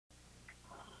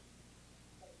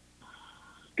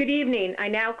Good evening. I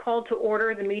now call to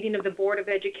order the meeting of the Board of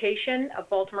Education of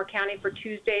Baltimore County for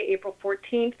Tuesday, April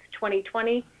 14th,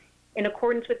 2020. In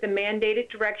accordance with the mandated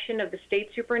direction of the State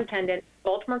Superintendent,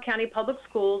 Baltimore County Public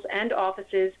Schools and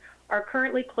offices are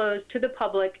currently closed to the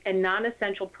public and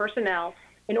non-essential personnel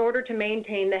in order to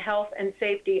maintain the health and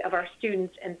safety of our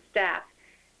students and staff.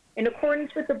 In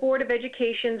accordance with the Board of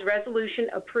Education's resolution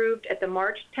approved at the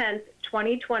March 10th,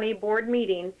 2020 board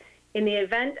meeting, in the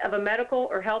event of a medical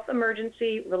or health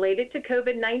emergency related to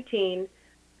COVID-19,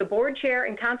 the board chair,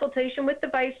 in consultation with the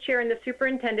vice chair and the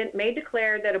superintendent, may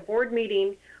declare that a board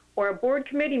meeting or a board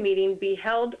committee meeting be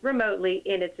held remotely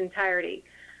in its entirety,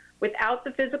 without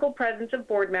the physical presence of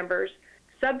board members,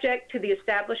 subject to the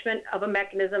establishment of a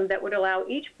mechanism that would allow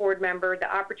each board member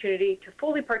the opportunity to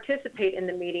fully participate in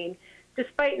the meeting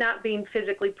despite not being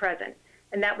physically present,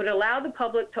 and that would allow the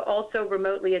public to also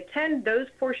remotely attend those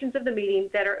portions of the meeting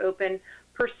that are open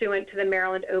pursuant to the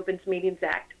Maryland Opens Meetings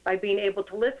Act by being able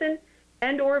to listen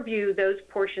and or view those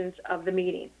portions of the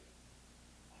meeting.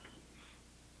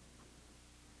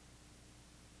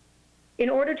 In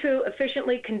order to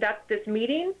efficiently conduct this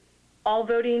meeting, all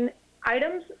voting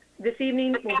items this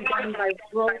evening will be done by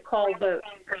roll call vote.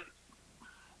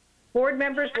 Board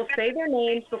members will say their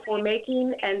names before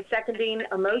making and seconding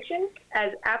a motion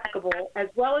as applicable, as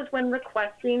well as when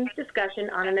requesting discussion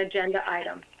on an agenda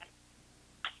item.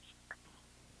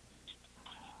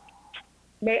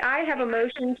 May I have a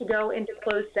motion to go into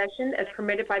closed session as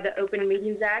permitted by the Open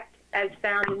Meetings Act as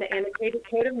found in the Annotated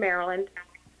Code of Maryland,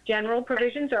 General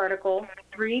Provisions Article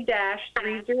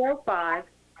 3-305,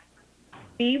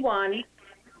 B1,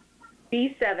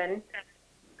 B7,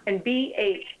 and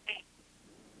B8,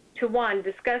 to 1,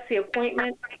 discuss the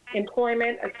appointment,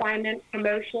 employment, assignment,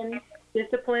 promotion,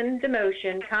 discipline,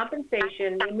 demotion,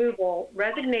 compensation, removal,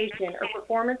 resignation, or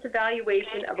performance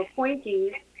evaluation of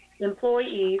appointees,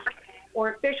 employees,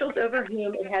 or officials over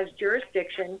whom it has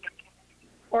jurisdiction,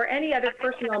 or any other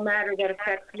personnel matter that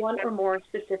affects one or more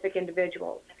specific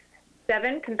individuals.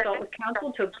 7, consult with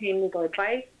counsel to obtain legal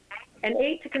advice. And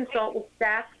 8, to consult with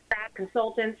staff,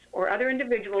 consultants, or other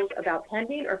individuals about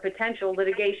pending or potential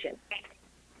litigation.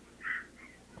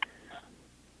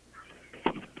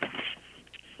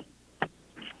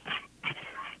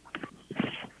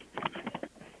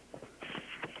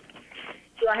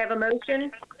 Do I have a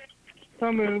motion?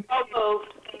 So moved. So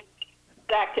moved.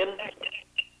 Second.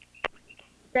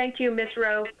 Thank you, Ms.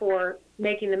 Rowe, for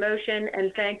making the motion,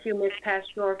 and thank you, Ms.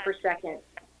 Pastor, for second.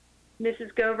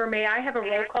 Mrs. Gover, may I have a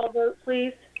roll call vote,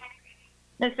 please?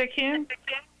 Mr. Kuhn?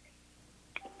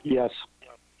 Yes.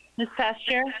 Ms.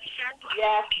 Pasteur?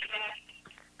 Yes.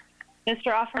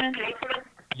 Mr. Offerman?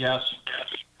 Yes.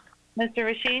 Mr.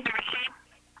 Rashid?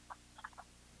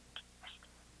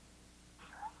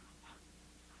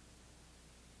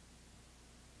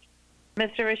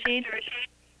 Mr. Rashid?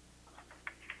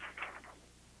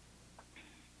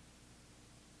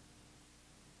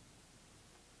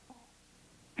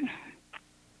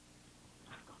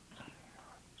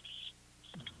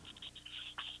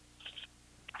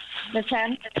 Ms.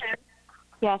 Henn?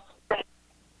 Yes.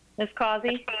 Ms.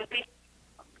 Causey?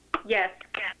 Yes.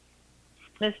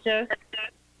 Ms. Jost?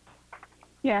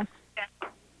 Yes.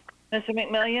 Mr.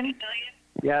 McMillian?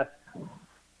 Yes.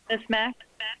 Ms. Mack?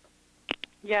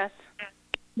 Yes.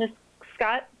 Ms.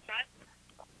 Scott?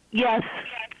 Yes.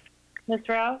 Ms.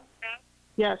 Rowe?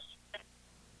 Yes.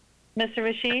 Mr.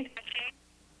 Rashid?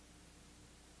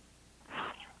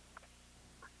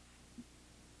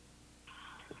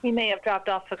 He may have dropped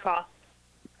off the call.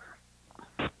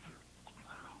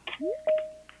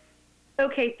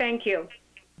 Okay, thank you.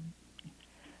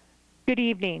 Good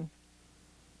evening.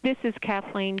 This is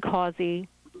Kathleen Causey,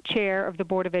 Chair of the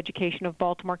Board of Education of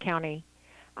Baltimore County.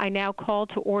 I now call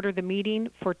to order the meeting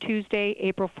for Tuesday,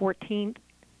 April 14th,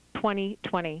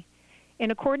 2020.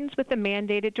 In accordance with the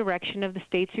mandated direction of the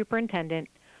State Superintendent,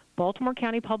 Baltimore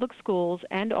County Public Schools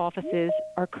and offices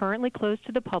are currently closed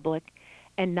to the public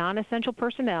and non-essential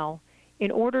personnel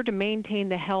in order to maintain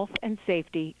the health and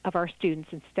safety of our students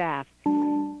and staff.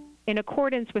 In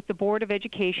accordance with the Board of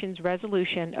Education's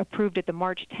resolution approved at the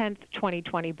March 10th,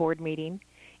 2020 board meeting,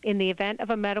 in the event of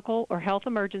a medical or health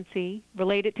emergency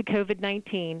related to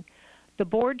COVID-19, the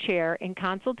board chair, in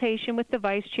consultation with the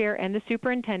vice chair and the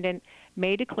superintendent,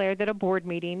 may declare that a board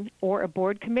meeting or a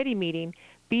board committee meeting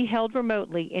be held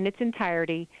remotely in its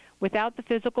entirety without the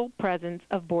physical presence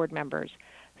of board members,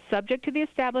 subject to the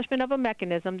establishment of a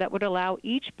mechanism that would allow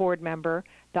each board member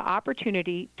the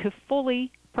opportunity to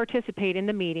fully participate in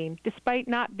the meeting despite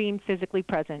not being physically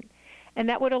present, and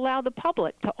that would allow the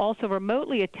public to also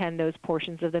remotely attend those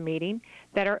portions of the meeting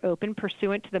that are open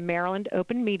pursuant to the Maryland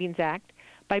Open Meetings Act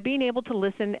by being able to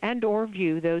listen and/or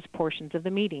view those portions of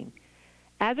the meeting.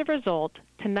 As a result,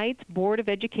 tonight's Board of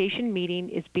Education meeting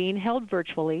is being held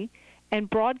virtually and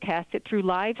broadcasted through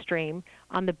live stream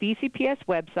on the BCPS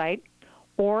website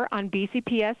or on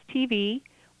BCPS-TV,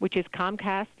 which is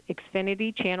Comcast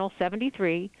Xfinity Channel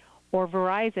 73 or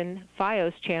Verizon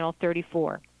Fios Channel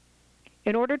 34.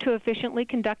 In order to efficiently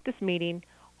conduct this meeting,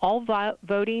 all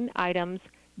voting items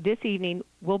this evening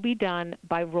will be done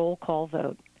by roll call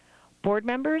vote. Board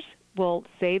members will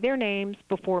say their names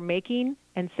before making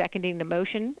and seconding the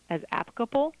motion as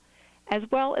applicable, as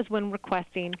well as when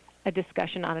requesting a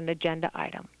discussion on an agenda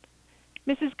item.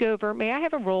 Mrs. Gover, may I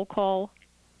have a roll call?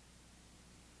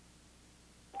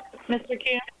 Mr.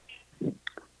 Kuhn?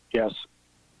 Yes.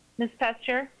 Ms.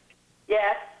 Pester?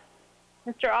 Yes.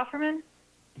 Mr. Offerman?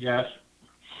 Yes.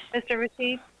 Mr.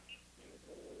 Rashid?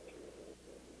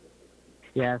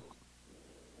 Yes.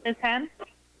 Ms. Henn?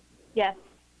 Yes.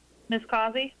 Ms.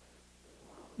 Causey?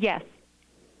 Yes.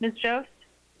 Ms. Jost?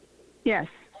 Yes.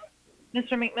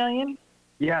 Mr. McMillian?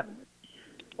 Yes.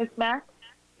 Ms. Mack?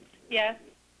 Yes.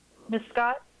 Ms.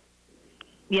 Scott?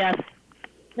 Yes.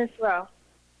 Ms. Rowe?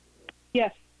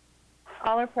 Yes.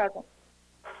 All are present.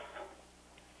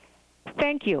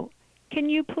 Thank you. Can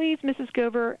you please, Mrs.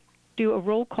 Gover, do a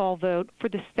roll call vote for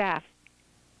the staff?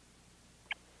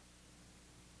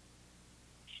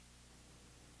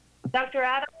 Dr.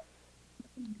 Adams?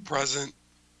 Present.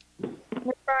 Ms.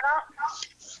 Burnett?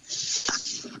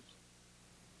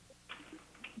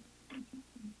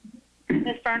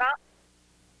 Ms. Burnett?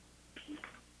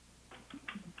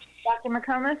 Dr.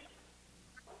 McComas?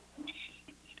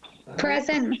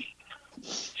 Present.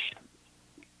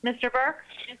 Mr. Burke?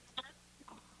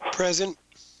 Present.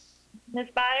 Ms.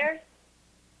 Byers?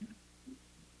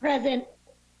 Present.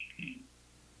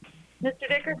 Mr.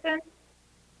 Dickerson?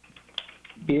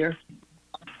 Here.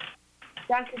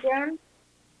 Dr. Jones?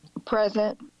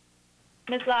 Present.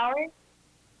 Ms. Lowry?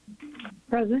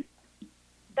 Present.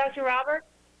 Dr. Roberts?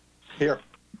 Here.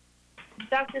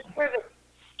 Dr. Scrivett?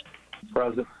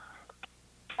 Present.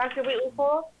 Dr.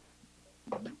 Wheatley-Poole?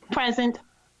 Present.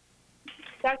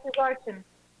 Dr. Garson?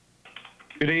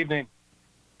 Good evening.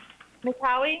 Ms.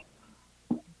 Howie?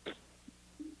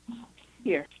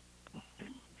 Here.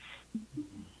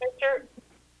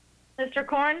 Mr.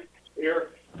 Korn? Here.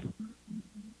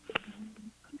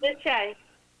 Ms. Shea?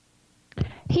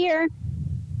 Here.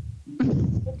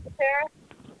 Mr. Ferris?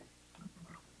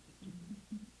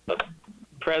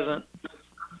 Present.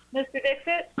 Mr.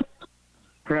 Dixit?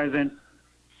 Present.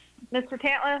 Mr.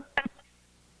 Tantlis?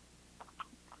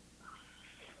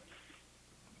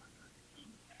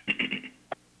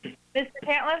 Mr.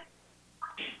 Tantlis?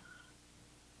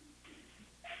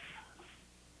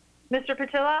 Mr.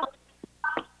 Patilla?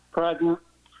 Present.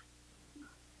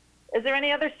 Is there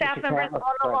any other staff Mr. members Tantlis, on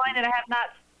the present. line that I have not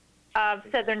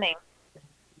said their name?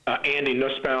 Andy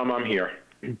Nussbaum, I'm here.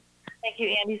 Thank you,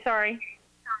 Andy. Sorry.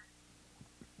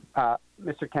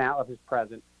 Mr. Cantliff is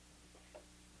present.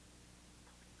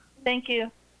 Thank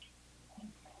you.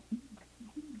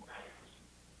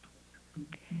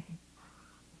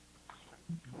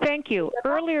 Thank you.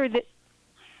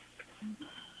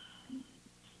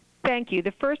 Thank you.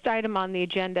 The first item on the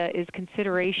agenda is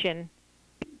consideration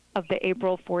of the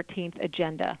April 14th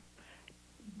agenda.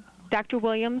 Dr.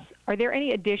 Williams, are there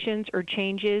any additions or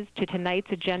changes to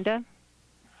tonight's agenda?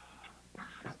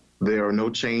 There are no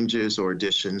changes or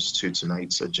additions to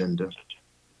tonight's agenda.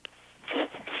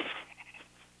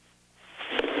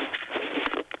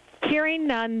 Hearing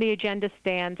none, the agenda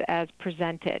stands as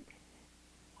presented.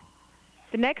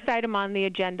 The next item on the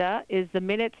agenda is the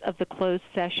minutes of the closed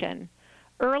session.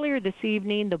 Earlier this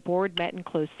evening, the board met in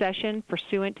closed session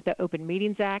pursuant to the Open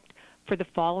Meetings Act for the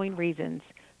following reasons.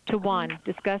 To 1,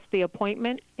 discuss the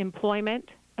appointment, employment,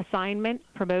 assignment,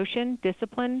 promotion,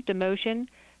 discipline, demotion,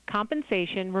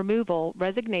 compensation, removal,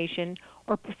 resignation,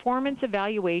 or performance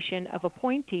evaluation of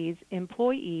appointees,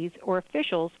 employees, or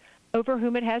officials over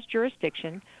whom it has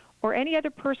jurisdiction, or any other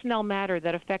personnel matter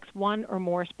that affects one or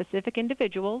more specific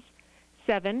individuals.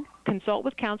 7, consult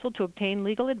with counsel to obtain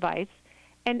legal advice.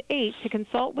 And 8, to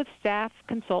consult with staff,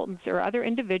 consultants, or other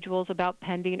individuals about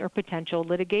pending or potential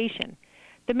litigation.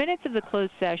 The minutes of the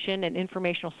closed session and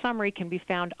informational summary can be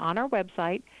found on our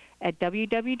website at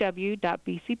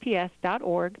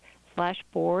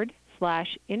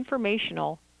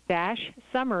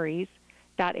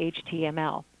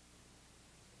www.bcps.org/board/informational-summaries.html.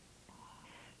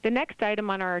 The next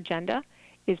item on our agenda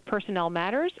is personnel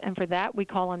matters, and for that we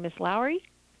call on Ms. Lowry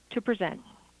to present.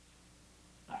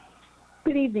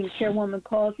 Good evening, Chairwoman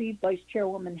Causey, Vice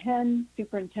Chairwoman Henn,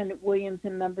 Superintendent Williams,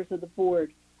 and members of the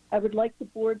board. I would like the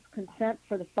board's consent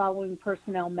for the following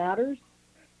personnel matters.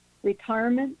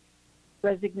 retirements,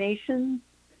 resignations,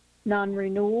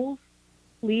 non-renewals,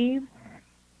 leaves,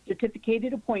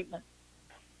 certificated appointments.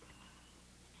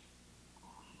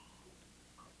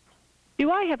 Do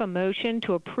I have a motion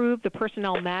to approve the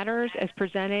personnel matters as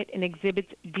presented in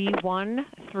Exhibits D1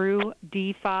 through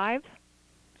D5?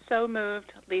 So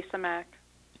moved. Lisa Mack.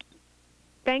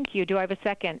 Thank you. Do I have a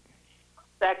second?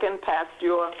 Second,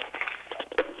 Pasteur.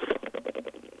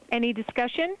 Any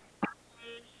discussion?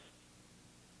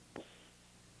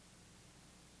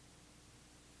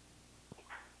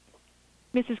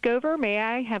 Mrs. Gover, may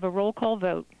I have a roll call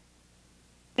vote?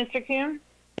 Mr. Kuhn?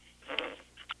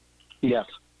 Yes.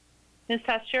 Ms.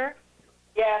 Pasteur?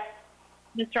 Yes.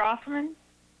 Mr. Offerman?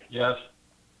 Yes.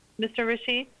 Mr.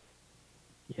 Rashid?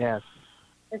 Yes.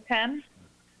 Ms. Henn?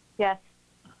 Yes.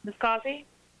 Ms. Causey?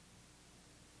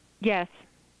 Yes.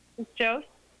 Ms. Jost?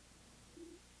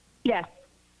 Yes.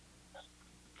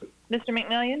 Mr.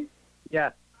 McMillian?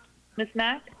 Yes. Ms.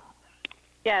 Mack?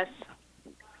 Yes.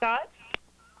 Scott?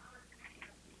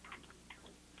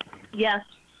 Yes.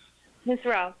 Ms.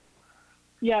 Rowe?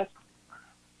 Yes.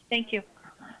 Thank you.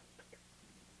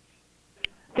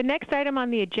 The next item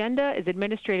on the agenda is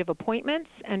administrative appointments,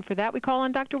 and for that we call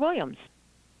on Dr. Williams.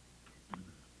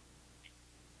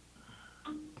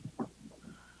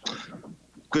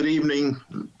 Good evening,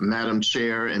 Madam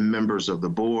Chair and members of the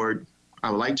board. I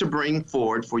would like to bring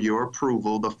forward for your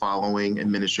approval the following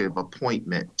administrative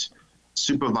appointment: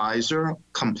 Supervisor,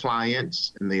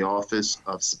 Compliance in the Office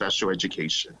of Special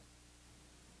Education.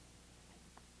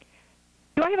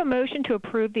 Do I have a motion to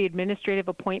approve the administrative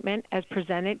appointment as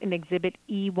presented in Exhibit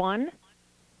E1?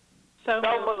 So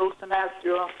moved.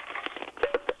 Pasteur.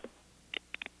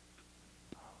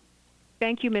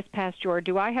 Thank you, Ms. Pasteur.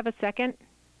 Do I have a second?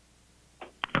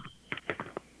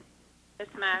 Ms.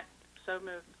 Mack. So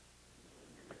moved.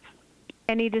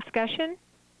 Any discussion?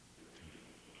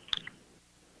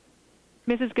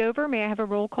 Mrs. Gover, may I have a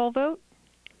roll call vote?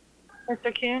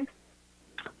 Mr. Kuhn?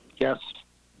 Yes.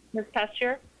 Ms.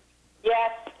 Pasteur?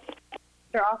 Yes.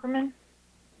 Mr. Offerman?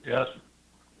 Yes.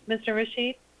 Mr.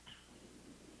 Rashid?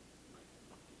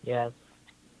 Yes.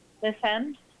 Ms.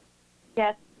 Henn?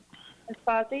 Yes. Ms.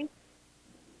 Causey?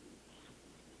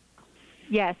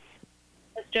 Yes.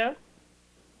 Ms. Jost?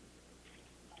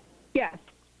 Yes.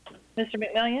 Mr.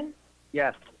 McMillian?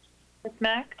 Yes. Ms.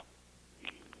 Mack?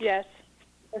 Yes.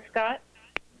 Ms. Scott?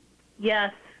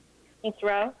 Yes. Ms.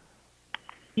 Rowe?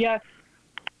 Yes.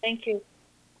 Thank you.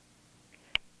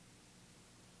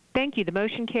 Thank you. The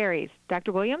motion carries.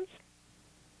 Dr. Williams?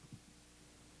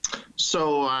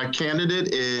 So our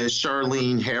candidate is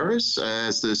Charlene Harris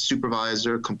as the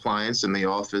Supervisor, Compliance in the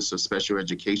Office of Special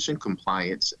Education,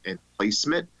 Compliance and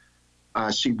Placement.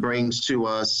 She brings to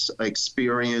us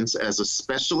experience as a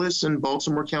specialist in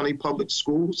Baltimore County Public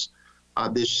Schools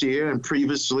this year, and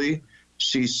previously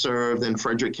she served in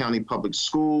Frederick County Public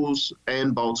Schools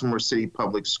and Baltimore City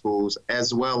Public Schools,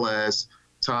 as well as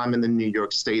time in the New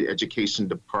York State Education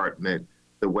Department,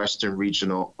 the Western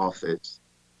Regional Office.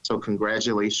 So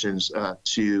congratulations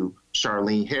to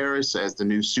Charlene Harris as the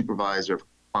new Supervisor of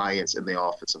Compliance in the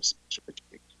Office of Special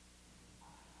Education.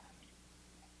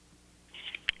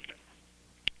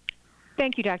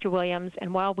 Thank you, Dr. Williams.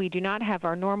 And while we do not have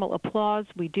our normal applause,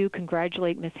 we do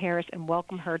congratulate Ms. Harris and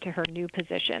welcome her to her new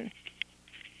position.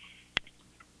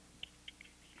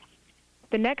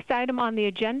 The next item on the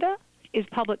agenda is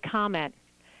public comment.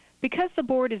 Because the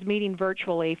board is meeting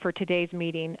virtually for today's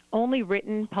meeting, only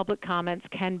written public comments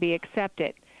can be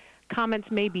accepted. Comments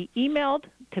may be emailed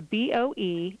to boe@bcps.org,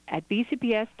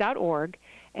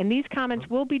 and these comments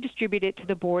will be distributed to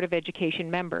the Board of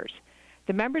Education members.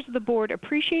 The members of the board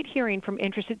appreciate hearing from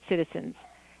interested citizens.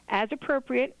 As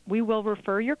appropriate, we will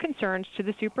refer your concerns to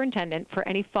the superintendent for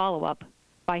any follow-up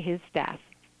by his staff.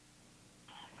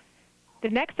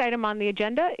 The next item on the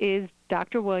agenda is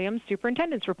Dr. Williams'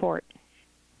 Superintendent's Report.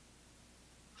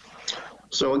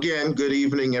 So again, good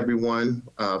evening, everyone.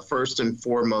 First and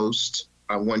foremost,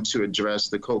 I want to address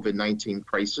the COVID-19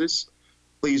 crisis.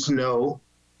 Please know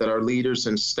that our leaders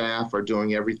and staff are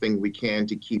doing everything we can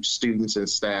to keep students and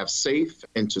staff safe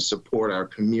and to support our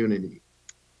community.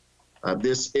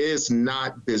 This is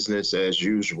not business as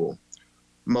usual.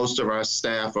 Most of our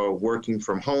staff are working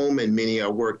from home and many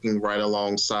are working right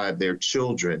alongside their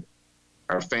children.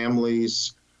 Our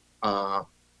families are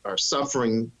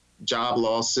suffering job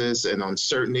losses and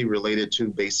uncertainty related to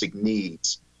basic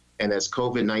needs. And as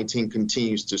COVID-19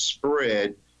 continues to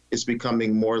spread, it's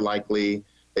becoming more likely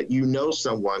that you know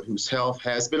someone whose health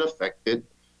has been affected,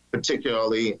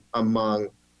 particularly among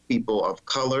people of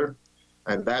color.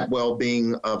 And that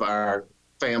well-being of our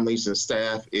families and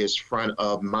staff is front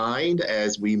of mind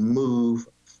as we move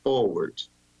forward.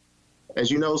 As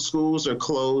you know, schools are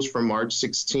closed from March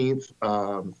 16th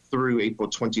through April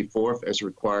 24th as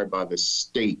required by the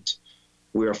state.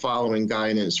 We are following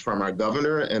guidance from our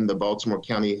governor and the Baltimore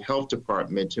County Health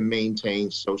Department to maintain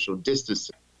social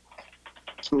distancing.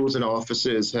 Schools and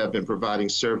offices have been providing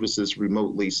services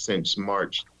remotely since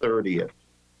March 30th.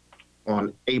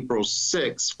 On April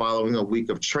 6th, following a week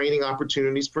of training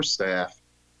opportunities for staff,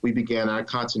 we began our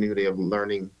continuity of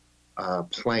learning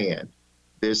plan.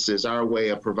 This is our way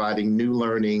of providing new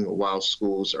learning while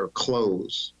schools are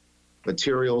closed.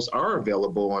 Materials are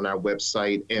available on our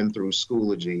website and through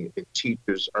Schoology, and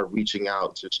teachers are reaching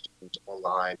out to students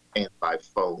online and by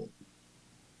phone.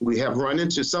 We have run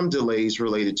into some delays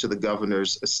related to the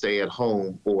governor's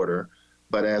stay-at-home order,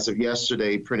 but as of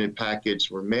yesterday, printed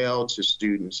packets were mailed to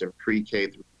students in pre-K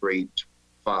through grade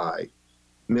 5.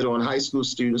 Middle and high school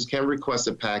students can request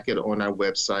a packet on our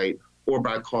website or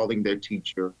by calling their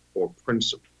teacher or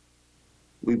principal.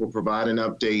 We will provide an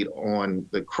update on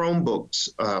the Chromebooks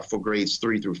for grades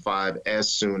 3 through 5 as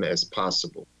soon as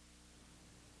possible.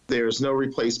 There is no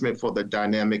replacement for the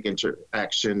dynamic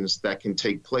interactions that can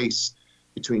take place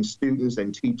between students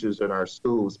and teachers in our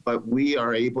schools, but we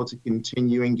are able to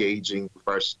continue engaging with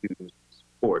our students to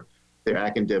support their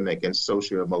academic and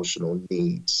socio-emotional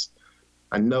needs.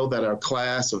 I know that our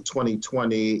class of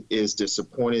 2020 is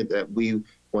disappointed that we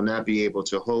will not be able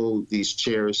to hold these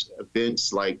cherished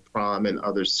events like prom and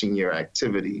other senior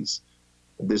activities.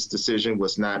 This decision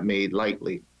was not made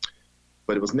lightly,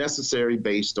 but it was necessary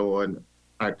based on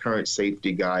our current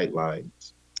safety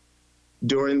guidelines.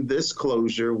 During this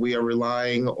closure, we are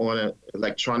relying on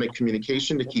electronic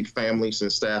communication to keep families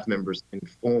and staff members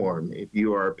informed. If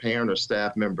you are a parent or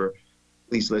staff member,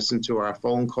 please listen to our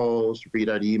phone calls, read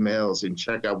our emails, and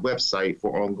check our website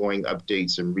for ongoing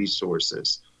updates and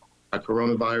resources. Our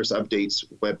coronavirus updates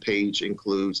webpage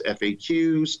includes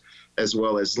FAQs, as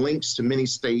well as links to many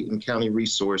state and county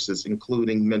resources,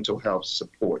 including mental health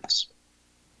supports.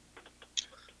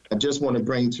 I just want to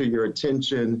bring to your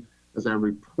attention, as I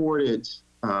reported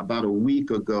about a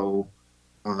week ago,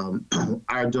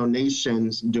 our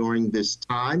donations during this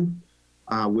time,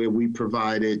 where we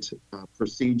provided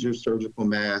procedure surgical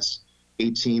masks,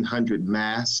 1,800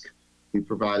 masks. We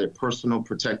provided personal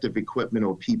protective equipment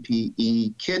or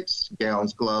PPE kits,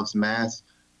 gowns, gloves, masks,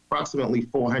 approximately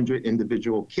 400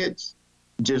 individual kits,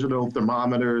 digital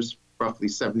thermometers, roughly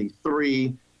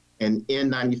 73, and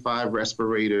N95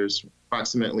 respirators,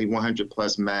 approximately 100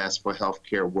 plus masks for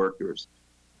healthcare workers.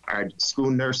 Our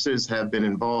school nurses have been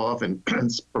involved in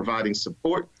providing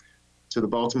support to the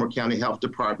Baltimore County Health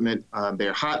Department,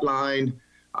 their hotline,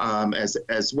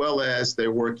 as well as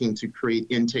they're working to create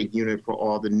intake unit for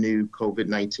all the new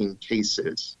COVID-19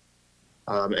 cases.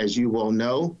 As you will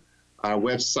know, our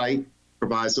website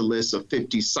provides a list of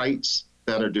 50 sites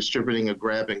that are distributing a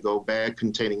grab-and-go bag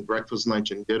containing breakfast,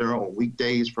 lunch, and dinner on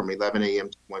weekdays from 11 a.m.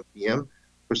 to 1 p.m.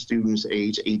 for students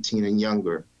age 18 and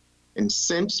younger. And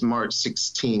since March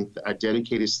 16th, our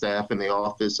dedicated staff in the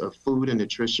Office of Food and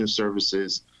Nutrition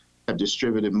Services have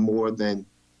distributed more than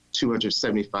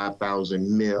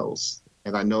 275,000 meals.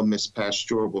 And I know Ms.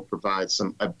 Pasteur will provide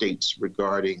some updates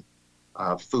regarding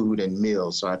food and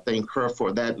meals. So I thank her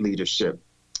for that leadership.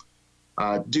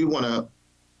 I do want to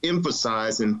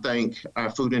emphasize and thank our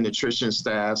food and nutrition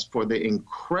staffs for the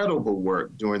incredible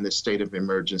work during this state of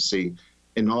emergency,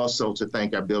 and also to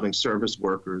thank our building service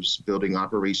workers, building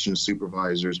operations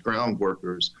supervisors, ground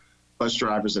workers, bus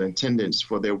drivers, and attendants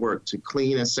for their work to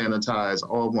clean and sanitize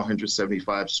all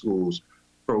 175 schools,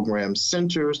 program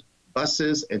centers,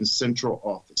 buses, and central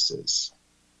offices.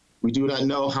 We do not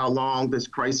know how long this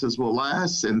crisis will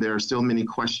last, and there are still many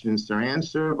questions to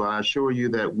answer, but I assure you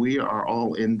that we are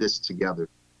all in this together,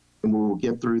 and we will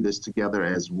get through this together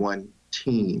as one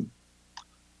team.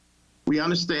 We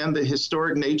understand the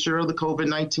historic nature of the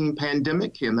COVID-19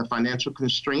 pandemic and the financial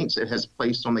constraints it has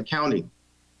placed on the county.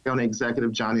 County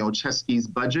Executive Johnny Olszewski's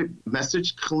budget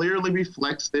message clearly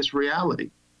reflects this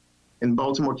reality. In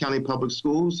Baltimore County Public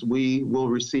Schools, we will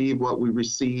receive what we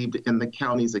received in the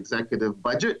county's executive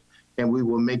budget, and we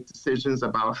will make decisions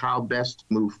about how best to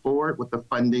move forward with the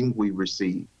funding we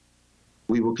receive.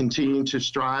 We will continue to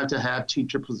strive to have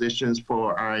teacher positions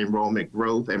for our enrollment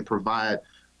growth and provide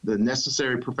the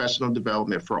necessary professional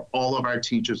development for all of our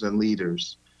teachers and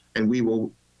leaders. And we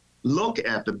will look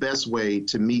at the best way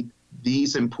to meet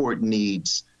these important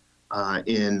needs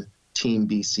in Team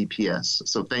BCPS.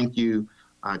 So thank you,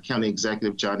 County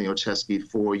Executive Johnny Olszewski,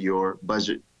 for your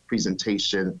budget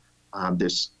presentation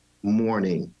this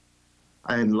morning.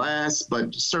 And last,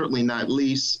 but certainly not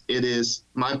least, it is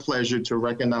my pleasure to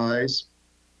recognize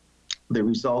the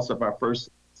results of our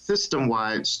first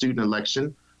system-wide student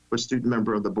election for student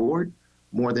member of the board.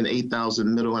 More than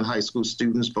 8,000 middle and high school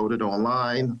students voted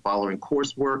online following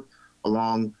coursework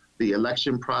along the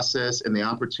election process and the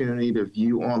opportunity to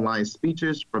view online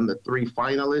speeches from the 3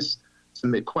 finalists,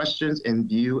 submit questions, and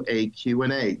view a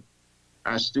Q&A.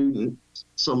 Our students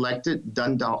selected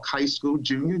Dundalk High School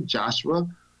junior Joshua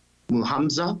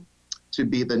Muhamza to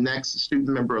be the next student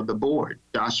member of the board.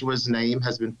 Joshua's name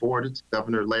has been forwarded to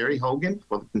Governor Larry Hogan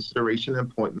for the consideration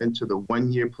and appointment to the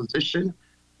 1-year position,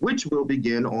 which will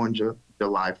begin on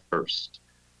July 1st.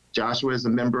 Joshua is a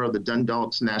member of the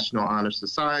Dundalk's National Honor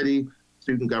Society,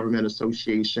 Student Government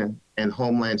Association, and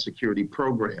Homeland Security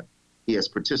Program. He has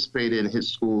participated in his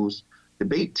school's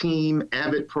debate team,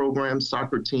 AVID program,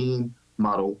 soccer team,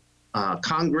 Model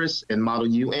Congress, and Model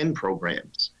UN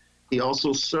programs. He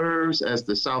also serves as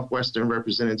the Southwestern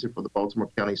representative for the Baltimore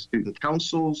County Student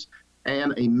Councils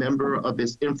and a member of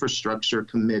its infrastructure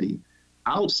committee.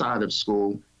 Outside of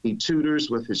school, he tutors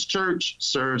with his church,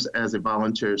 serves as a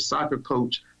volunteer soccer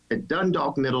coach at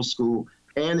Dundalk Middle School,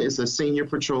 and is a senior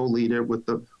patrol leader with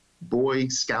the Boy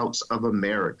Scouts of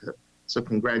America. So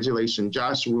congratulations,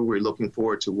 Joshua. We're looking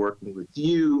forward to working with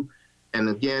you. And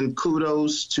again,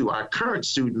 kudos to our current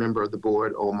student member of the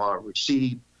board, Omar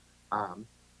Rashid.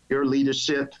 Your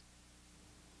leadership,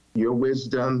 your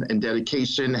wisdom and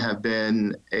dedication have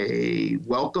been a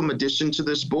welcome addition to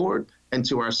this board and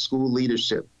to our school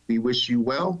leadership. We wish you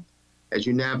well as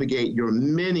you navigate your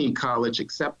many college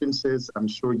acceptances. I'm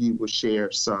sure you will share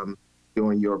some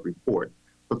during your report.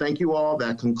 So thank you all.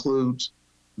 That concludes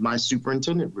my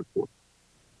superintendent report.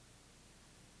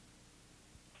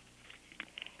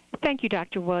 Thank you,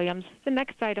 Dr. Williams. The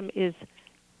next item is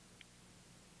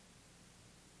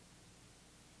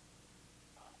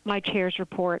my chair's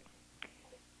report.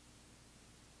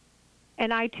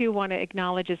 And I, too, want to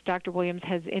acknowledge, as Dr. Williams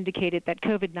has indicated, that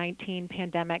COVID-19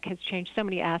 pandemic has changed so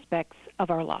many aspects of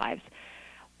our lives.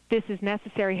 This is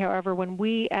necessary, however, when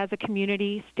we as a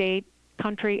community, state,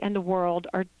 country, and the world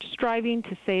are striving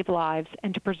to save lives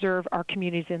and to preserve our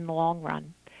communities in the long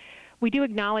run. We do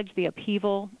acknowledge the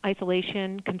upheaval,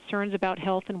 isolation, concerns about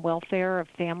health and welfare of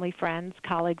family, friends,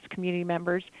 colleagues, community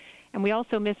members, and we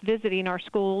also miss visiting our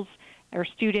schools, our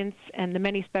students, and the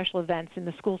many special events in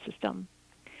the school system.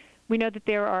 We know that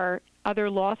there are other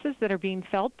losses that are being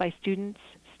felt by students,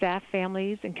 staff,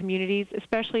 families, and communities,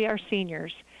 especially our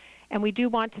seniors. And we do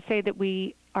want to say that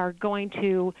we are going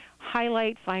to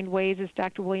highlight, find ways, as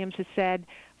Dr. Williams has said,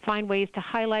 find ways to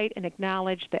highlight and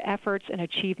acknowledge the efforts and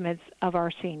achievements of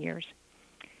our seniors.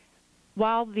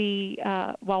 While we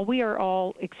are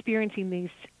all experiencing these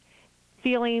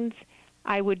feelings,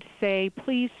 I would say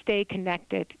please stay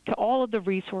connected to all of the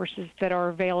resources that are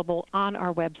available on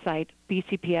our website,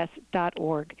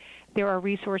 bcps.org. There are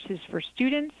resources for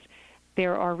students,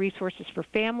 there are resources for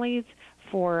families,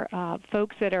 for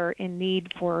folks that are in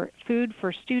need for food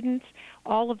for students.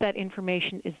 All of that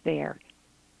information is there.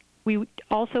 We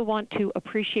also want to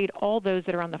appreciate all those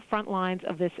that are on the front lines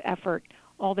of this effort,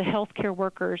 all the healthcare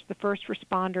workers, the first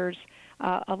responders,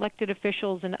 elected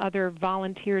officials, and other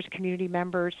volunteers, community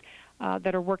members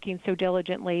that are working so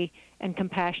diligently and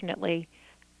compassionately,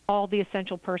 all the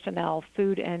essential personnel,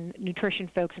 food and nutrition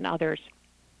folks, and others.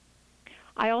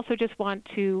 I also just want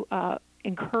to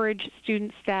encourage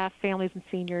students, staff, families, and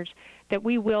seniors that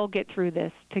we will get through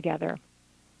this together.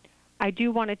 I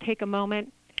do want to take a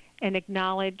moment and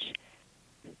acknowledge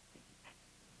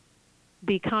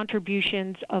the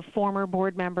contributions of former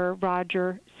board member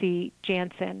Roger C.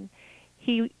 Jansen.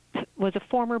 He was a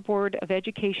former Board of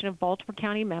Education of Baltimore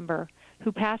County member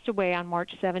who passed away on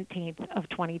March 17th of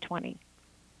 2020.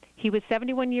 He was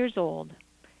 71 years old.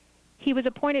 He was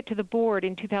appointed to the board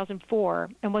in 2004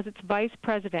 and was its vice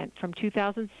president from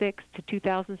 2006 to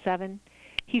 2007.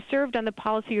 He served on the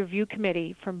Policy Review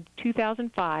Committee from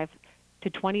 2005 to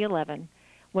 2011,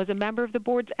 was a member of the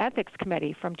board's Ethics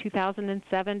Committee from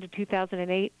 2007 to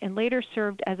 2008, and later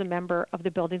served as a member of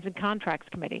the Buildings and Contracts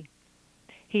Committee.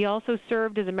 He also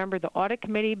served as a member of the Audit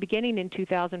Committee beginning in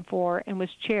 2004 and was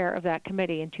chair of that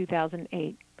committee in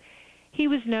 2008. He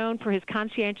was known for his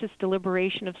conscientious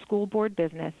deliberation of school board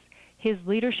business, his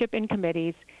leadership in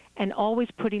committees, and always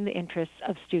putting the interests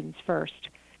of students first.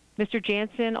 Mr.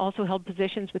 Jansen also held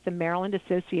positions with the Maryland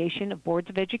Association of Boards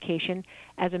of Education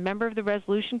as a member of the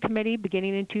Resolution Committee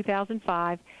beginning in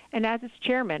 2005 and as its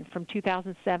chairman from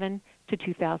 2007 to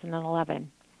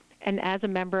 2011, and as a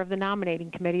member of the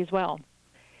Nominating Committee as well.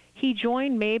 He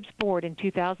joined MABE's board in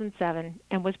 2007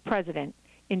 and was president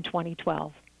in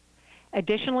 2012.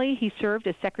 Additionally, he served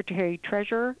as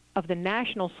Secretary-Treasurer of the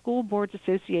National School Boards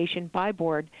Association by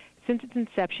board since its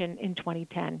inception in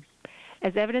 2010.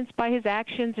 As evidenced by his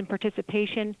actions and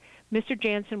participation, Mr.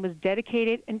 Jansen was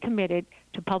dedicated and committed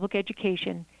to public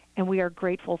education, and we are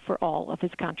grateful for all of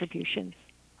his contributions.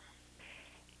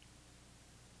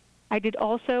 I did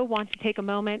also want to take a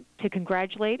moment to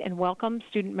congratulate and welcome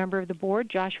student member of the board,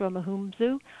 Joshua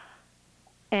Mahumzu,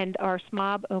 and our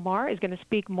SMOB Omar is going to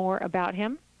speak more about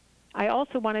him. I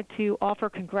also wanted to offer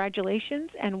congratulations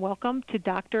and welcome to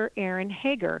Dr. Erin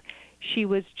Hager. She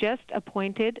was just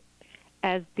appointed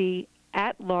as the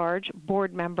at-large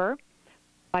board member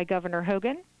by Governor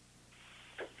Hogan,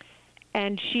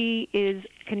 and she is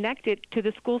connected to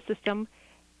the school system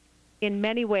in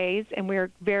many ways, and we're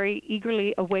very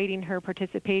eagerly awaiting her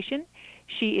participation.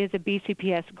 She is a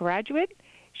BCPS graduate.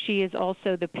 She is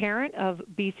also the parent of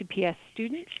BCPS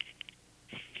students.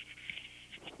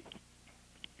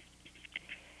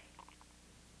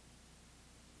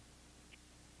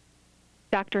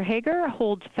 Dr. Hager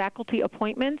holds faculty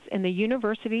appointments in the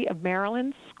University of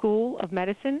Maryland School of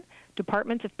Medicine,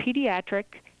 Departments of Pediatric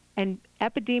and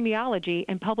Epidemiology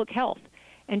and Public Health,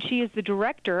 and she is the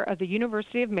director of the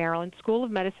University of Maryland School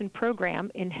of Medicine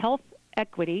program in Health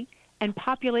Equity and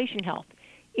Population Health.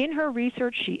 In her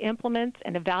research, she implements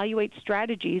and evaluates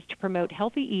strategies to promote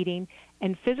healthy eating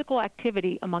and physical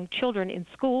activity among children in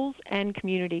schools and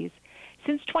communities.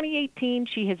 Since 2018,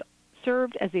 she has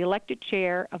served as the elected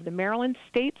chair of the Maryland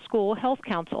State School Health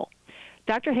Council.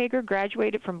 Dr. Hager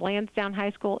graduated from Lansdowne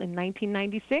High School in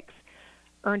 1996,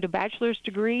 earned a bachelor's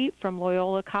degree from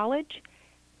Loyola College,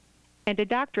 and a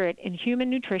doctorate in human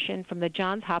nutrition from the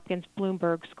Johns Hopkins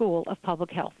Bloomberg School of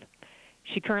Public Health.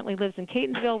 She currently lives in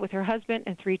Catonsville with her husband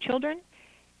and 3 children,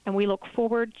 and we look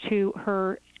forward to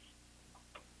her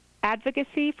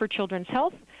advocacy for children's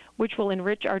health, which will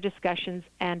enrich our discussions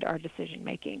and our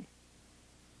decision-making.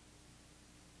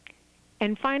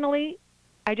 And finally,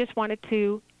 I just wanted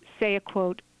to say a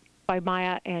quote by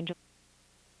Maya Angelou.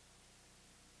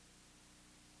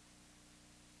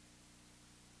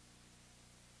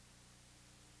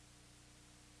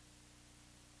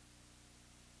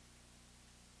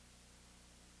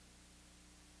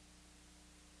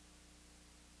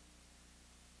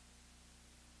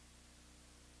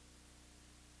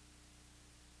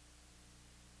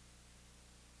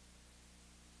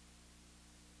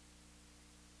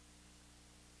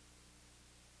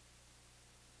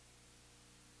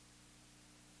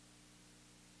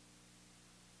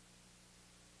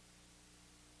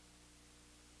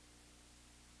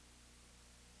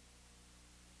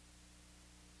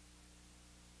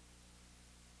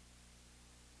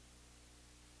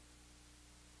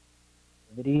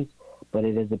 But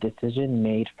it is a decision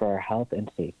made for our health and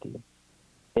safety.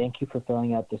 Thank you for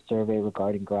filling out the survey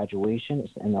regarding graduations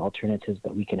and the alternatives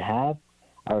that we can have.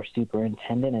 Our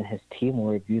superintendent and his team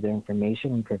will review the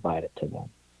information we provided to them.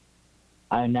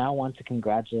 I now want to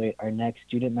congratulate our next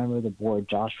student member of the board,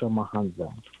 Joshua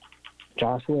Mahanza.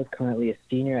 Joshua is currently a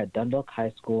senior at Dundalk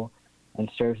High School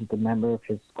and serves as a member of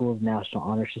his school's National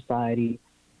Honor Society,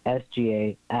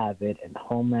 SGA, AVID, and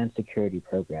Homeland Security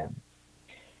program.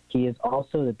 He is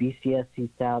also the BCSC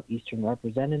Southeastern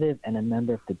representative and a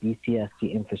member of the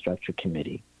BCSC Infrastructure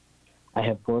Committee. I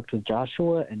have worked with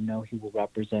Joshua and know he will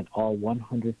represent all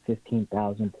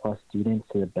 115,000 plus students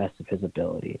to the best of his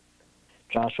ability.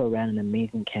 Joshua ran an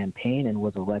amazing campaign and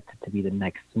was elected to be the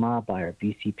next SMOB by our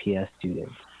BCPS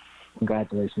students.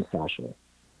 Congratulations, Joshua.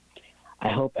 I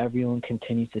hope everyone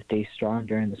continues to stay strong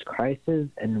during this crisis,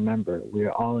 and remember, we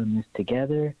are all in this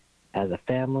together, as a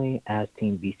family, as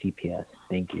Team BCPS.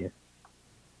 Thank you.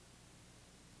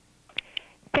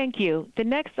 Thank you. The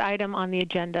next item on the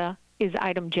agenda is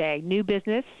item J, new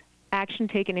business, action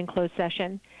taken in closed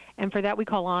session. And for that, we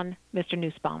call on Mr.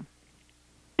 Nussbaum.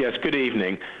 Yes, good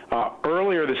evening.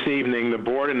 Earlier this evening, the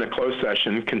board in the closed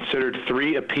session considered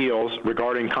 3 appeals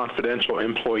regarding confidential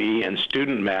employee and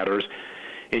student matters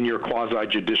in your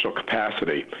quasi-judicial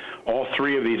capacity. All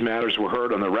 3 of these matters were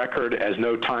heard on the record as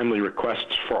no timely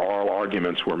requests for oral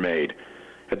arguments were made.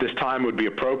 At this time, it would be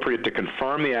appropriate to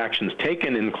confirm the actions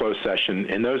taken in closed session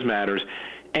in those matters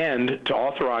and to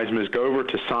authorize Ms. Gover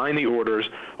to sign the orders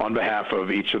on behalf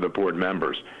of each of the board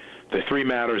members. The 3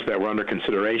 matters that were under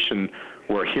consideration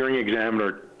were Hearing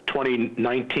Examiner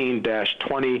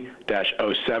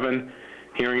 2019-20-07,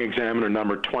 Hearing Examiner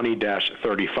number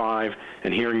 20-35,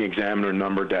 and Hearing Examiner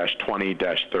number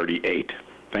 -20-38.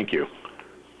 Thank you.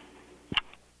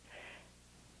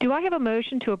 Do I have a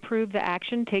motion to approve the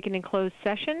action taken in closed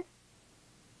session?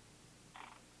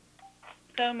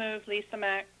 So moved, Lisa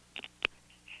Mack.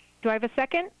 Do I have a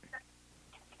second?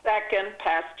 Second,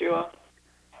 Pastua.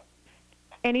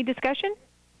 Any discussion?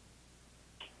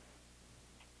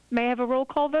 May I have a roll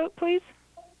call vote, please?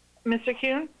 Mr.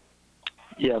 Kuhn?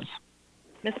 Yes.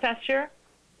 Ms. Pasteur?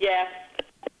 Yes.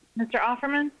 Mr.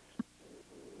 Offerman?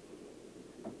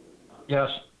 Yes.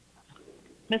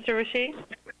 Mr. Rashid?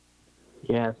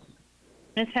 Yes.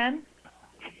 Ms. Henn?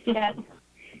 Yes.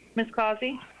 Ms.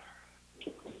 Causey?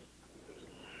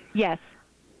 Yes.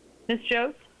 Ms.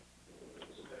 Jost?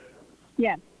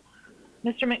 Yes.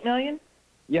 Mr. McMillian?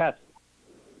 Yes.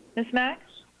 Ms. Mack?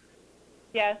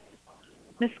 Yes.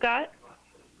 Ms. Scott?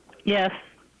 Yes.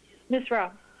 Ms.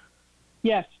 Rao?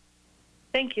 Yes.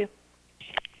 Thank you.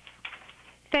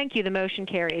 Thank you. The motion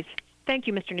carries. Thank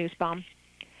you, Mr. Nussbaum.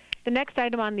 The next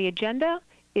item on the agenda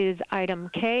is item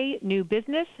K, new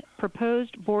business,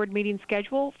 proposed board meeting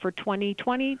schedule for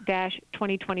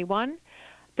 2020-2021.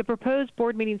 The proposed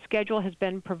board meeting schedule has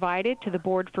been provided to the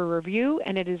board for review,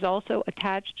 and it is also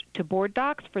attached to board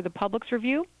docs for the public's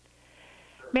review.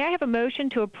 May I have a motion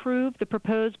to approve the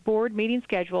proposed board meeting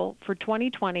schedule for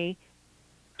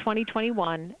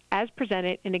 2020-2021 as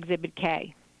presented in Exhibit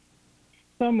K?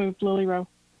 So moved, Lily Rowe.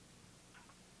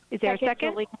 Is there a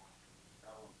second? Julie.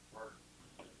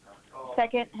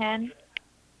 Second, Hen.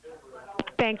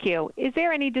 Thank you. Is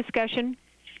there any discussion?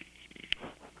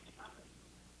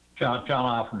 John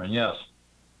Offerman, yes.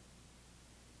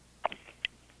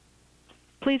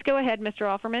 Please go ahead, Mr.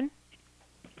 Offerman.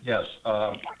 Yes.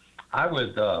 I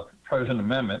would propose an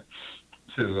amendment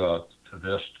to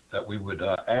this that we would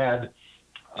add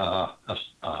an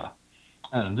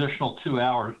additional 2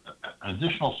 hours, an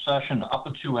additional session up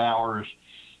to 2 hours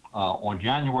on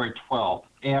January 12th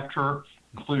after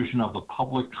conclusion of the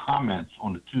public comments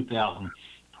on the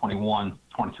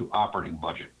 2021-22 operating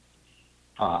budget.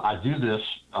 I do this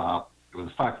with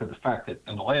the fact that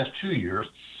in the last 2 years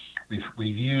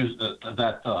we've used the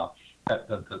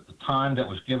time that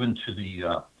was given to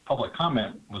the public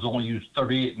comment was only used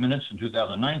 38 minutes in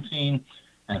 2019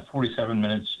 and 47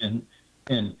 minutes in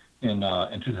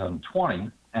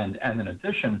 2020. And in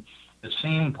addition, it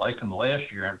seemed like in the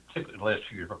last year, and particularly the last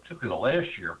 2 years, but particularly the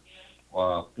last year,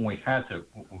 when we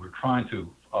were trying to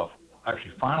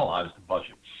actually finalize the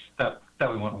budget, that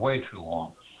we went way too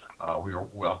long. I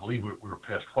believe we were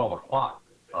past 12 o'clock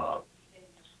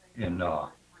in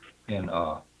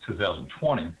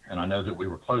 2020, and I know that we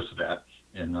were close to that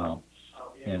in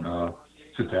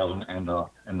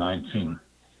 2019.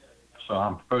 So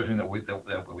I'm proposing that we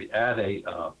add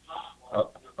a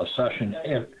session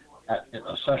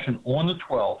on the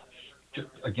 12th,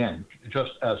 again,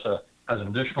 just as an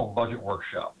additional budget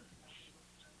workshop.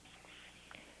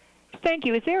 Thank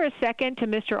you. Is there a second to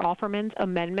Mr. Offerman's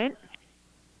amendment?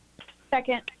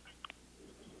 Second.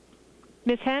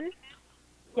 Ms. Henn?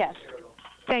 Yes.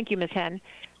 Thank you, Ms. Henn.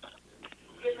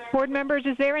 Board members,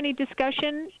 is there any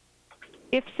discussion?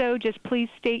 If so, just please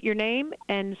state your name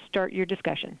and start your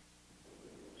discussion.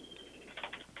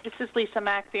 This is Lisa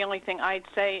Mack. The only thing I'd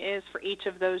say is for each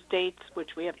of those dates,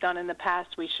 which we have done in the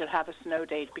past, we should have a snow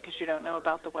date because you don't know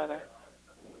about the weather.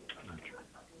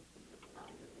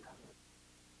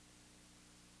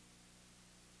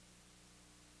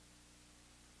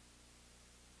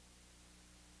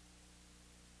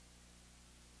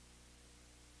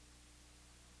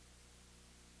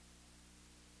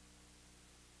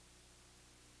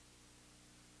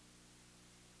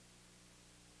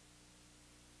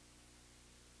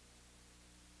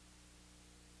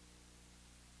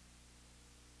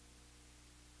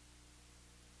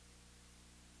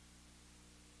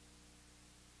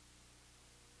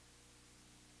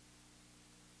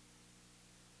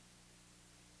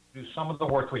 Do some of the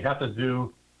work we have to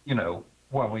do,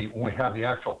 when we have the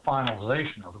actual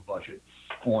finalization of the budget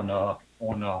on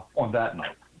that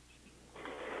night.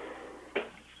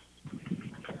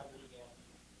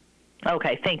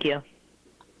 Okay, thank you.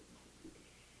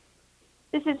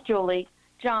 This is Julie.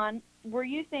 John, were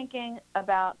you thinking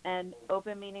about an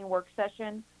open meeting work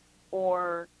session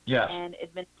or Yes. an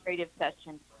administrative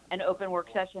session? An open work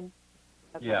session?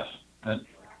 Okay. Yes, and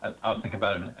I was thinking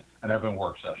about an open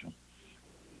work session.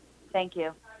 Thank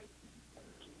you.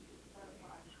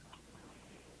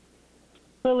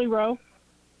 Lily Rowe.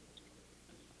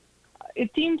 It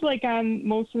seems like on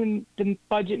most of the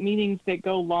budget meetings that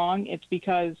go long, it's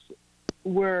because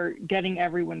we're getting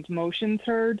everyone's motions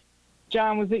heard.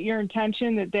 John, was it your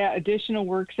intention that additional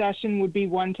work session would be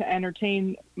one to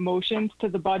entertain motions to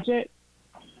the budget?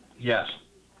 Yes.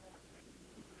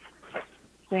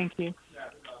 Thank you.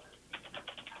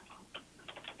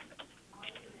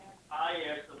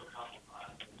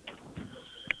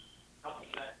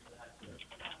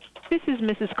 This is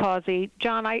Mrs. Causey.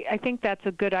 John, I think that's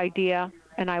a good idea,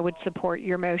 and I would support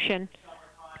your motion.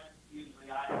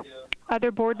 Other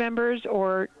board members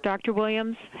or Dr.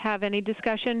 Williams have any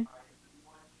discussion?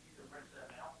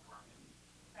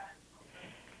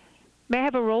 May I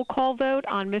have a roll call vote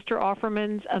on Mr.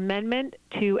 Offerman's amendment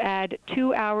to add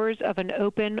 2 hours of an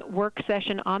open work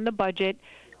session on the budget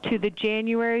to the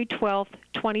January 12th,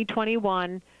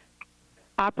 2021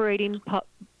 operating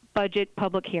budget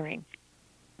public hearing?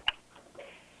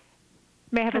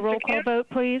 May I have a roll call vote,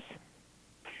 please?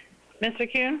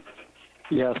 Mr. Kuhn?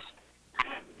 Yes.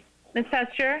 Ms.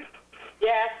 Pasteur?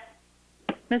 Yes.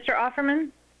 Mr.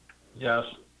 Offerman? Yes.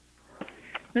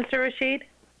 Mr. Rashid?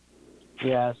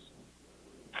 Yes.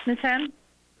 Ms. Henn?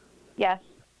 Yes.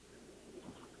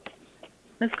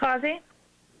 Ms. Causey?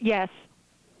 Yes.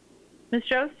 Ms.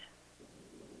 Jost?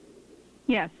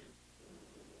 Yes.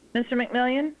 Mr.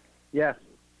 McMillian? Yes.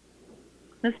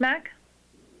 Ms. Mack?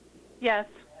 Yes.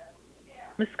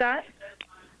 Ms. Scott?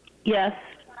 Yes.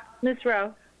 Ms.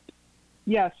 Rowe?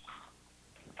 Yes.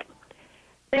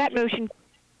 That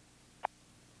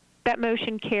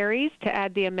motion carries to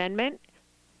add the amendment.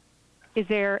 Is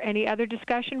there any other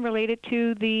discussion related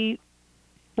to the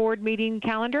board meeting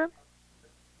calendar?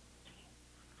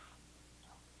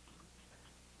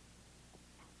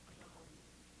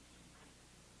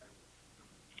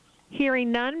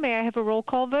 Hearing none, may I have a roll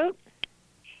call vote?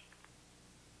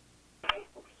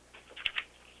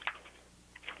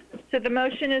 So the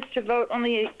motion is to vote on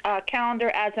the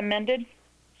calendar as amended.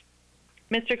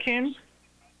 Mr. Kuhn?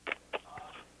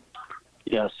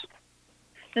 Yes.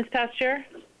 Ms. Pasteur?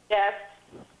 Yes.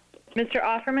 Mr.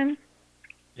 Offerman?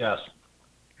 Yes.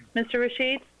 Mr.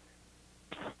 Rashid?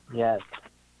 Yes.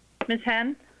 Ms.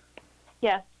 Henn?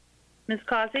 Yes. Ms.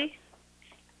 Causey?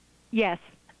 Yes.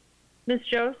 Ms.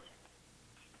 Jost?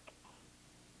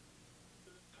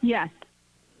 Yes.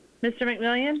 Mr.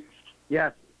 McMillian?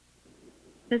 Yes.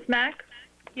 Ms. Mack?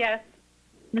 Yes.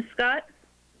 Ms. Scott?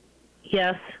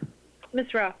 Yes.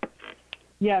 Ms. Rowe?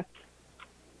 Yes.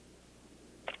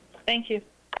 Thank you.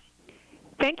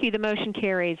 Thank you. The motion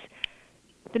carries.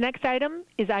 The next item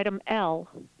is item L,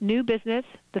 new business,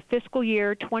 the fiscal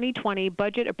year 2020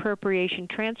 budget appropriation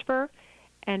transfer.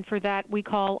 And for that, we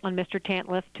call on Mr.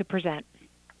 Tantliff to present.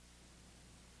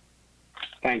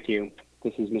 Thank you.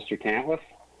 This is Mr. Tantliff.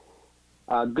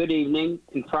 Good evening.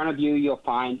 In front of you, you'll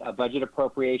find a budget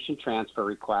appropriation transfer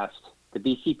request. The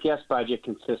BCPS budget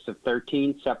consists of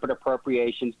 13 separate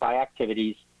appropriations by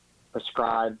activities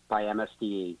prescribed by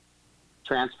MSDE.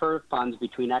 Transfer of funds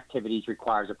between activities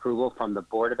requires approval from the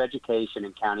Board of Education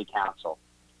and County Council.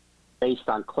 Based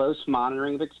on close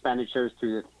monitoring of expenditures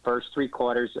through the first 3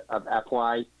 quarters of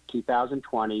FY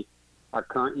 2020, our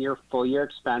current year full year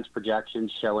expense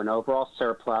projections show an overall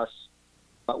surplus,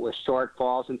 but with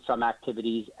shortfalls in some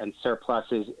activities and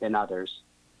surpluses in others.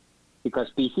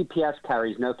 Because BCPS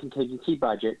carries no contingency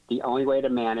budget, the only way to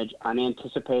manage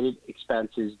unanticipated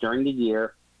expenses during the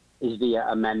year is via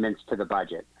amendments to the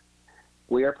budget.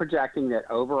 We are projecting that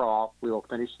overall we will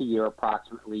finish the year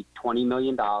approximately $20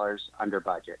 million under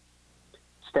budget.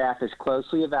 Staff is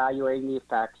closely evaluating the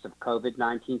effects of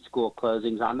COVID-19 school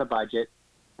closings on the budget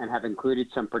and have included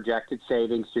some projected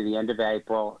savings through the end of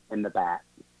April in the BAT.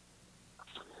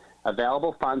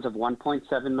 Available funds of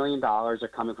 $1.7 million are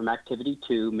coming from Activity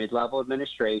 2, Mid-Level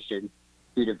Administration,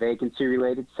 due to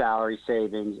vacancy-related salary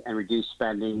savings and reduced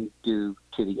spending due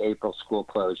to the April school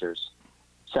closures.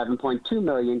 $7.2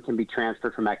 million can be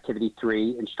transferred from Activity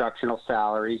 3, Instructional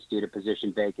Salaries, due to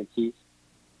position vacancies.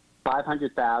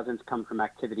 $500,000 come from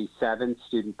Activity 7,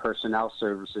 Student Personnel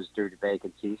Services, due to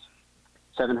vacancies.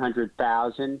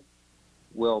 $700,000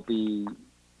 will be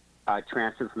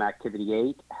transferred from Activity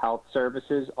 8, Health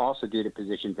Services, also due to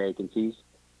position vacancies.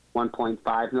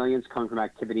 $1.5 million is coming from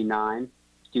Activity 9,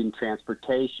 Student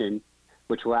Transportation,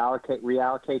 which will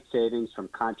reallocate savings from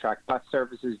contract bus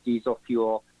services, diesel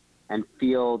fuel, and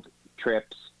field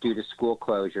trips due to school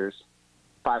closures.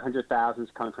 $500,000 is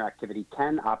coming from Activity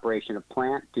 10, Operation of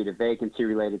Plant, due to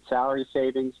vacancy-related salary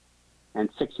savings, and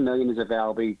 $6 million is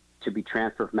available to be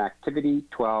transferred from Activity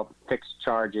 12, Fixed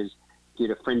Charges, due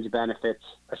to fringe benefits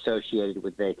associated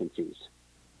with vacancies.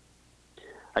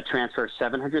 A transfer of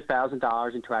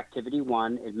 $700,000 into Activity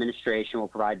 1, Administration, will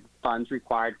provide funds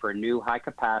required for a new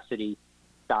high-capacity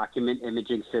document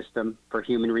imaging system for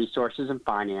Human Resources and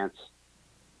Finance.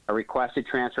 A requested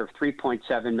transfer of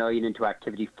 $3.7 million into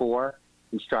Activity 4,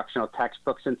 Instructional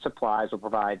Textbooks and Supplies, will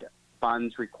provide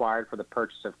funds required for the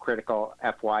purchase of critical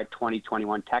FY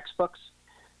 2021 textbooks.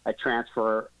 A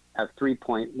transfer of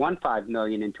 $3.15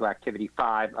 million into Activity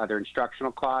 5, Other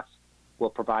Instructional Costs,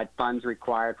 will provide funds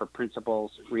required for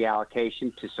principals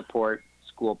reallocation to support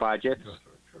school budgets,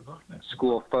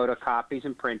 school photocopies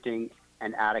and printing,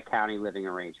 and out-of-county living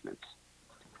arrangements.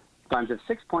 Funds of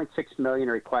 $6.6 million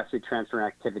are requested transfer in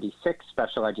Activity 6,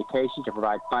 Special Education, to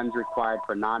provide funds required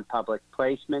for non-public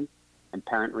placement and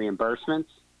parent reimbursements.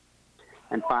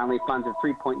 And finally, funds of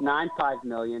 $3.95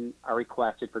 million are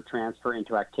requested for transfer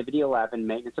into Activity 11,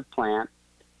 maintenance of plant,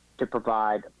 to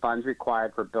provide funds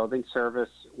required for building service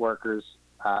workers,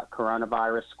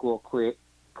 coronavirus school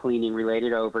cleaning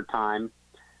related overtime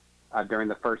during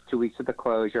the first 2 weeks of the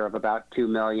closure of about $2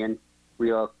 million,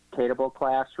 relocatable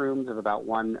classrooms of about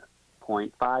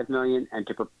 $1.5 million, and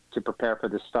to prepare for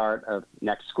the start of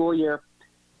next school year,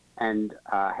 and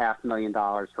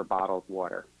 $500,000 for bottled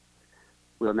water.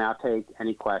 We'll now take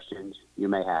any questions you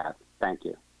may have. Thank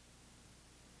you.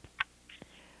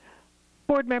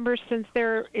 Board members, since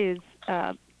there is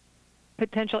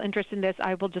potential interest in this,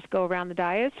 I will just go around the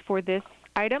dais for this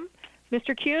item.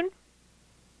 Mr. Kuhn?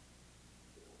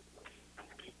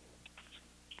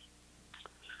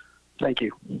 Thank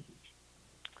you.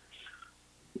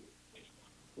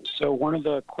 So one of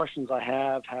the questions I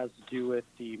have has to do with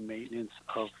the maintenance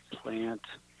of plant.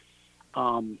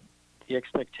 The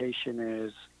expectation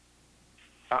is,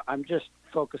 I'm just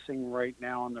focusing right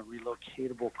now on the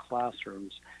relocatable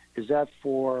classrooms. Is that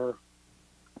for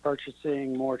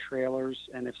purchasing more trailers?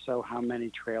 And if so, how many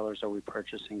trailers are we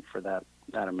purchasing for that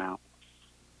amount?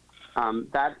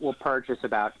 That will purchase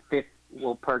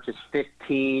we'll purchase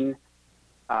 15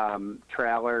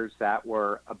 trailers that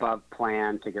were above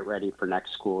plan to get ready for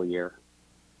next school year.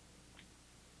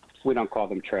 We don't call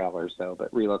them trailers though,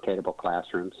 but relocatable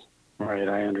classrooms. Right,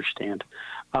 I understand.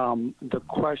 The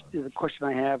question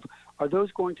I have, are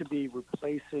those going to be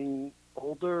replacing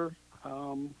older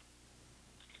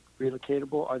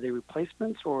relocatable? Are they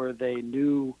replacements or are they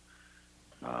new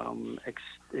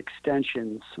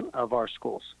extensions of our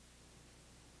schools?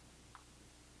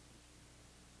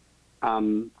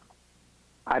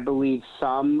 I believe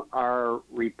some are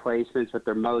replacements, but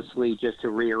they're mostly just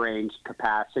to rearrange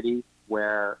capacity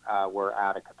where we're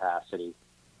out of capacity.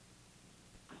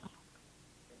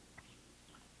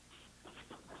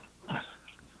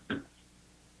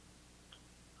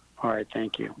 All right,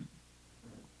 thank you.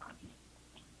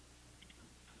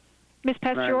 Ms.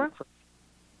 Pasteur?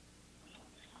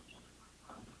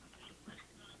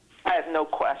 I have no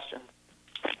question.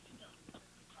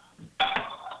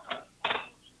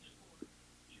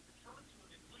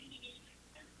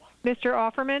 Mr.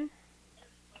 Offerman?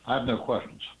 I have no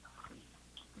questions.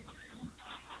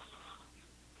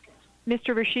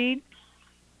 Mr. Rashid?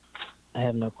 I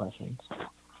have no questions.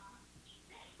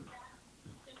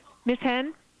 Ms.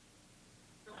 Henn?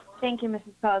 Thank you,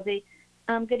 Mrs. Causey.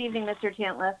 Good evening, Mr.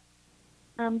 Tantliff.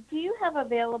 Do you have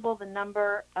available the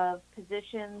number of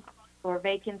positions or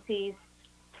vacancies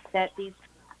that these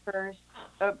transfers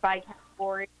by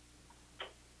category?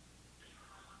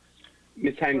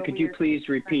 Ms. Henn, could you please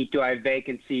repeat? Do I have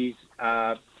vacancies?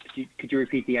 Could you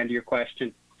repeat the end of your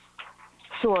question?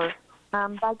 Sure.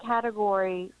 By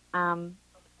category, do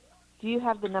you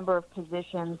have the number of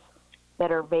positions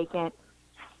that are vacant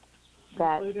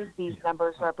that these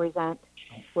numbers represent,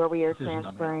 where we are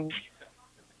transferring?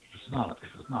 It's not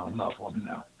enough. Let me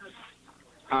know.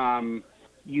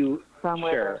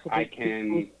 Sure, I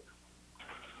can.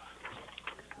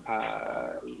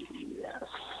 Yes.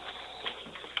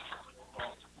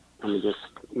 Let me just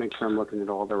make sure I'm looking at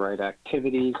all the right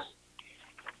activities.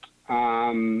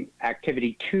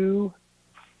 Activity 2,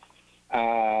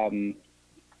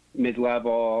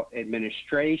 mid-level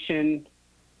administration.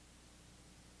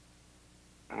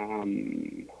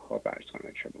 Hold on, I just want to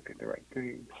make sure I'm looking at the right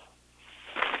thing.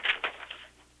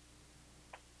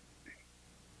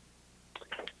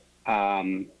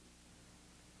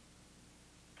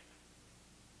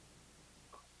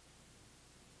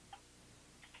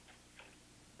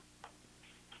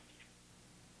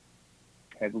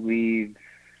 I believe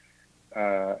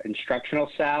instructional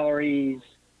salaries,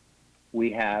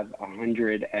 we have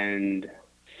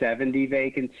 170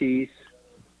 vacancies.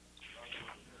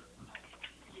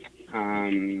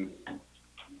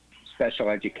 Special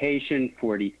education,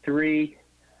 43.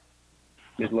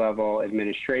 Mid-level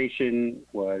administration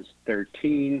was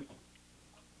 13.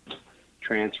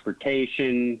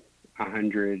 Transportation,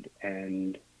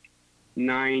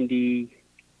 190.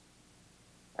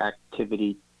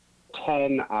 Activity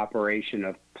 10, operation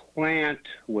of plant,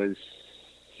 was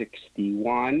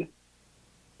 61.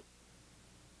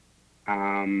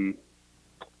 Let's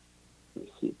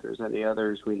see if there's any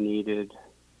others we needed.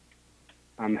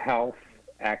 Health,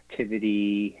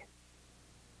 activity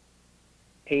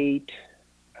 8,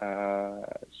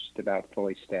 it's just about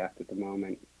fully staffed at the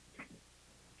moment.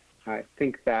 I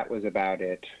think that was about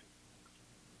it.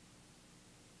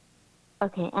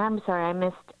 Okay, and I'm sorry, I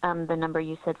missed the number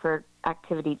you said for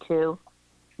activity 2,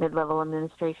 mid-level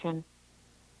administration.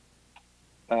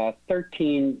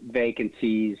 13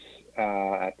 vacancies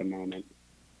at the moment.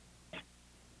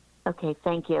 Okay,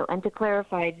 thank you. And to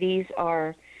clarify, these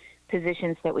are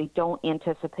positions that we don't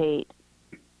anticipate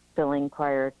filling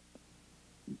prior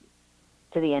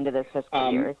to the end of this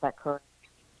fiscal year. Is that correct?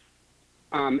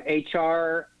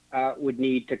 HR would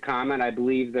need to comment. I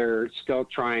believe they're still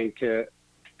trying to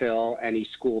fill any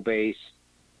school-based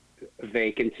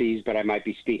vacancies, but I might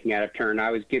be speaking out of turn.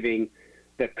 I was giving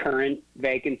the current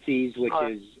vacancies, which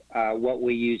is what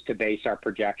we use to base our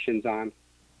projections on.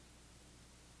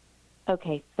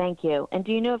 Okay, thank you. And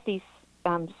do you know if these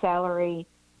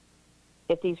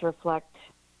if these reflect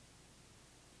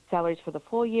salaries for the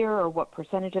full year, or what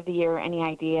percentage of the year? Any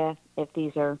idea if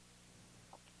these are?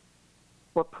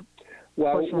 Well,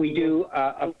 we do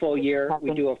a full year.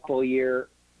 We do a full year.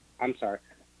 I'm sorry.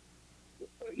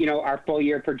 You know, our full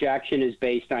year projection is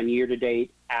based on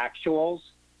year-to-date actuals,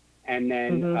 and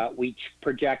then we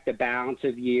project the balance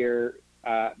of year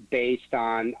based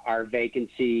on our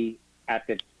vacancy at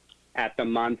the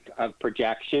month of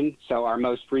projection. So our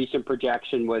most recent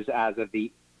projection was as of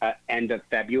the end of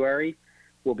February.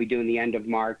 We'll be doing the end of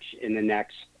March in the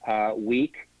next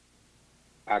week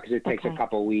because it takes a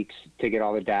couple weeks to get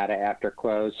all the data after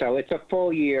close. So it's a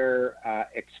full year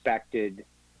expected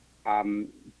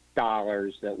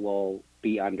dollars that will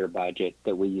be under budget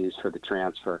that we use for the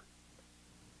transfer.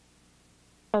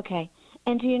 Okay.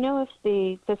 And do you know if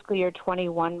the fiscal year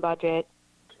 21 budget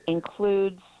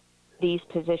includes these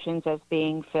positions as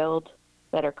being filled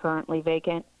that are currently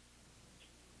vacant?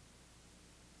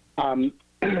 Our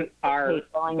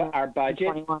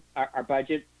budget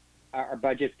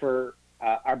for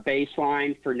our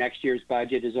baseline for next year's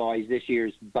budget is always this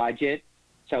year's budget.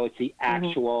 So it's the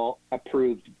actual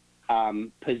approved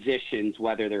positions,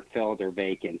 whether they're filled or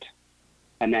vacant,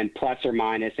 and then plus or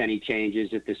minus any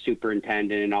changes at the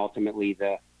superintendent and ultimately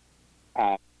the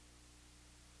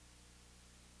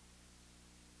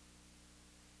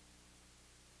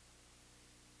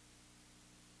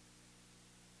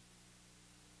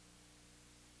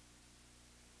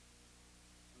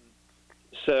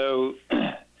So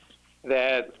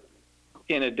that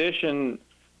in addition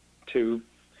to,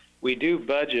 we do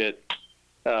budget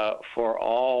for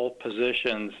all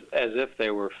positions as if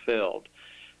they were filled.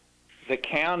 The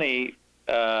county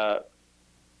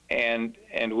and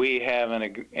we have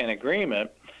an agreement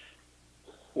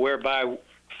whereby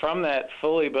from that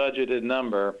fully budgeted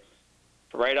number,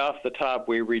 right off the top,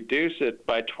 we reduce it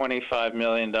by $25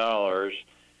 million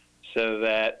so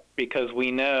that, because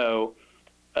we know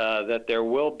that there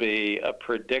will be a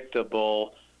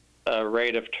predictable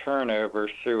rate of turnover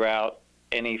throughout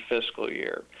any fiscal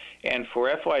year. And for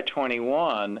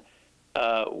FY21,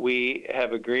 we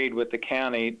have agreed with the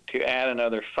county to add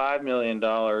another $5 million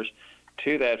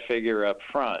to that figure up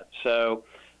front. So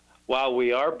while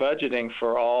we are budgeting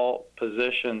for all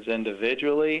positions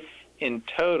individually, in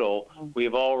total,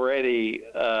 we've already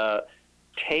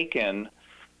taken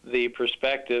the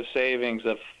prospective savings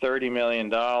of $30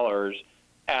 million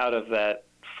out of that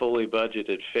fully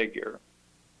budgeted figure.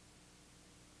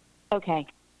 Okay,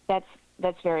 that's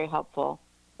very helpful.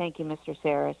 Thank you, Mr.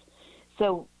 Saris.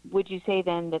 So would you say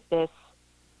then that this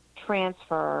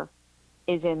transfer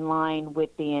is in line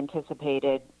with the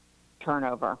anticipated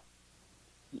turnover,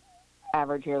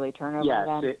 average yearly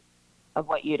turnover of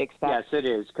what you'd expect? Yes, it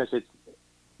is, because it's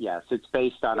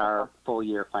based on our full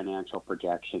year financial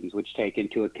projections, which take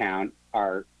into account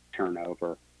our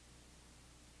turnover.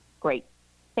 Great.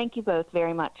 Thank you both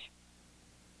very much.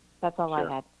 That's all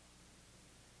I had.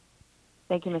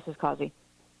 Thank you, Mrs. Causey.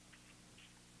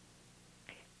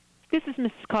 This is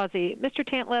Mrs. Causey. Mr.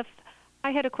 Tantliff,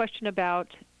 I had a question about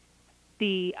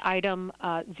the item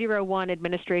 01,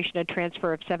 administration, a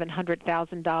transfer of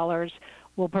 $700,000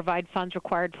 will provide funds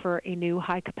required for a new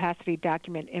high-capacity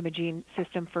document imaging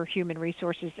system for human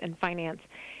resources and finance.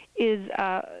 Is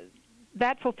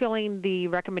that fulfilling the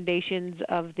recommendations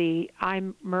of the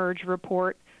iMerge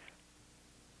report?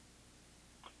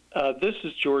 This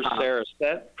is George Saris.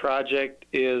 That project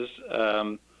is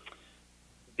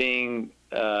being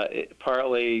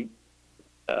partly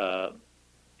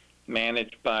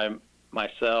managed by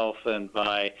myself and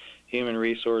by human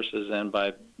resources and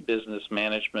by business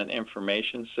management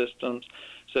information systems.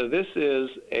 So this is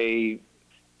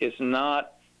it's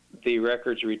not the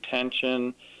records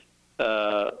retention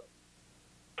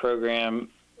program,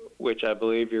 which I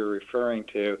believe you're referring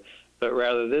to, but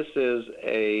rather this is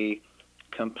a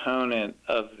component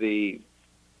of the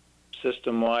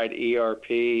system-wide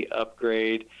ERP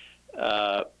upgrade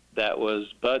that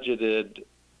was budgeted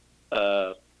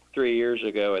 3 years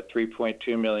ago at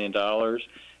 $3.2 million.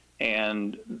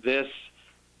 And this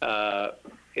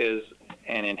is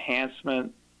an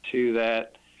enhancement to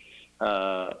that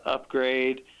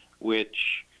upgrade,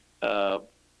 which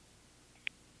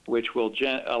which will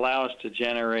allow us to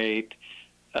generate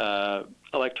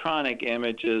electronic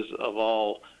images of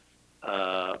all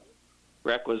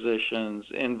requisitions,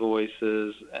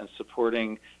 invoices, and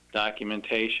supporting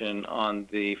documentation on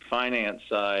the finance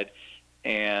side,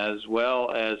 as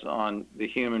well as on the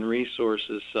human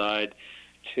resources side,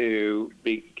 to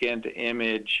begin to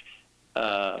image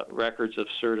records of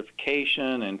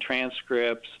certification and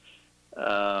transcripts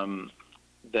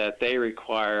that they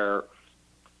require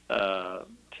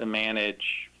to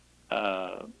manage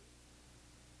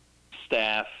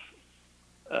staff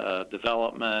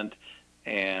development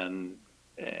and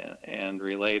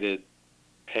related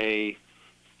pay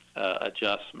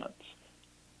adjustments.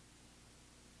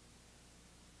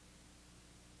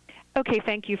 Okay,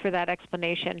 thank you for that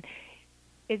explanation.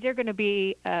 Is there going to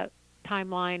be a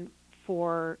timeline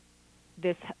for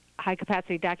this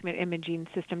high-capacity document imaging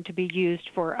system to be used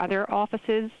for other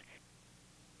offices?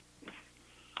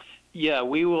 Yeah,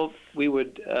 we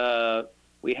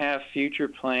have future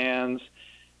plans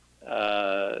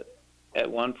at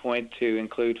one point to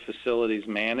include facilities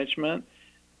management.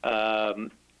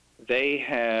 They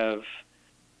have,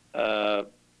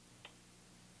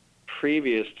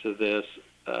 previous to this,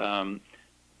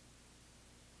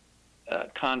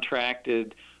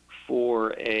 contracted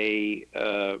for a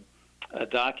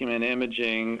document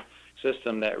imaging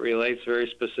system that relates very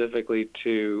specifically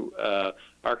to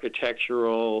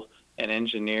architectural and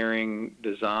engineering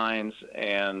designs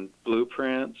and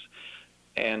blueprints.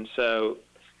 And so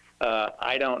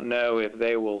I don't know if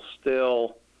they will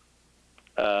still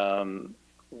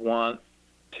want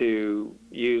to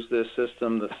use this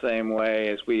system the same way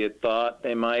as we had thought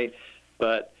they might,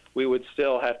 but we would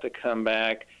still have to come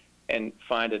back and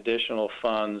find additional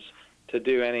funds to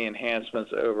do any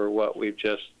enhancements over what we've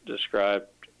just described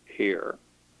here.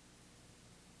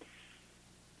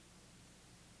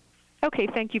 Okay,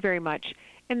 thank you very much.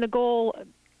 And the goal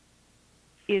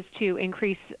is to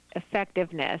increase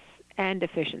effectiveness and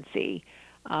efficiency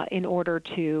in order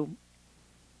to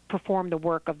perform the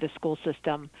work of the school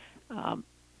system,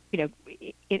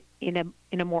 in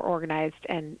a more organized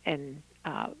and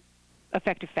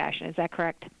effective fashion. Is that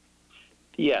correct?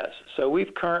 Yes. So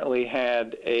we've currently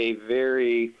had a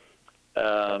very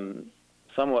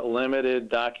somewhat limited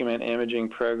document imaging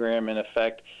program in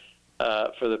effect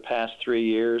for the past 3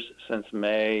 years, since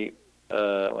May,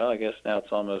 well, I guess now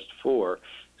it's almost 4,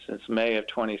 since May of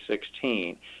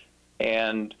 2016.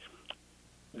 And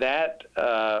that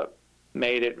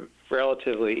made it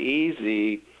relatively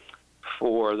easy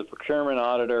for the procurement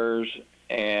auditors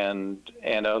and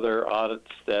other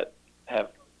audits that have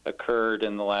occurred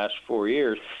in the last 4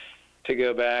 years to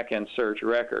go back and search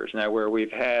records. Now, where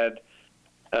we've had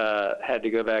to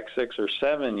go back 6 or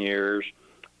 7 years,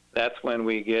 that's when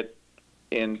we get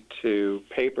into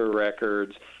paper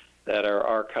records that are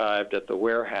archived at the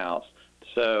warehouse.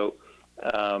 So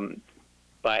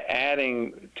by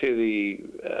adding to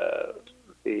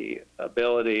the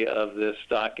ability of this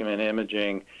document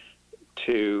imaging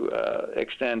to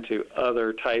extend to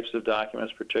other types of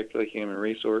documents, particularly human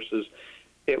resources,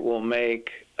 it will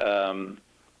make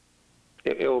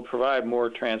it will provide more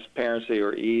transparency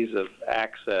or ease of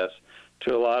access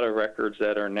to a lot of records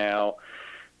that are now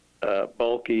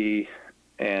bulky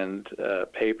and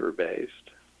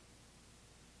paper-based.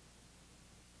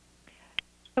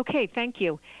 Okay, thank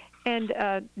you. And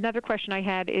another question I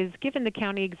had is, given the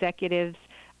county executive's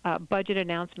budget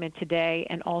announcement today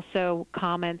and also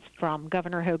comments from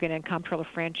Governor Hogan and Comptroller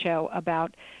Francho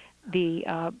about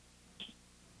the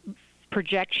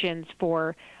projections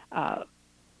for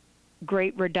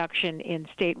great reduction in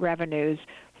state revenues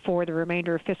for the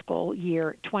remainder of fiscal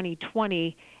year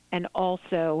 2020 and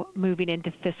also moving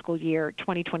into fiscal year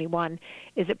 2021,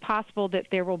 is it possible that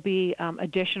there will be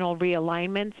additional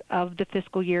realignments of the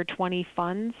fiscal year 20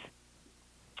 funds?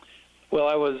 Well,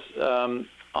 I was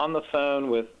on the phone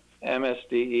with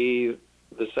MSDE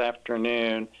this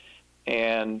afternoon,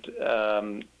 and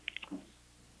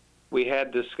we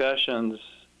had discussions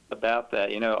about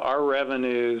that. You know, our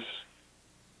revenues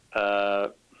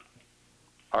are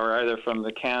either from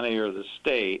the county or the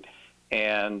state,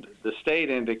 and the state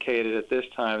indicated at this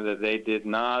time that they did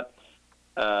not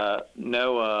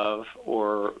know of,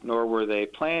 or nor were they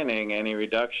planning any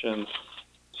reductions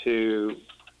to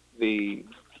the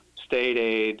state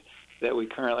aid that we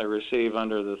currently receive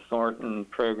under the Thornton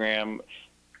program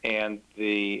and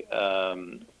the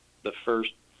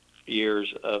first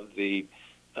years of the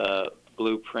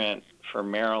Blueprint for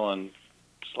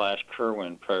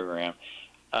Maryland/Kerwin program.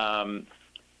 And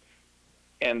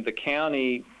the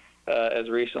county, as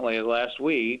recently as last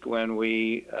week, when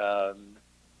we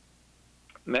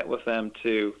met with them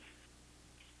to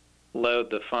load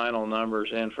the final numbers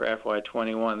in for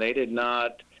FY21. They did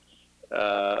not,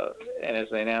 and as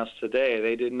they announced today,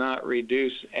 they did not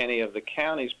reduce any of the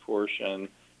county's portion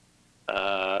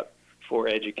for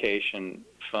education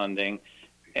funding.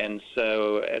 And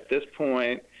so at this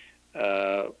point,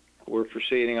 we're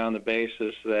proceeding on the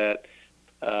basis that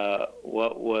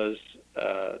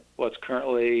what's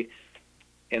currently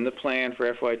in the plan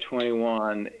for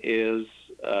FY21 is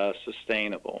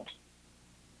sustainable.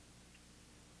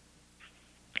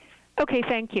 Okay,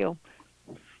 thank you.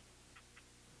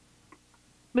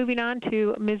 Moving on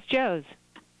to Ms. Joes.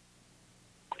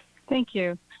 Thank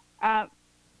you.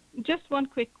 Just one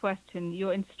quick question.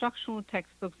 Your instructional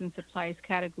textbooks and supplies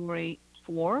category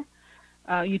 4,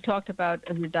 you talked about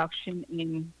a reduction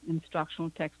in instructional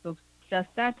textbooks. Does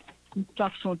that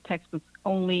instructional textbooks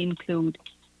only include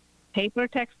paper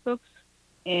textbooks?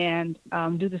 And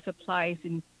do the supplies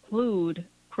include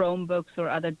Chromebooks or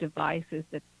other devices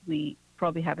that we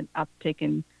probably have an uptick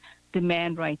in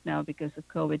demand right now because of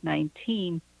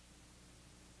COVID-19?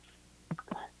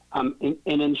 In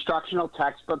instructional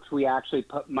textbooks, we actually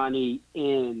put money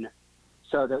in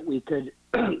so that we could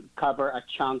cover a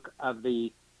chunk of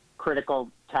the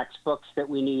critical textbooks that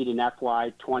we need in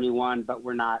FY21, but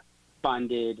we're not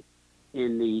funded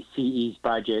in the CE's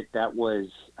budget that was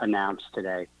announced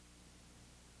today.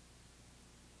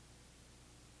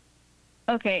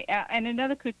 Okay, and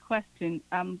another quick question.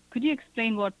 Could you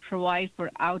explain what provide for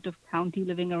out-of-county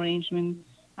living arrangements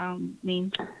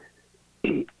means?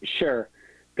 Sure.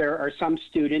 There are some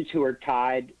students who are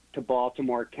tied to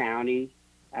Baltimore County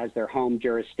as their home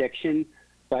jurisdiction,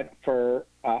 but for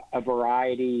a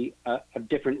variety of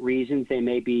different reasons, they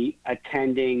may be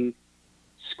attending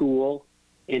school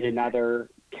in another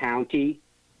county,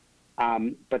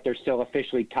 but they're still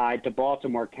officially tied to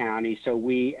Baltimore County, so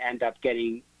we end up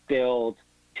getting billed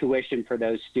tuition for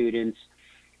those students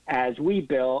as we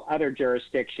bill other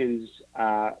jurisdictions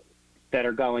that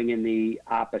are going in the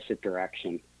opposite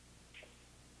direction.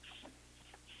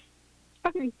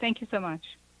 Okay, thank you so much.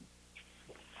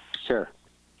 Sure.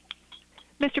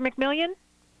 Mr. McMillion?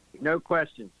 No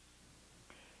questions.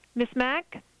 Ms.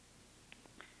 Mack?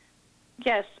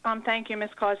 Yes, thank you,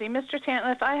 Ms. Causey. Mr.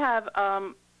 Tantliff, I have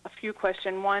a few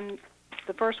questions.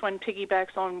 The first one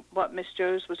piggybacks on what Ms.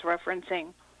 Joes was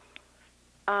referencing.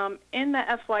 In the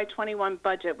FY21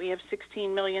 budget, we have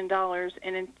 $16 million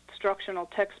in instructional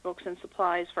textbooks and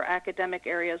supplies for academic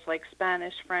areas like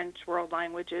Spanish, French, world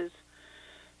languages,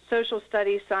 social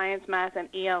studies, science, math, and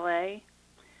ELA.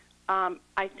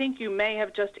 I think you may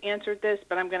have just answered this,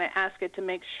 but I'm going to ask it to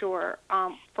make sure.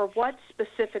 For what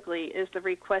specifically is the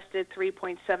requested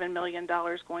 $3.7 million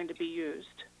going to be used?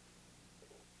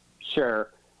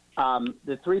 Sure.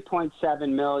 The $3.7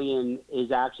 million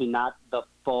is actually not the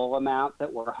full amount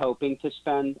that we're hoping to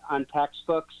spend on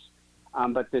textbooks,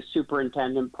 but the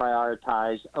superintendent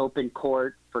prioritized open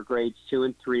court for grades 2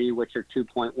 and 3, which are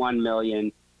 $2.1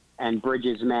 million, and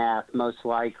Bridges Math, most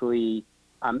likely,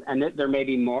 and there may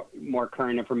be more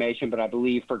current information, but I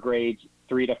believe for grades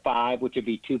 3 to 5, which would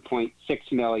be $2.6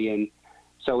 million.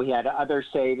 So we had other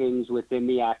savings within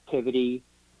the activity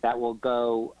that will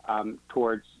go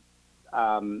towards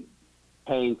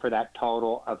paying for that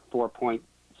total of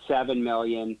 $4.7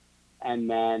 million. And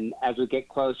then as we get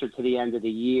closer to the end of the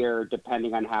year,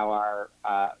 depending on how our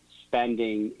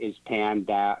spending is pans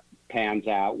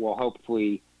out, we'll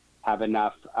hopefully have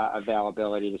enough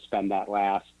availability to spend that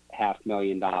last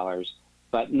 $500,000.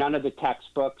 But none of the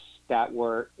textbooks that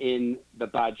were in the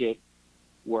budget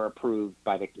were approved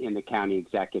in the county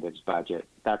executive's budget.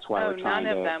 That's why we're trying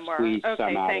to squeeze some out.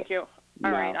 Okay, thank you.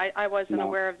 All right, I wasn't No.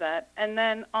 aware of that. And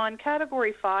then on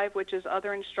category 5, which is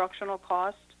other instructional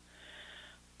costs,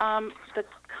 the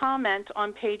comment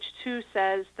on page 2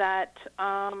 says that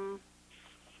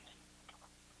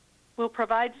we'll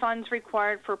provide funds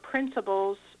required for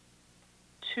principals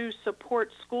to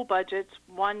support school budgets,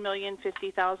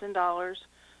 $1,050,000,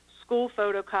 school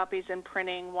photocopies and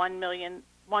printing,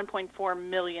 $1.4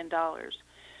 million.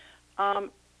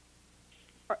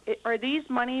 Are these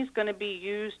monies going to be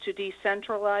used to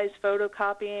decentralize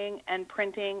photocopying and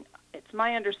printing? It's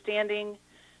my understanding,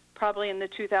 probably in the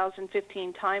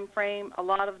 2015 timeframe, a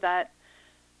lot of that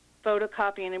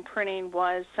photocopying and printing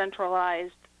was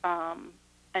centralized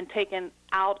and taken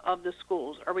out of the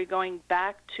schools. Are we going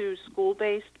back to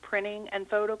school-based printing and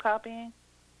photocopying?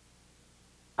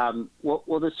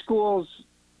 Well, the schools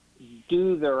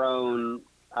do their own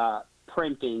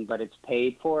printing, but it's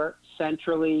paid for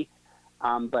centrally.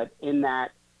 But in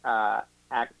that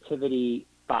activity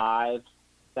 5,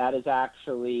 that is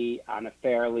actually on a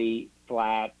fairly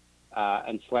flat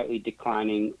and slightly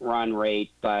declining run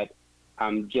rate. But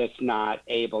just not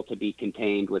able to be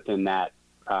contained within that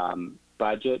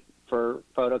budget for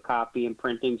photocopy and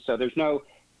printing. So there's no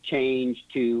change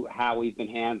to how we've been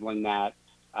handling that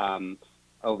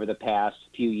over the past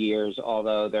few years,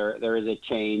 although there is a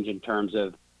change in terms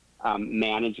of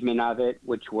management of it,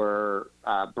 which we're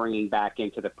bringing back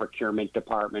into the procurement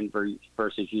department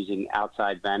versus using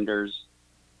outside vendors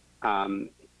going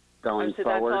forward. So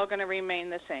that's all going to remain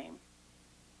the same.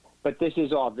 But this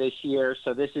is all this year,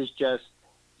 so this is just,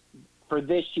 for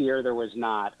this year, there was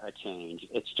not a change.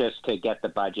 It's just to get the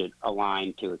budget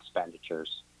aligned to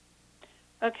expenditures.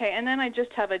 Okay, and then I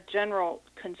just have a general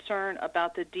concern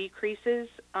about the decreases.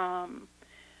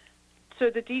 So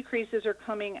the decreases are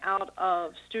coming out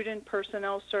of student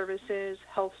personnel services,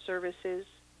 health services.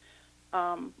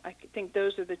 I think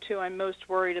those are the two I'm most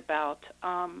worried about.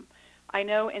 I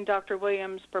know in Dr.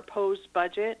 Williams' proposed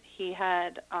budget, he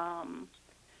had,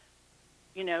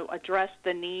 addressed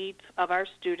the needs of our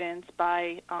students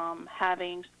by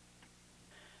having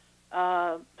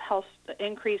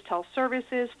increased health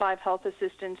services, 5 health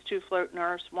assistants, 2 float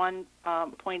nurse, 1.6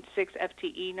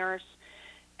 FTE nurse,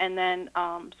 and then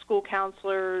school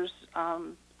counselors,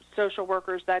 social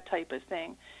workers, that type of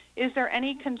thing. Is there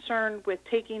any concern with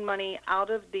taking money out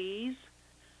of these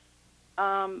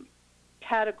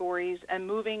categories and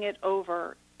moving it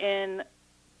over in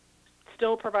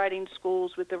still providing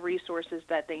schools with the resources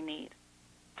that they need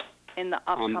in the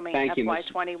upcoming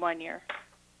FY21 year?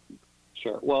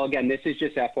 Sure. Well, again, this is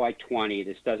just FY20.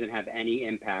 This doesn't have any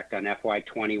impact on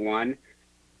FY21.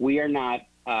 We are not,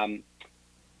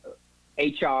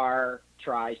 HR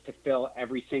tries to fill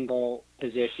every single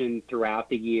position throughout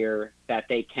the year that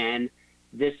they can.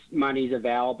 This money is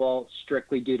available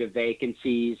strictly due to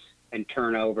vacancies and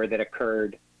turnover that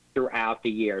occurred throughout the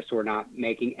year. So we're not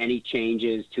making any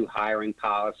changes to hiring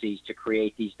policies to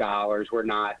create these dollars. We're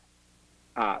not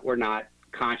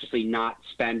consciously not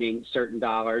spending certain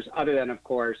dollars, other than, of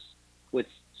course, with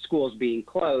schools being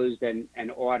closed and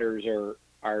orders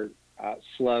are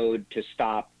slowed to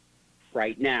stop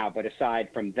right now. But aside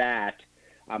from that,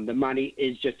 the money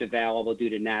is just available due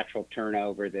to natural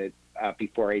turnover that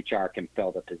before HR can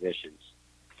fill the positions.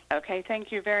 Okay,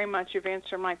 thank you very much. You've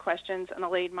answered my questions and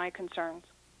allayed my concerns.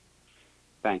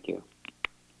 Thank you.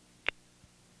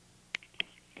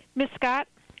 Ms. Scott?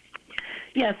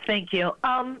 Yes, thank you.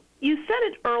 You said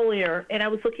it earlier, and I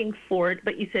was looking for it,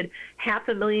 but you said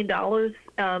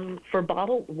 $500,000 for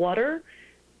bottled water.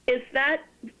 Is that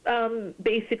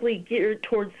basically geared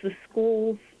towards the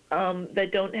schools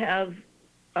that don't have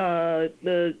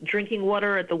the drinking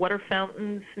water at the water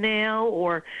fountains now?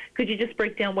 Or could you just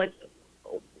break down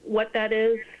what that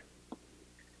is?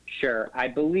 Sure. I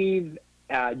believe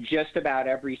just about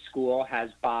every school has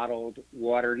bottled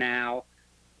water now.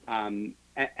 And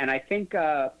I think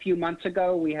a few months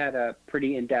ago we had a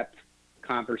pretty in-depth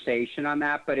conversation on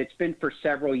that, but it's been for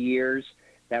several years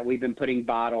that we've been putting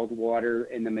bottled water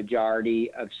in the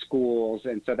majority of schools,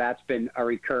 and so that's been a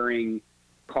recurring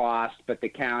cost, but the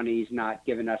county's not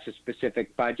given us a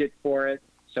specific budget for it,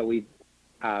 so we've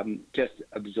just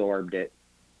absorbed it.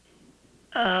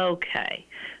 Okay.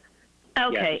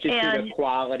 Okay. Yeah, just due to the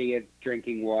quality of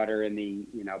drinking water and the,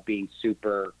 being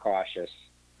super cautious.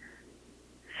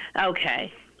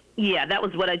 Okay. Yeah, that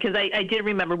was what because I did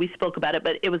remember we spoke about it,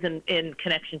 but it was in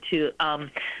connection to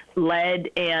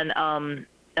lead and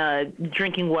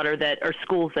drinking water or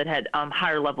schools that had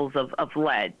higher levels of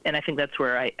lead. And I think that's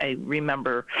where I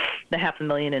remember the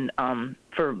 $500,000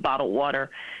 for bottled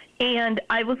water. And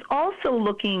I was also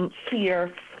looking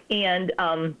here, and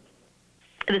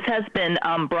this has been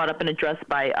brought up and addressed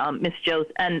by Ms. Joes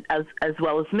and as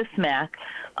well as Ms. Mack.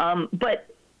 But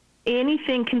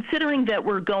anything, considering that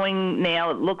we're going now,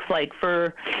 it looks like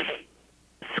for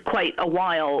quite a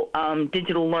while,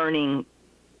 digital learning,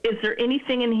 is there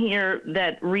anything in here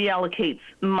that reallocates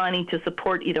money to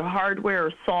support either hardware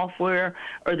or software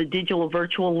or the digital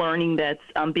virtual learning that's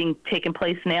being taken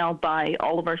place now by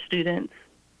all of our students?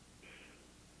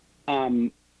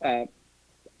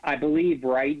 I believe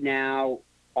right now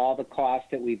all the costs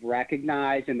that we've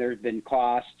recognized, and there's been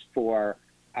costs for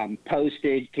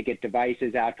postage to get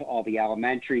devices out to all the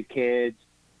elementary kids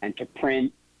and to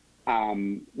print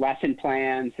lesson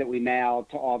plans that we mail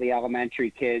to all the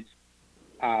elementary kids.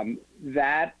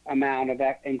 That amount of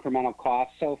that incremental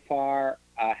cost so far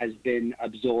has been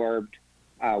absorbed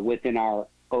within our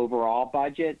overall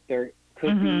budget. There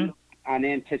could be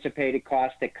unanticipated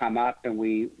costs that come up, and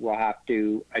we will have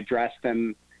to address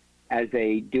them as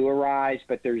they do arise,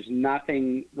 but there's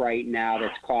nothing right now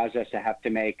that's caused us to have to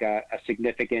make a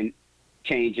significant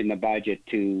change in the budget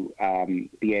to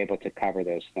be able to cover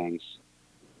those things.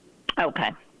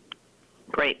 Okay.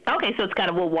 Great. Okay, so it's kind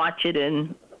of, we'll watch it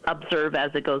and observe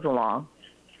as it goes along.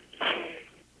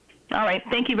 All right.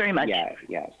 Thank you very much.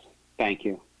 Yes. Thank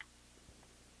you.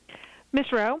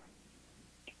 Ms. Rowe?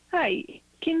 Hi.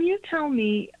 Can you tell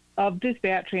me of this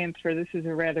VAT transfer? This is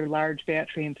a rather large VAT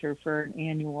transfer for an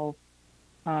annual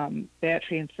VAT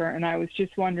transfer, and I was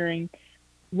just wondering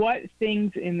what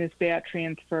things in this VAT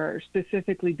transfer are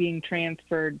specifically being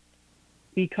transferred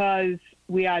because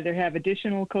we either have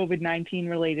additional COVID-19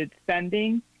 related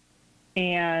spending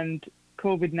and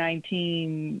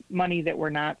COVID-19 money that we're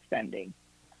not spending.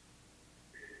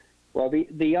 Well,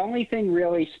 the only thing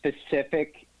really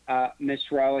specific, Ms.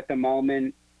 Rowe, at the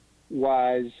moment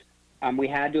was we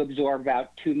had to absorb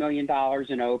about $2 million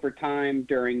in overtime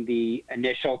during the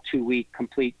initial 2-week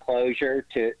complete closure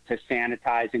to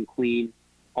sanitize and clean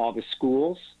all the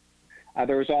schools.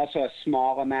 There was also a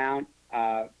small amount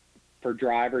for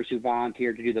drivers who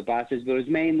volunteered to do the buses, but it was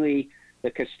mainly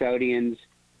the custodians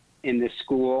in the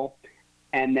school.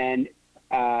 And then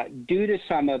due to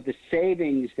some of the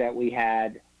savings that we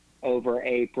had over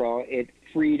April, it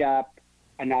freed up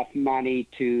enough money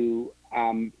to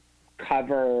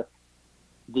cover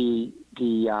the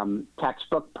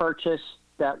textbook purchase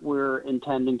that we're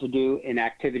intending to do in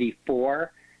Activity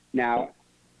 4. Now,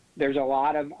 there's a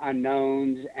lot of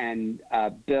unknowns and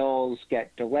bills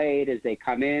get delayed as they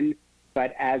come in,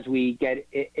 but as we get,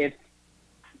 if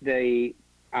the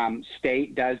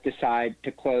state does decide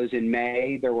to close in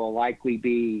May, there will likely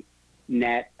be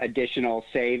net additional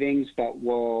savings, but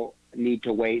we'll need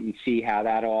to wait and see how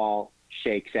that all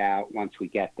shakes out once we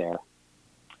get there.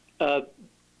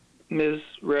 Ms.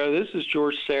 Rowe, this is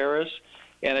George Saris,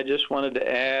 and I just wanted to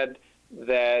add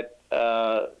that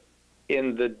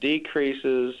in the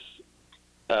decreases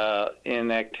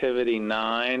in Activity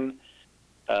 9,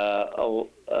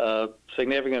 a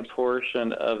significant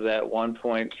portion of that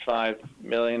 $1.5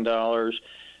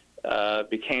 million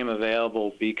became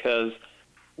available because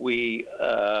we,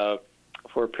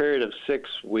 for a period of 6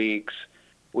 weeks,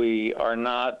 we are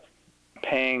not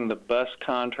paying the bus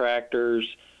contractors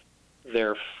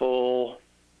their full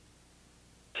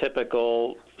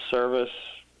typical service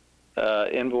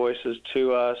invoices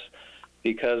to us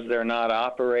because they're not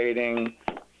operating.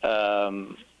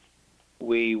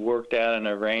 We worked out an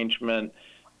arrangement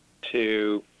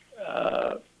to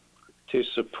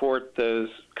support those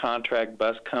contract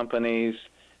bus companies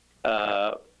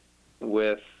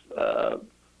with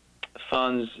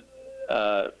funds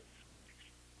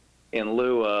in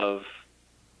lieu of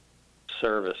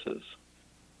services.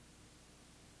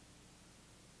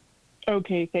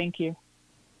 Okay, thank you.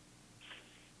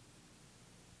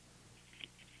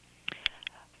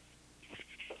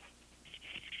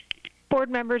 Board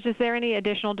members, is there any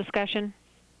additional discussion?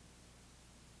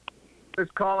 Ms.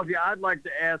 Causey, I'd like to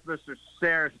ask Mr.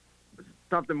 Saris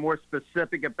something more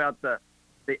specific about the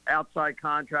outside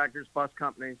contractors, bus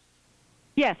companies.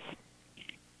 Yes.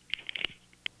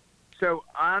 So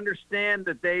I understand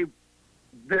that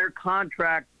their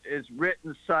contract is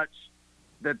written such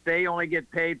that they only get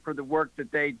paid for the work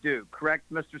that they do.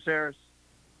 Correct, Mr. Saris?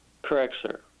 Correct,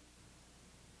 sir.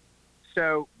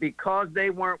 So because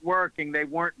they weren't working, they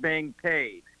weren't being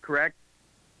paid, correct?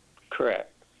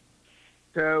 Correct.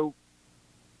 So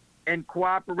in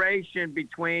cooperation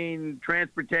between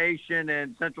transportation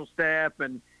and central staff,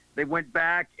 and they went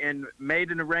back and made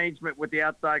an arrangement with the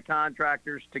outside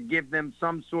contractors to give them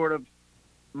some sort of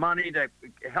money to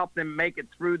help them make it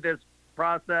through this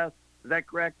process. Is that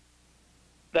correct?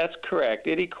 That's correct.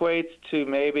 It equates to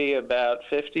maybe about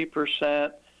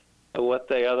 50% of what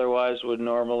they otherwise would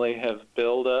normally have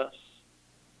billed us.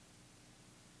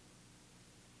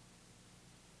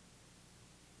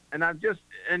 And I'm just,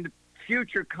 in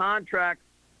future contracts,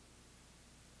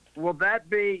 will that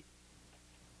be,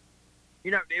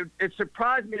 it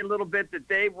surprised me a little bit that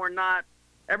they were not,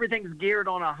 everything's geared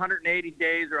on 180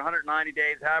 days or 190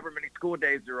 days, however many school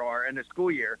days there are in a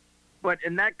school year. But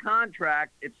in that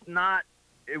contract, it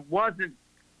wasn't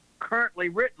currently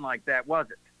written like that, was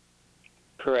it?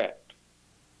 Correct.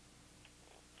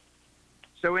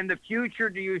 So in the future,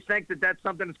 do you think that that's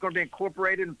something that's going to be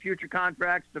incorporated in future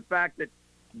contracts, the fact that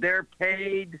they're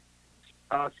paid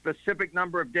a specific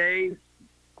number of days,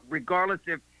 regardless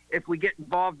if we get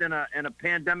involved in a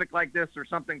pandemic like this or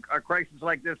something, a crisis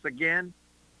like this again?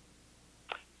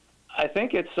 I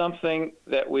think it's something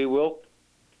that we will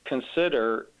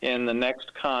consider in the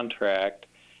next contract,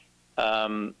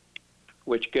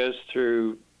 which goes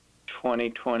through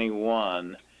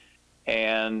 2021,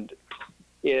 and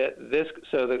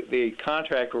the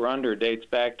contract we're under dates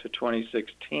back to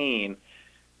 2016,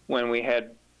 when we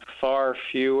had far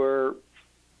fewer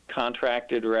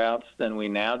contracted routes than we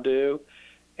now do,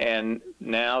 And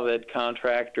now that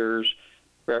contractors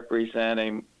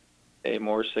represent a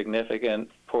more significant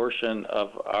portion of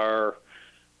our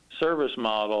service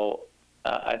model,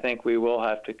 I think we will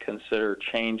have to consider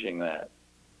changing that.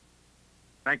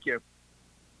 Thank you.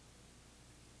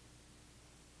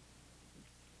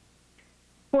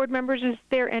 Board members, is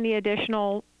there any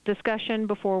additional discussion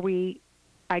before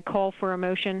I call for a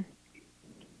motion?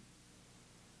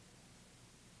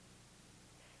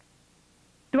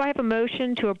 Do I have a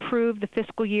motion to approve the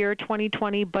fiscal year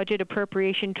 2020 budget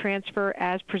appropriation transfer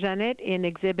as presented in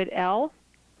Exhibit L?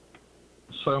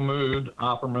 So moved,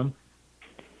 Opperman.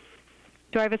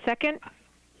 Do I have a second?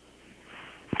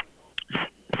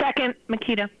 Second,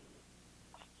 Makita.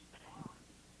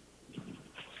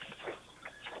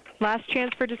 Last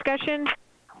chance for discussion?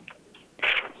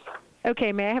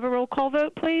 Okay, may I have a roll call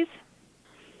vote, please?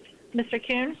 Mr.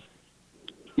 Kuhn?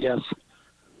 Yes.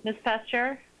 Ms.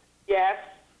 Pasteur? Yes.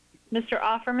 Mr.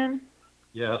 Offerman?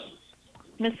 Yes.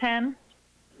 Ms. Henn?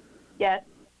 Yes.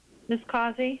 Ms.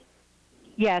 Causey?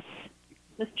 Yes.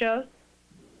 Ms. Jost?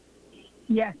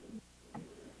 Yes.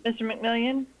 Mr.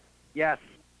 McMillian? Yes.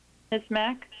 Ms.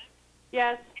 Mack?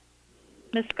 Yes.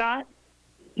 Ms. Scott?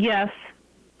 Yes.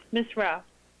 Ms. Rowe?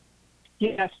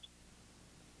 Yes.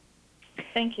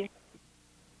 Thank you.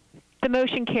 The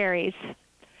motion carries.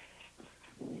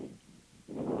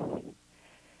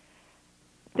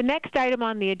 The next item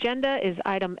on the agenda is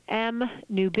item M,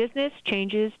 new business,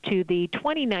 changes to the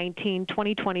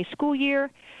 2019-2020 school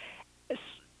year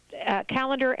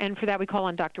calendar, and for that we call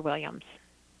on Dr. Williams.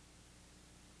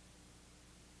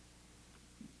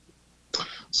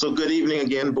 So good evening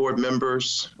again, board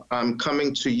members. I'm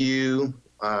coming to you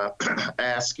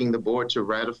asking the board to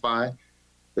ratify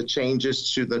the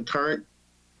changes to the current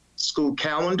school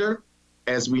calendar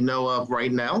as we know of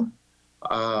right now.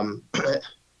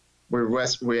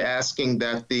 We're asking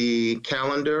that the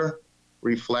calendar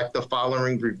reflect the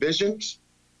following revisions.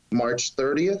 March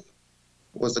 30th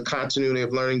was the continuity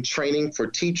of learning training for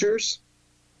teachers,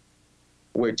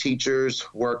 where teachers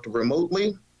worked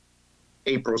remotely.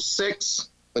 April 6th,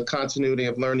 the continuity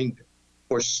of learning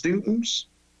for students,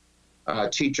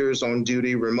 teachers on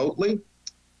duty remotely.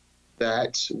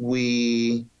 That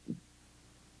we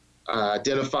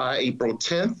identify April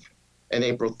 10th and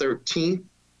April 13th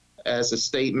as a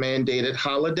state mandated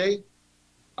holiday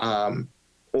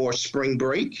or spring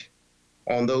break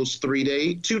on those 2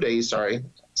 days,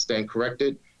 stand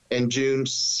corrected. And June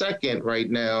 2nd right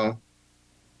now,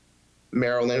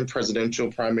 Maryland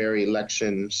presidential primary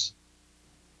elections.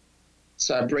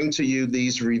 So I bring to you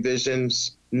these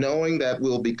revisions knowing that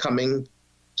we'll be coming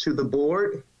to the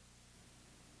board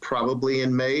probably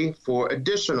in May for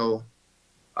additional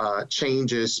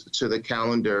changes to the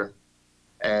calendar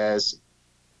as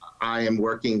I am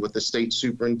working with the state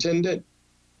superintendent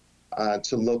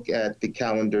to look at the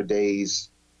calendar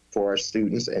days for our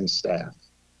students and staff.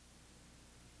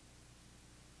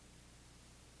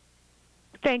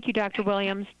 Thank you, Dr.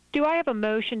 Williams. Do I have a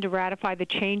motion to ratify the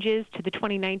changes to the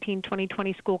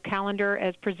 2019-2020 school calendar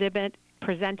as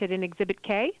presented in Exhibit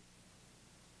K?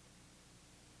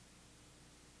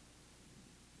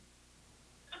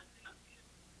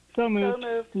 So moved.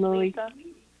 Lily. Lisa.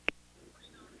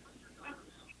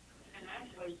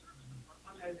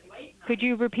 Could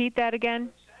you repeat that again?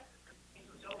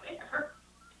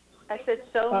 I said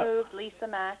so moved, Lisa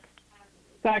Mack.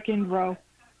 Second, Rowe.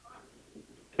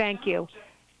 Thank you.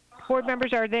 Board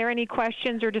members, are there any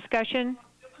questions or discussion?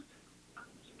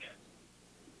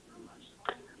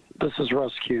 This is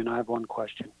Russ Kuhn. I have one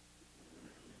question.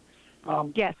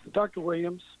 Yes. Dr.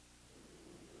 Williams,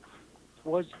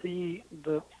 was the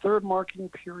third marking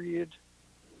period,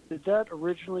 did that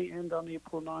originally end on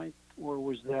April 9th, or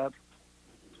was that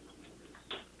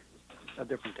a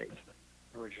different date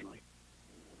originally?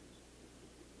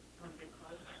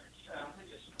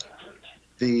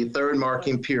 The third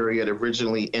marking period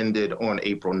originally ended on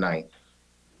April 9th.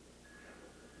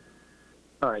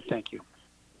 All right, thank you.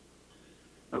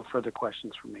 No further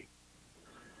questions from me.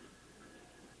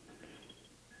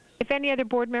 If any other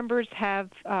board members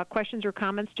have questions or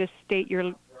comments, just state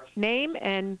your name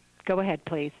and go ahead,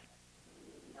 please.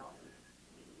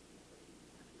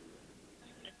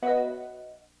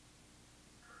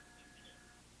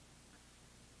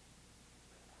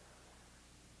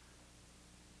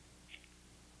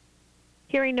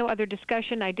 Hearing no other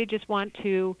discussion, I did just want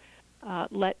to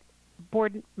let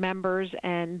board members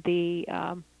and the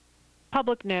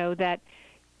public know that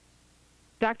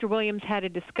Dr. Williams had a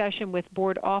discussion with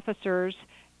board officers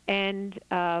and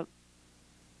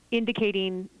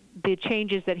indicating the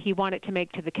changes that he wanted to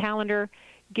make to the calendar,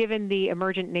 given the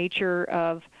emergent nature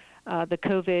of the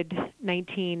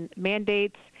COVID-19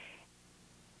 mandates.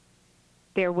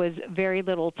 There was very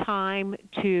little time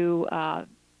to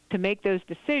make those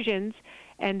decisions.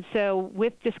 And so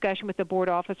with discussion with the board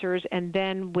officers and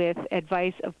then with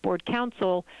advice of board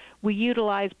counsel, we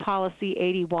utilized policy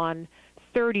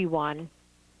 8131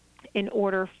 in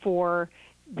order for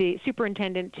the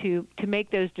superintendent to make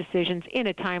those decisions in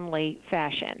a timely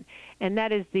fashion. And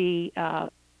that is the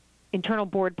internal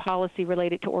board policy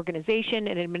related to organization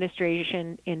and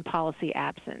administration in policy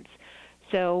absence.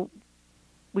 So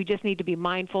we just need to be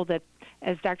mindful that,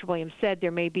 as Dr. Williams said,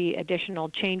 there may be additional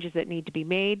changes that need to be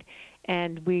made,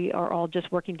 and we are all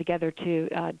just working together to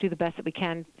do the best that we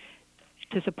can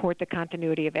to support the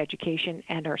continuity of education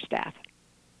and our staff.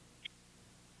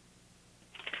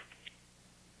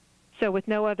 So with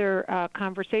no other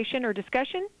conversation or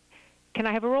discussion, can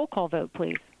I have a roll call vote,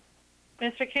 please?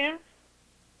 Mr. Kuhn?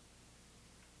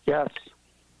 Yes.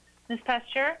 Ms.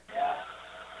 Pasteur?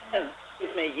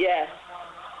 Excuse me, yes.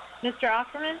 Mr.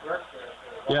 Ackerman?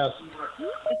 Yes.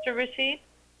 Mr. Rashid?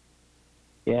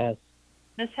 Yes.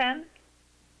 Ms. Henn?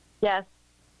 Yes.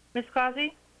 Ms.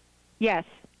 Causey? Yes.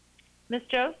 Ms.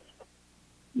 Jost?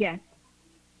 Yes.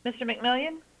 Mr.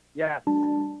 McMillian? Yes.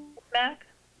 Mack?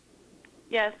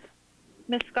 Yes.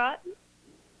 Ms. Scott?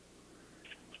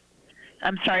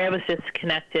 I'm sorry, I was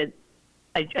disconnected.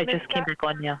 I just came back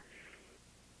on now.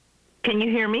 Can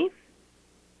you hear me?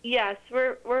 Yes,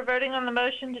 we're voting on the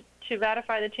motion to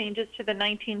ratify the changes to the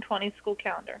 1920 school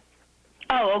calendar.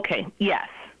 Oh, okay. Yes.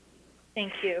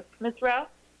 Thank you. Ms. Rowe?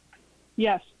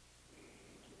 Yes.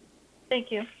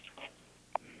 Thank you.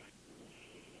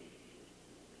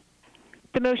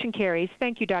 The motion carries.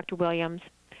 Thank you, Dr. Williams.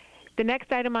 The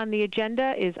next item on the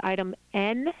agenda is item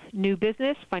N, new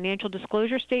business, financial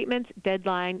disclosure statements,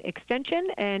 deadline extension,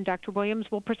 and Dr. Williams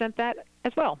will present that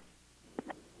as well.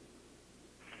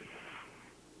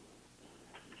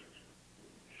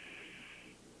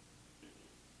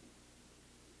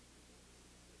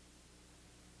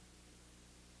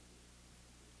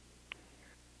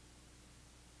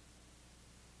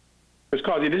 Ms.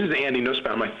 Causey, this is Andy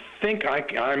Nussbaum. I think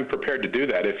I'm prepared to do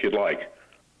that if you'd like.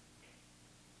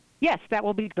 Yes, that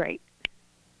will be great.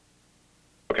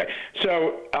 Okay.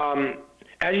 So,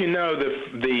 as you know, the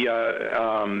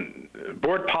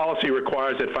board policy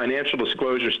requires that financial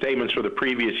disclosure statements for the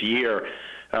previous year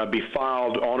be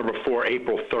filed on or before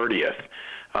April 30th.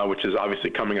 Which is obviously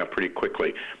coming up pretty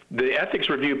quickly. The Ethics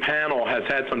Review Panel has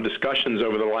had some discussions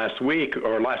over the last week,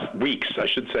 or last weeks, I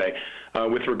should say,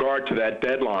 with regard to that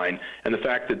deadline and the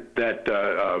fact that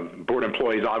board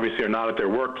employees obviously are not at their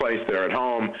workplace, they're at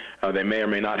home, they may or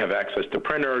may not have access to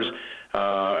printers,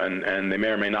 and they may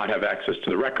or may not have access to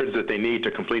the records that they need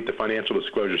to complete the financial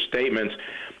disclosure statements.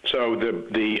 So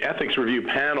the Ethics Review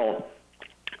Panel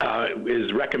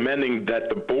is recommending that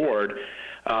the board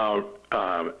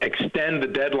extend the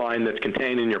deadline that's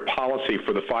contained in your policy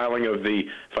for the filing of the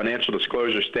financial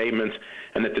disclosure statements,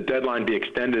 and that the deadline be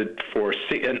extended for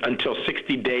until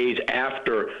 60 days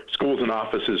after schools and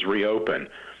offices reopen.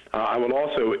 I will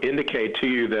also indicate to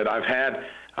you that I've had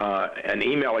an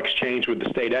email exchange with the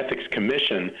State Ethics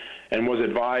Commission and was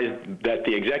advised that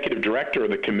the executive director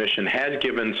of the commission has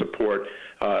given support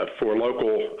for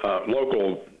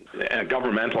local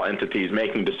governmental entities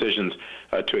making decisions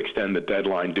to extend the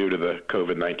deadline due to the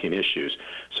COVID-19 issues.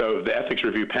 So the Ethics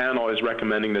Review Panel is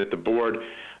recommending that the board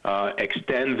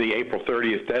extend the April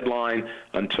 30th deadline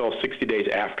until 60 days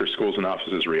after schools and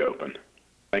offices reopen.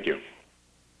 Thank you.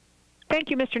 Thank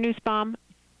you, Mr. Nussbaum.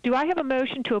 Do I have a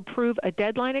motion to approve a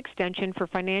deadline extension for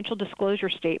financial disclosure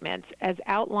statements as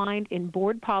outlined in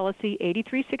Board Policy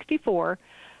 8364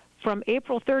 from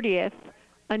April 30th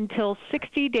until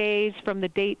 60 days from the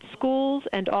date schools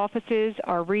and offices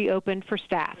are reopened for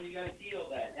staff? You got to deal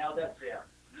with that. Now that's there.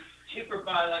 Cheaper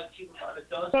by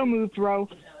dozen. So moved, Rowe.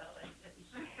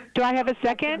 Do I have a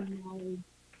second?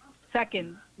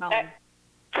 Second, Mellon.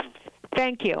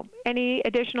 Thank you. Any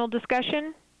additional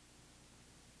discussion?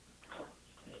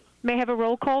 May I have a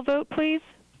roll call vote, please?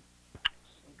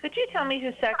 Could you tell me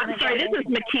who seconded? I'm sorry, this is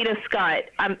Makita Scott.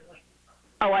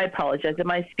 I apologize.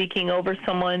 Am I speaking over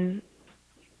someone?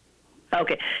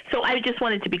 Okay, so I just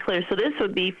wanted to be clear. So this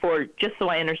would be for, just so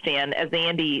I understand, as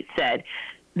Andy said,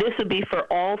 this would be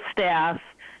for all staff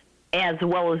as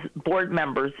well as board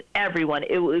members, everyone.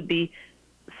 It would be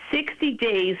 60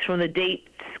 days from the date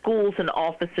schools and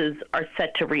offices are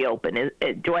set to reopen.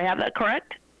 Do I have that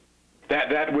correct?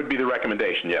 That would be the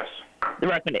recommendation, yes. The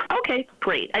recommendation. Okay,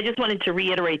 great. I just wanted to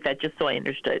reiterate that just so I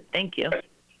understood. Thank you.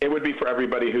 It would be for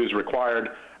everybody who's required.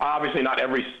 Obviously, not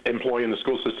every employee in the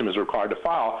school system is required to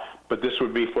file, but this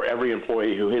would be for every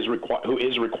employee who is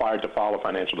required to file a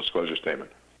financial disclosure statement.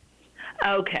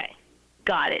 Okay,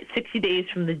 got it. 60 days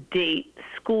from the date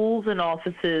schools and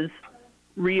offices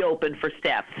reopen for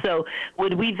staff. So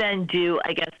would we then do,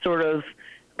 I guess, the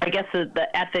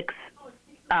ethics,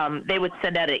 they would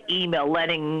send out an email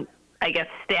letting, I guess,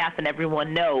 staff and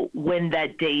everyone know when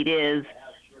that date is.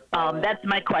 That's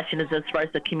my question, is as far as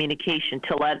the communication,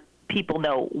 to let people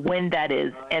know when that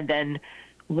is and then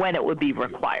when it would be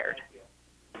required.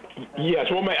 Yes,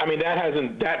 well, I mean,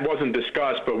 that wasn't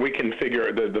discussed, but we can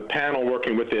figure, the panel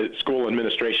working with the school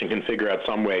administration can figure out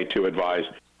some way to advise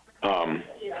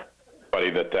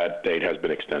everybody that date has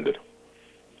been extended.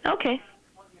 Okay,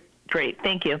 great,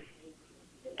 thank you.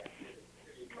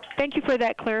 Thank you for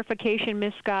that clarification,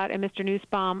 Ms. Scott and Mr.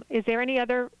 Nussbaum. Is there any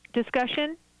other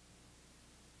discussion?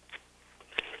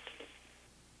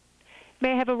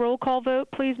 May I have a roll call vote,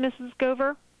 please, Mrs.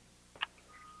 Gover?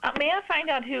 May I find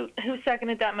out who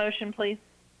seconded that motion, please?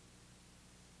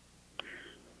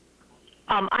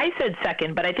 I said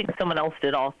second, but I think someone else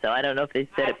did also. I don't know if they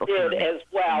said it before. I did as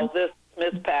well. This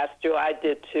Ms. Pastor, I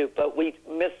did too, but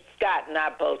Ms. Scott and I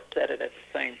both said it at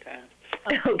the same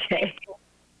time. Okay.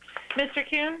 Mr.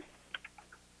 Kuhn?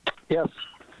 Yes.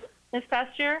 Ms.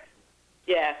 Pasteur?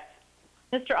 Yes.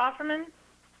 Mr. Offerman?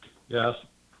 Yes.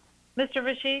 Mr.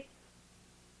 Rashid?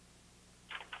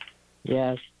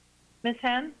 Yes. Ms.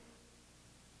 Henn?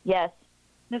 Yes.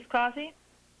 Ms. Causey?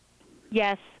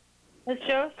 Yes. Ms.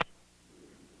 Jost?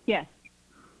 Yes.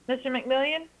 Mr.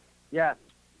 McMillian? Yes.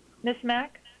 Ms.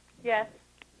 Mack? Yes.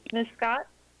 Ms. Scott?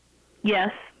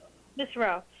 Yes. Ms.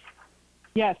 Rowe?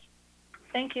 Yes.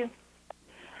 Thank you.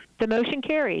 The motion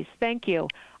carries. Thank you.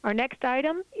 Our next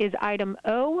item is item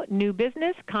O, new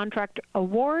business, contract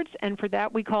awards, and for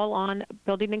that we call on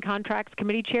Building and Contracts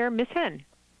Committee Chair, Ms. Henn.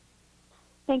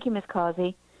 Thank you, Ms.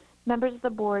 Causey. Members of the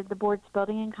board's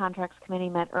Building and Contracts Committee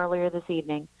met earlier this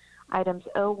evening. Items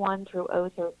O1 through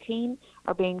O13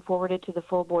 are being forwarded to the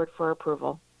full board for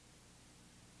approval.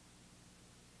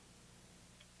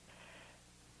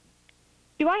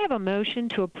 Do I have a motion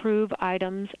to approve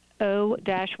items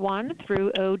O-1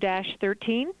 through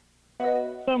O-13?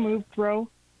 So moved, Rowe.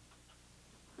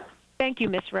 Thank you,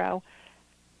 Ms. Rowe.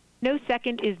 No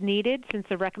second is needed since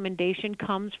the recommendation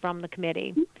comes from the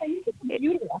committee.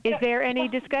 Is there any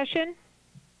discussion?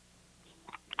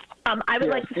 I would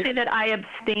like to say that I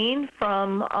abstain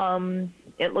from,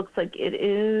 it looks like it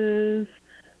is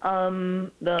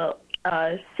the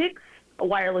 6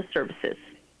 wireless services.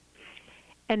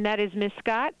 And that is Ms.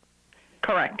 Scott?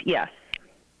 Correct, yes.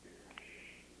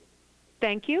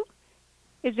 Thank you.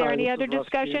 Is there any other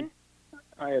discussion?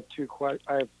 I have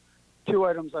two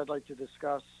items I'd like to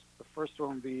discuss. The first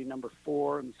one would be number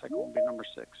 4, and the second one would be number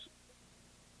 6.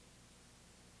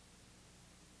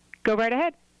 Go right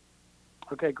ahead.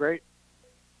 Okay, great.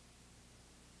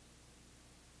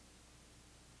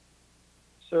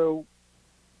 So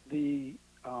we'll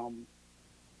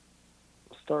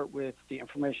start with the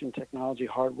information technology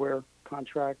hardware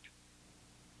contract.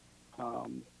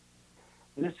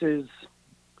 This is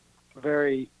a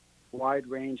very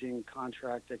wide-ranging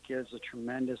contract that gives a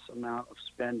tremendous amount of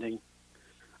spending.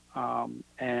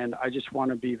 And I just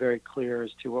want to be very clear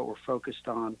as to what we're focused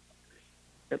on.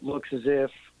 It looks as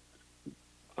if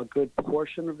a good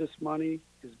portion of this money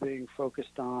is being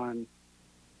focused on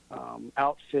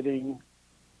outfitting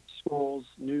schools,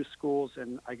 new schools,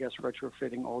 and I guess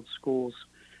retrofitting old schools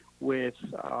with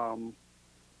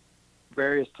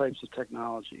various types of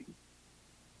technology.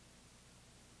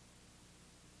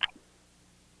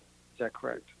 Is that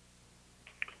correct?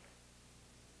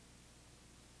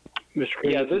 Mr.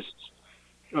 Kuhn, Yeah,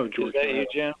 George. Is that you,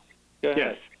 Jim? Go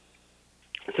ahead.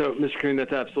 Yes. So, Mr. Kuhn,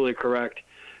 that's absolutely correct.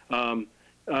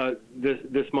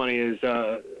 This money is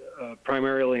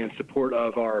primarily in support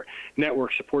of our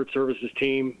network support services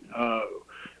team,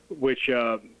 which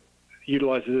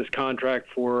utilizes this contract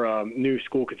for new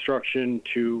school construction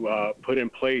to put in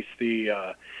place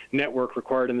the network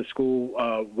required in the school,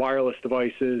 wireless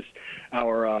devices,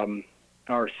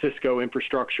 our Cisco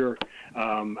infrastructure,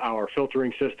 our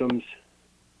filtering systems.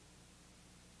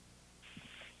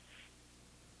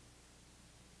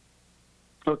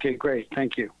 Okay, great.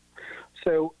 Thank you.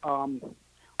 So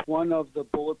one of the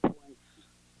bullet points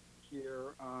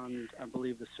here on, I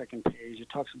believe, the second page, it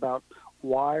talks about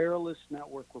wireless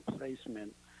network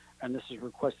replacement, and this is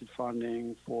requested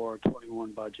funding for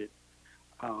 21 budget.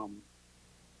 And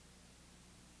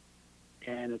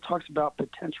it talks about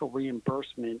potential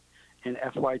reimbursement in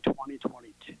FY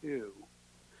 2022.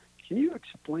 Can you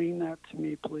explain that to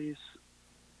me, please?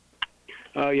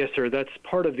 Yes, sir. That's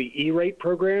part of the E-rate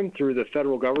program through the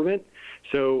federal government.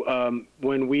 So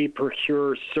when we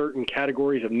procure certain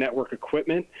categories of network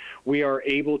equipment, we are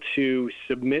able to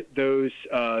submit those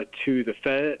to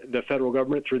the federal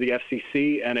government through the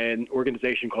FCC and an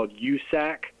organization called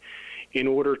USAC in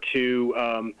order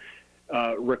to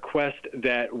request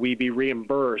that we be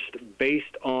reimbursed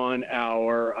based on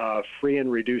our free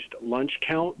and reduced lunch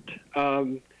count.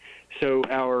 So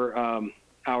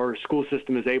our school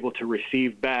system is able to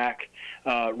receive back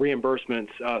reimbursements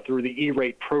through the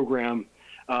E-rate program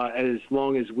as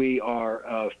long as we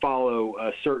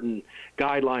follow certain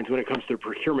guidelines when it comes to the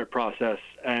procurement process.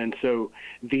 And so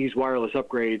these wireless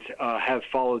upgrades have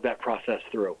followed that process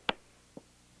through.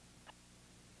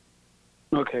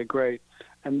 Okay, great.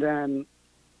 And then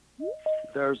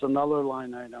there's another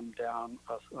line item down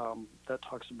that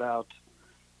talks about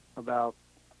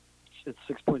it's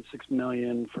 6.6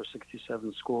 million for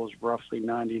 67 schools, roughly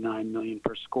 99 million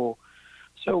per school.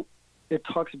 So it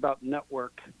talks about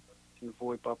network and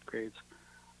VoIP upgrades.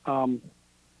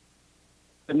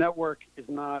 The network is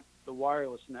not the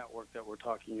wireless network that we're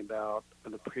talking about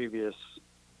in the previous,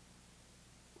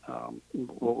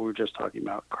 what we were just talking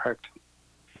about, correct?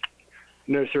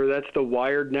 No, sir, that's the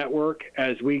wired network.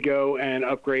 As we go and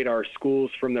upgrade our schools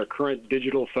from their current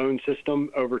digital phone system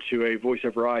over to a voice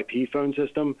over IP phone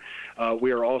system,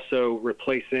 we are also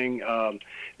replacing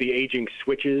the aging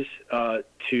switches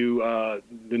to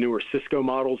the newer Cisco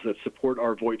models that support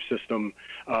our VoIP system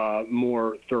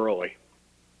more thoroughly.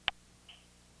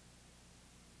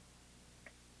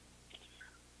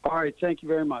 All right, thank you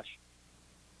very much.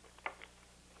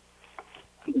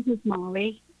 This is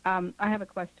Molly. I have a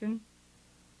question.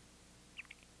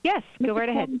 Yes, go right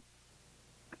ahead.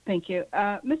 Thank you.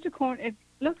 Mr. Korn, it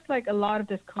looks like a lot of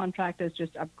this contract is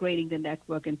just upgrading the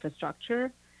network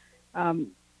infrastructure.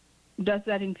 Does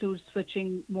that include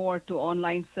switching more to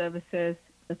online services?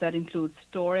 Does that include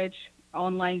storage,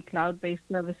 online cloud-based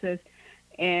services?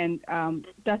 And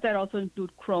does that also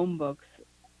include Chromebooks?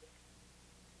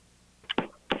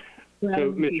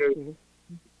 So, Ms.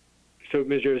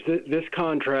 Jones, this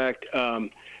contract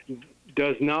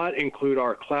does not include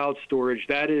our cloud storage.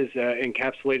 That is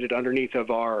encapsulated underneath of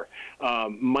our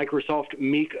Microsoft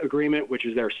Meek agreement, which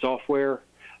is their software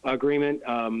agreement.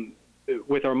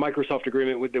 With our Microsoft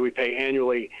agreement that we pay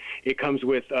annually, it comes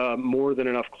with more than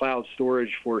enough cloud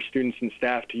storage for students and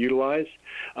staff to utilize.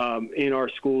 In our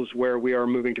schools where we are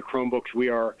moving to Chromebooks, we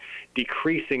are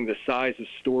decreasing the size of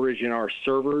storage in our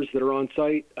servers that are on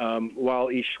site.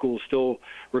 While each school still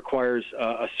requires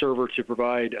a server to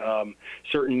provide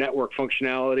certain network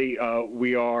functionality,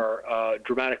 we are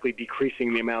dramatically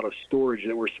decreasing the amount of storage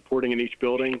that we're supporting in each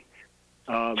building.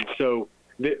 So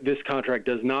this contract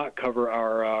does not cover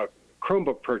our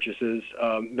Chromebook purchases.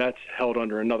 That's held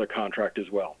under another contract as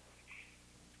well.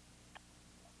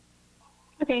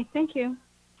 Okay, thank you.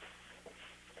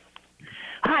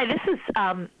 Hi, this is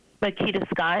Makita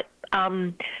Scott.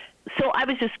 So I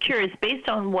was just curious, based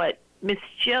on what Ms.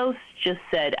 Jost just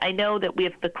said, I know that we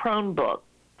have the Chromebook,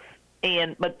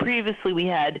 but previously we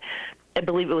had, I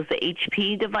believe it was the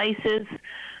HP devices,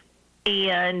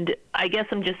 and I guess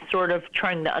I'm just sort of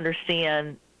trying to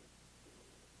understand,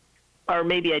 or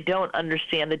maybe I don't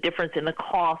understand the difference in the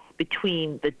cost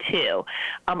between the two.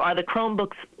 Are the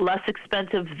Chromebooks less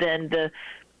expensive than the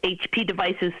HP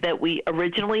devices that we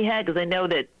originally had? Because I know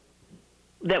that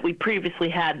we previously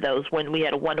had those when we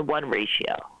had a 1-to-1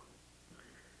 ratio.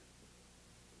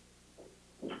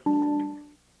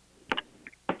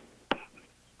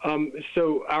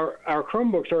 So our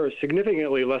Chromebooks are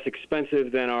significantly less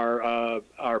expensive than our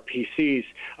PCs.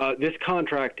 This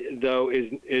contract, though,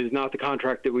 is not the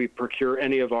contract that we procure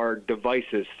any of our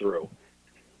devices through.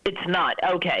 It's not?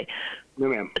 Okay. No,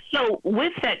 ma'am. So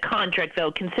with that contract,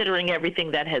 though, considering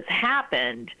everything that has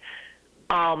happened,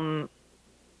 now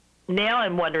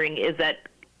I'm wondering,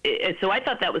 so I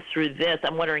thought that was through this.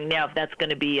 I'm wondering now if that's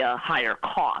going to be a higher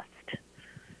cost.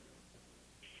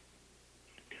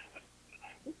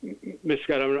 Ms.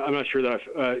 Scott, I'm not sure that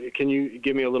can you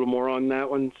give me a little more on that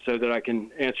one so that I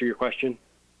can answer your question?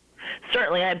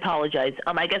 Certainly, I apologize.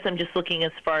 I guess I'm just looking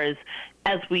as far as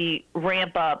we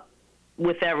ramp up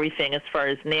with everything, as far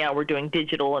as now we're doing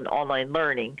digital and online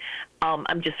learning.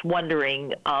 I'm just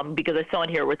wondering, because I saw in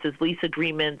here where it says lease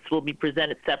agreements will be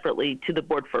presented separately to the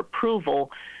board for approval.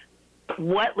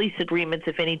 What lease agreements,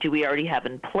 if any, do we already have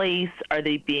in place? Are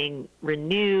they being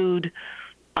renewed?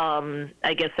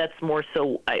 I guess that's more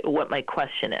so what my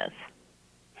question is.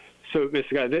 So, Ms.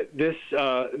 Scott, this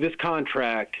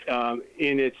contract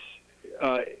in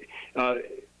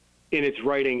its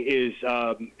writing is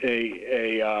a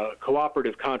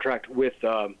cooperative contract with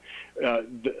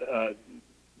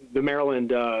the Maryland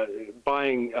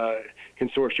Buying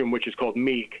Consortium, which is called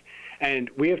MEEC. And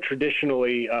we have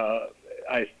traditionally,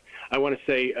 I want to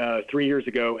say 3 years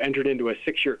ago, entered into a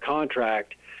 6-year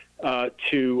contract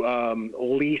to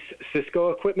lease Cisco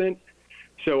equipment.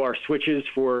 So our switches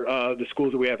for the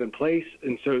schools that we have in place.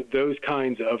 And so those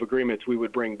kinds of agreements we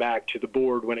would bring back to the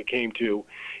board when it came to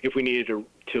if we needed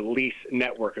to lease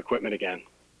network equipment again.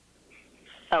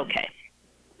 Okay.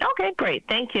 Okay, great.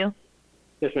 Thank you.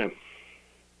 Yes, ma'am.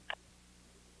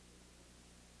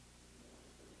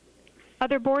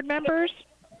 Other board members?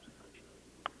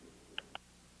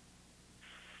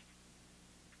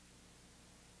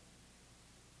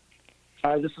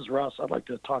 Hi, this is Russ. I'd like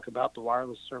to talk about the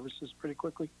wireless services pretty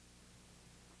quickly.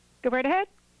 Go right ahead.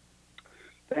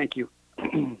 Thank you.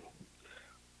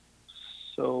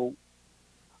 So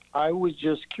I was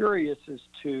just curious as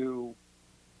to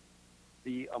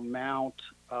the amount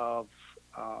of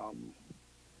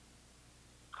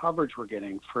coverage we're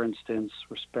getting. For instance,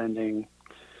 we're spending,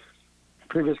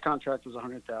 previous contract was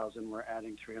 $100,000, we're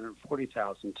adding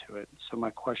 $340,000 to it. So my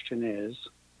question is,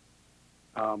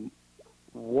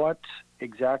 what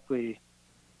exactly,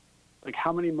 like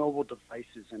how many mobile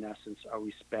devices in essence are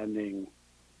we spending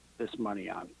this money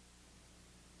on?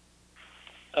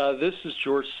 This is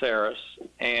George Saris,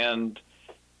 and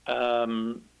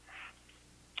the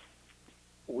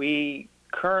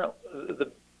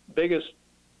biggest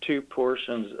two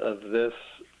portions of this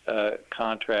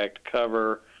contract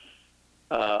cover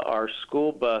our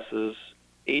school buses,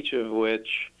 each of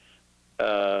which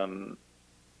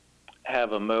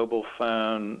have a mobile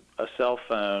phone, a cell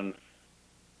phone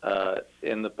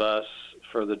in the bus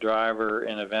for the driver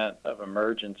in event of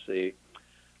emergency,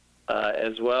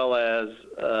 as well as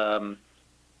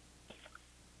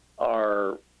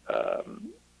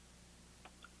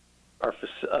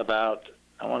about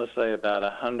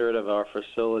 100 of our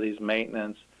facilities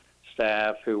maintenance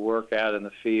staff who work out in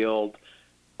the field,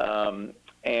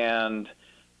 and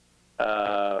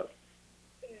I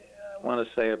want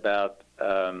to say about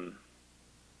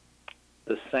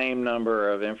the same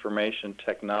number of information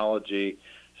technology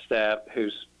staff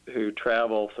who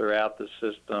travel throughout the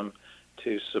system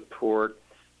to support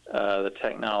the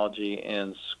technology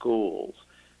in schools.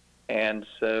 And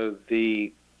so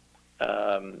this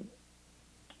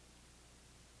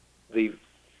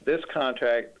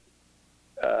contract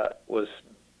was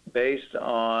based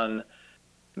on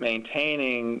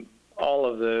maintaining all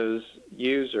of those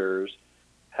users.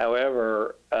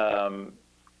 However,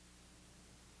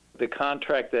 the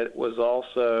contract that was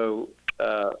also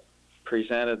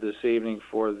presented this evening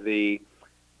for the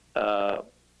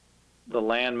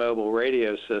land mobile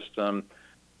radio system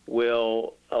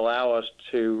will allow us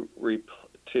to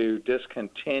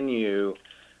discontinue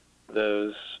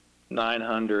those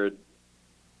 900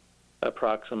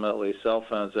 approximately cell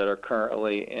phones that are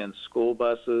currently in school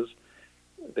buses.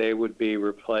 They would be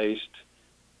replaced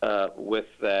with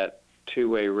that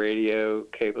two-way radio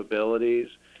capabilities.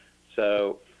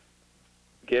 So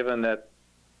given that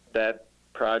that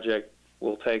project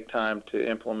will take time to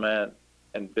implement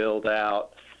and build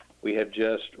out, we have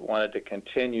just wanted to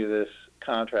continue this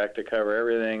contract to cover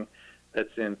everything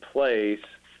that's in place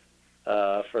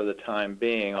for the time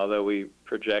being, although we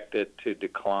project it to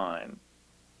decline.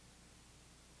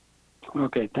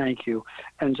 Okay, thank you.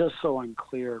 And just so I'm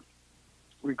clear,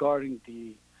 regarding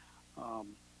the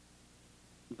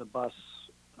bus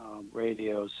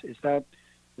radios, is that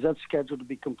scheduled to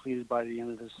be completed by the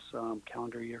end of this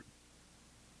calendar year?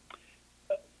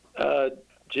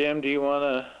 Jim, do you want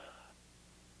to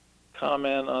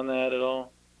comment on that at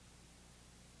all?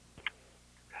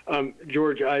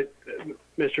 George,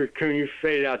 Mr. Kuhn, you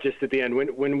faded out just at the end.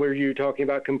 When were you talking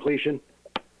about completion?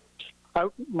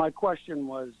 My question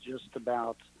was just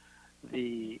about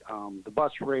the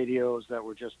bus radios that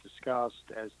were just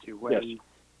discussed as to when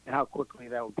and how quickly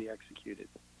that will be executed.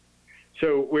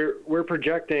 So we're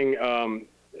projecting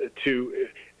to,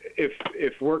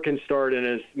 if work can start, and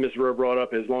as Ms. Rowe brought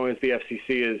up, as long as the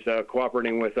FCC is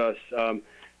cooperating with us,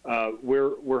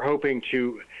 we're hoping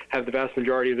to have the vast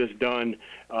majority of this done,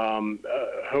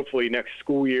 hopefully next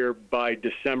school year by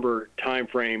December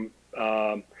timeframe.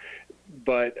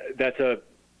 But that's a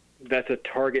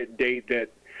target date that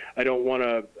I don't want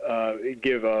to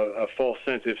give a false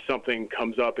sense if something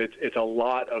comes up. It's a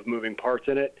lot of moving parts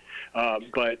in it,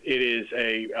 but it is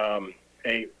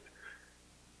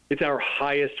it's our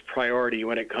highest priority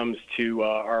when it comes to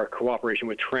our cooperation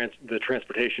with the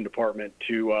transportation department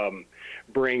to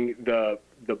bring the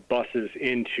buses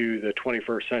into the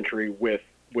 21st century with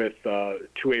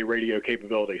two-way radio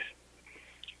capabilities.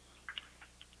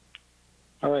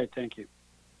 All right, thank you.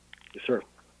 Yes, sir.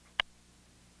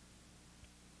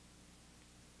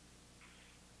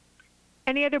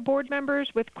 Any other board members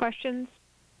with questions?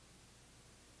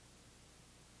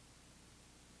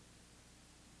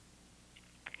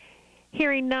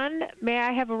 Hearing none, may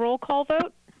I have a roll call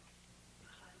vote?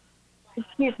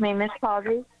 Excuse me, Ms.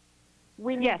 Causey.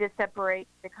 We need Yes. to separate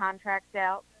the contracts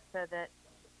out so that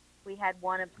we had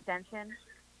one abstention.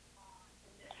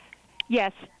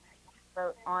 Yes.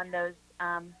 Vote on those.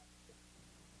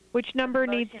 Which number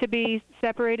needs to be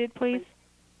separated, please?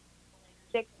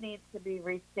 6 needs to be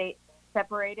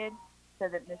separated so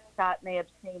that Ms. Scott may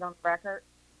abstain on the record.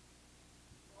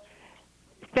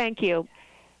 Thank you.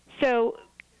 So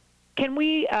can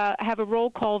we have a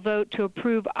roll call vote to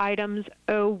approve items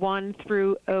 01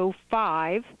 through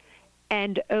 05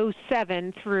 and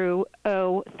 07 through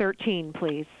 013,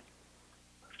 please?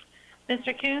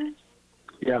 Mr. Kuhn?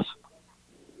 Yes.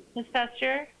 Ms.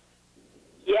 Pasteur?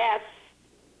 Yes.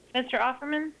 Mr.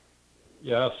 Offerman?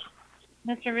 Yes.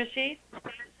 Mr. Rashid?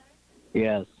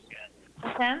 Yes.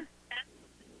 Ms. Hen?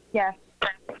 Yes.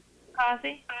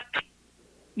 Causey?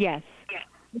 Yes.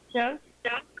 Ms. Jones?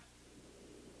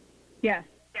 Yes.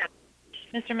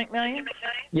 Mr. McMillian?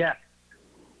 Yes.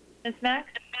 Ms. Mack?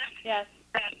 Yes.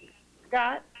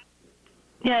 Scott?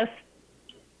 Yes.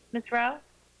 Ms. Rowe?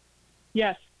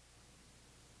 Yes.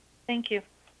 Thank you.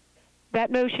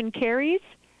 That motion carries.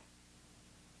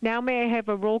 Now may I have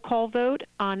a roll call vote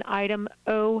on item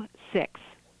 06?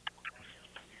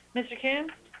 Mr. Kuhn?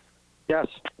 Yes.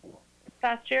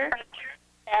 Pasteur?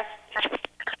 Yes.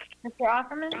 Mr.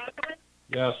 Offerman?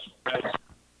 Yes. Mr.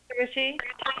 Rashid?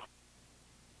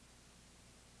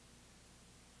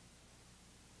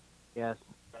 Yes.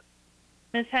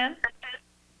 Ms. Hen?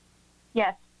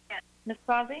 Yes. Ms.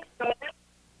 Causey?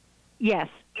 Yes.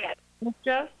 Ms.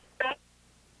 Jones?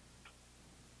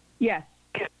 Yes.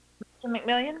 Mr.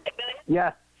 McMillian?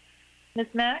 Yes. Ms.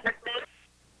 Mack?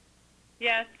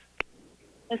 Yes.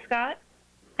 Ms. Scott?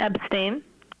 Abstain.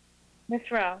 Ms.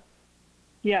 Rowe?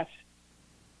 Yes.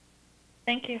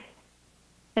 Thank you.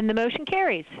 And the motion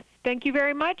carries. Thank you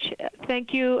very much.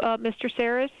 Thank you, Mr.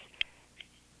 Saris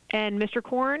and Mr.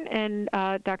 Korn and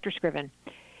Dr. Scriven.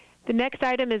 The next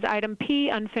item is item P,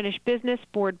 unfinished business,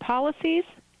 board policies.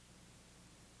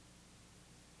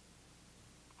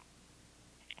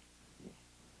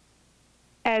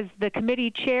 As the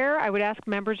committee chair, I would ask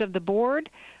members of the board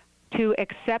to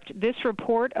accept this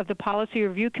report of the Policy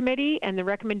Review Committee and the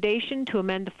recommendation to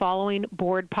amend the following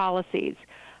board policies.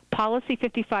 Policy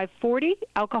 5540,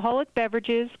 alcoholic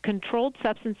beverages, controlled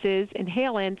substances,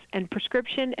 inhalants, and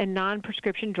prescription and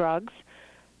non-prescription drugs.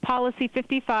 Policy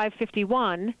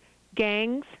 5551,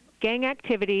 gangs, gang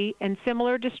activity, and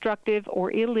similar destructive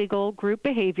or illegal group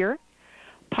behavior.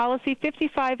 Policy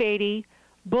 5580,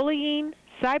 bullying,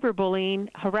 cyberbullying,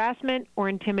 harassment, or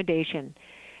intimidation.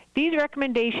 These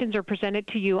recommendations are presented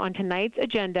to you on tonight's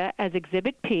agenda as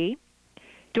Exhibit P.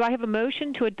 Do I have a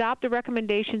motion to adopt the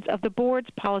recommendations of the Board's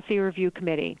Policy Review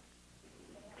Committee?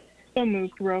 So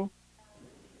moved, Rowe.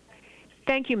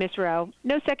 Thank you, Ms. Rowe.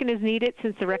 No second is needed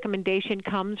since the recommendation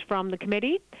comes from the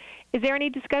committee. Is there any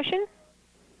discussion?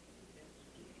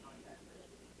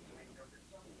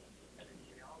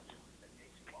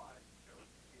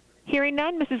 Hearing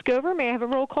none, Mrs. Gover, may I have a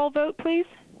roll call vote, please?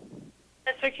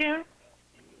 Mr. Kuhn?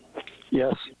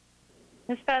 Yes.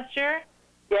 Ms. Pasteur?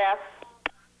 Yes.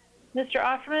 Mr.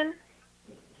 Offerman?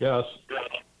 Yes.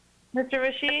 Mr.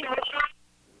 Rashid?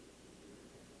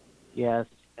 Yes.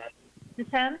 Ms.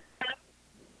 Hen?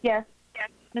 Yes.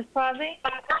 Ms. Causey?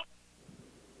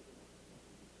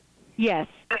 Yes.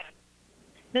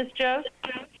 Ms. Jones?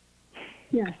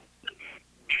 Yes.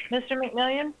 Mr.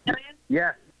 McMillian?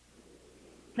 Yes.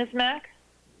 Ms. Mack?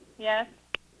 Yes.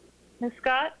 Ms.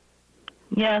 Scott?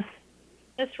 Yes.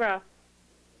 Ms. Rowe?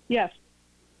 Yes.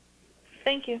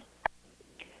 Thank you.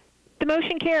 The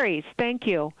motion carries. Thank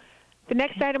you. The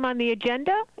next item on the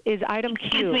agenda is item Q.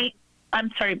 Excuse me. I'm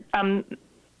sorry.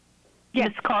 Yes.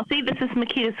 Ms. Causey, this is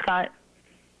Makita Scott.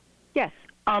 Yes.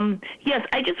 Yes,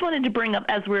 I just wanted to bring up,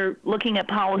 as we're looking at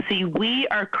policy, we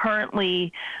are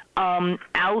currently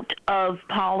out of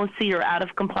policy or out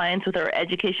of compliance with our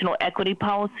Educational Equity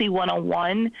Policy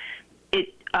 101. It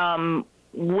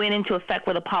went into effect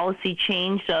with a policy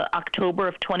change October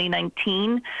of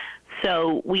 2019.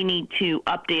 So we need to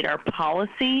update our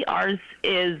policy. Ours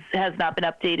has not been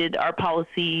updated. Our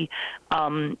policy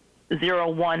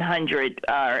 0100,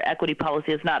 our equity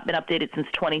policy, has not been updated since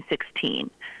 2016.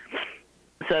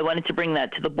 So I wanted to bring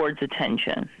that to the board's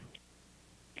attention.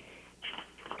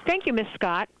 Thank you, Ms.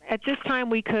 Scott. At this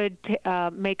time, we could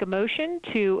make a motion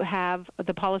to have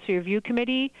the Policy Review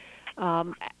Committee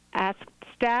ask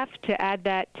staff to add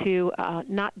that to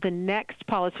not the next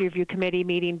Policy Review Committee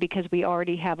meeting because we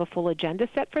already have a full agenda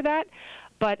set for that,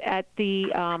 but at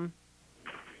the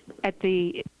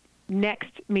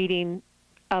next meeting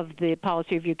of the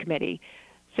Policy Review Committee.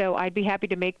 So I'd be happy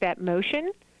to make that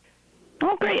motion.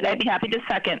 Oh, great. I'd be happy to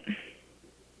second.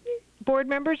 Board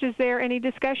members, is there any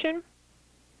discussion?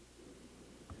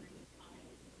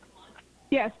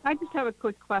 Yes, I just have a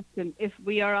quick question. If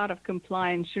we are out of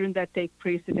compliance, shouldn't that take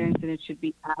precedence and it should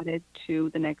be added to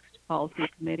the next policy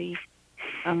committee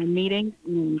meeting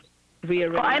and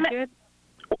rearrange it?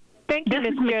 Thank you,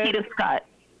 This is Makita Scott.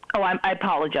 Oh, I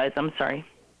apologize. I'm sorry.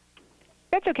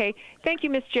 That's okay. Thank you,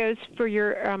 Ms. Joes, for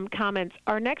your comments.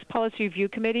 Our next Policy Review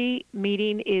Committee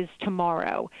meeting is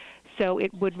tomorrow, so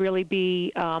it would really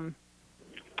be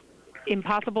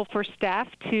impossible for staff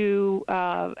to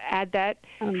add that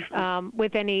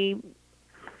with any,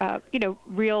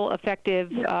 real effective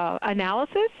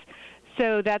analysis.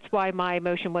 So that's why my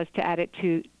motion was to add it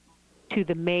to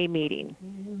the May meeting.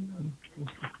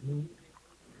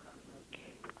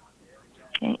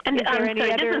 Okay. And is there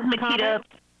any other comments?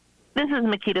 This is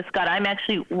Makita Scott. I'm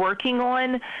actually working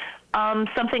on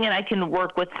something, and I can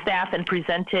work with staff and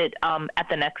present it at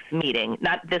the next meeting.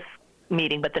 Not this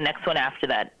meeting, but the next one after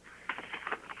that.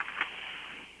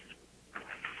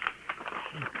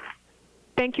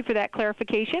 Thank you for that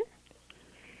clarification.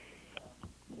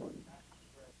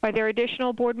 Are there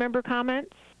additional board member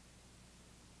comments?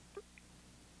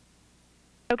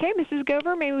 Okay, Mrs.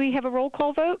 Gover, may we have a roll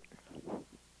call vote?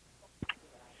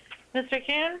 Mr.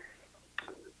 Kuhn?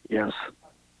 Yes.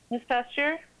 Ms.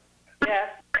 Pasteur? Yes.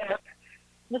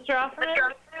 Mr. Offerman?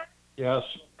 Yes.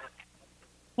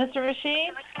 Mr.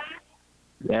 Rashid?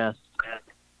 Yes.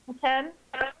 Ms. Henn?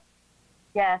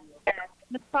 Yes.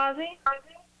 Ms. Causey?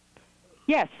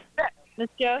 Yes. Ms.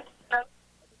 Jost?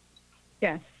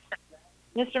 Yes.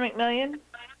 Mr. McMillian?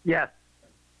 Yes.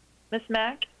 Ms.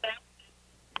 Mack?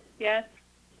 Yes.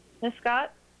 Ms.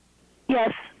 Scott?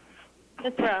 Yes.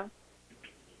 Ms. Rowe?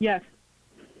 Yes.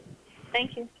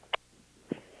 Thank you.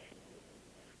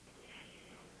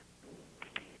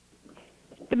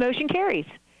 The motion carries.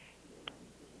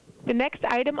 The next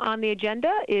item on the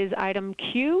agenda is item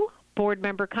Q, board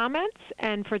member comments,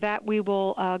 and for that we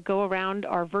will go around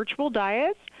our virtual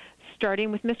dais,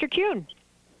 starting with Mr. Kuhn.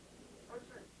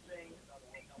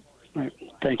 All right.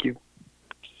 Thank you.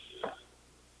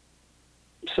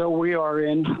 So we are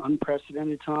in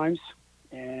unprecedented times,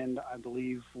 and I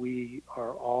believe we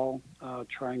are all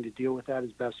trying to deal with that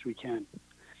as best we can.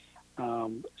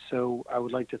 So I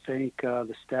would like to thank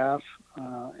the staff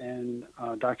and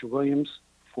Dr. Williams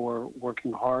for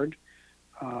working hard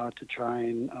to try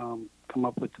and come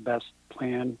up with the best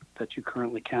plan that you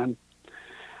currently can.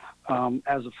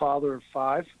 As a father of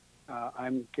 5,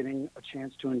 I'm getting a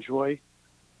chance to enjoy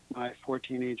my 4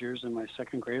 teenagers and my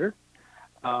 2nd grader.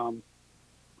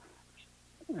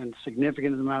 And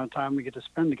significant amount of time we get to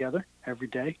spend together every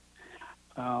day.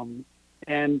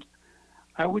 And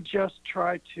I would just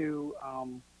try to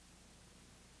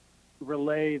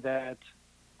relay that,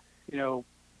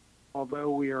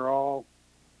 although we are all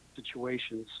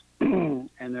situations and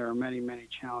there are many, many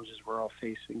challenges we're all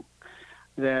facing,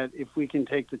 that if we can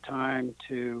take the time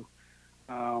to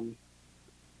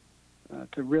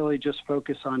really just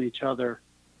focus on each other,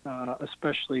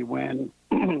 especially when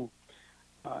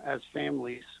as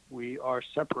families, we are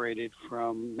separated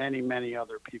from many, many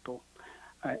other people,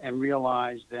 and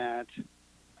realize that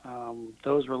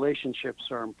those relationships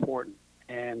are important,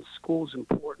 and school's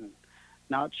important,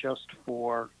 not just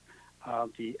for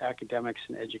the academics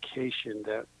and education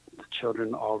that the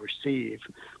children all receive,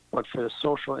 but for the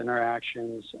social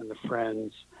interactions and the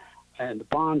friends and the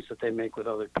bonds that they make with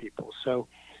other people. So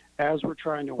as we're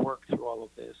trying to work through all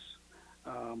of this,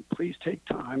 please take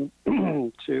time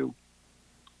to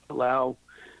allow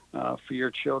for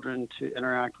your children to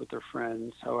interact with their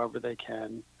friends however they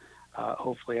can,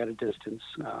 hopefully at a distance,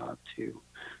 to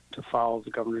follow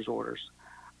the governor's orders.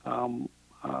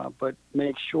 But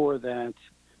make sure that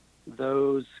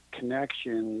those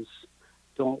connections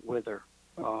don't wither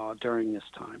during this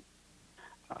time.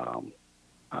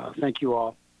 Thank you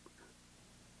all.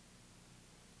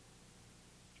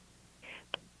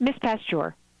 Ms.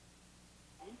 Pasteur.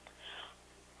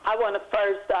 I want to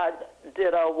first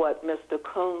ditto what Mr.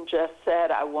 Kuhn just said.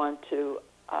 I want to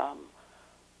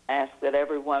ask that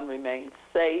everyone remains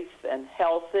safe and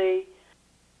healthy,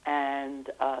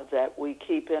 and that we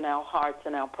keep in our hearts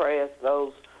and our prayers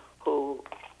those who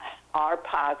are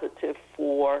positive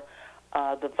for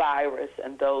the virus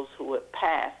and those who have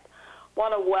passed. I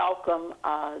want to welcome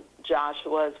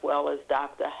Joshua as well as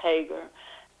Dr. Hager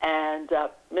and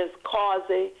Ms.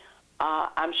 Causey.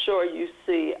 I'm sure you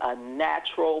see a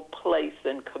natural place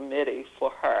in committee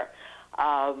for her.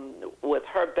 with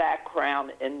her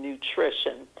background in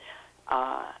nutrition.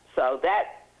 So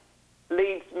that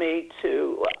leads me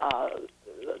to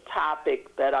the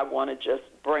topic that I want to just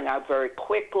bring out very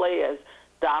quickly. As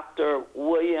Dr.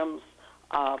 Williams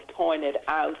pointed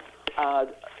out,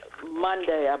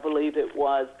 Monday, I believe it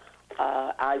was,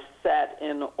 I sat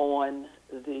in on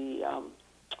the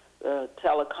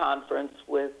teleconference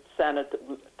with Senator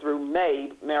through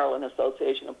MABE, Maryland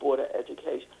Association of Boards of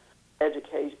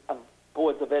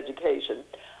Education,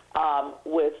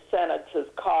 with Senators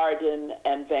Cardin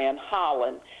and Van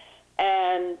Hollen.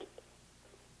 And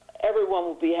everyone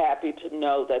will be happy to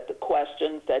know that the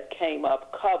questions that came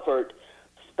up covered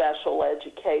special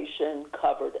education,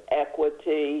 covered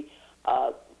equity,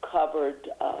 covered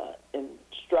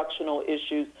instructional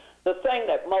issues. The thing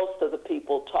that most of the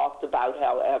people talked about,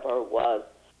 however, was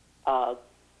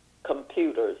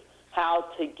computers, how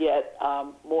to get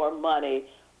more money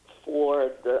for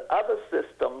the other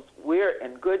systems. We're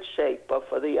in good shape, but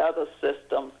for the other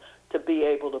systems to be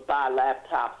able to buy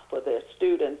laptops for their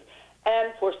students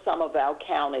and for some of our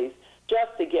counties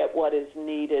just to get what is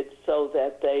needed so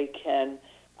that they can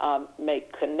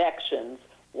make connections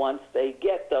once they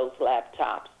get those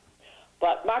laptops.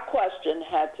 But my question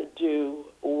had to do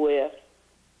with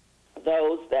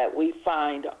those that we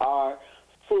find are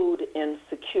food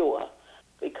insecure,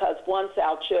 because once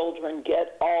our children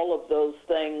get all of those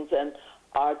things and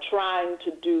are trying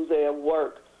to do their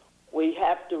work, we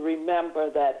have to remember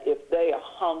that if they are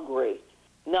hungry,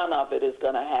 none of it is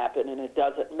going to happen, and it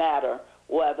doesn't matter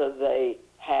whether they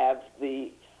have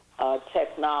the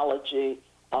technology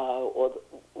or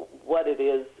what it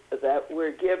is that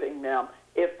we're giving them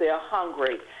if they're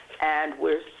hungry. And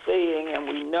we're seeing and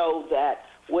we know that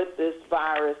with this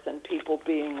virus and people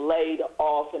being laid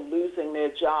off and losing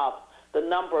their jobs, the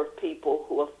number of people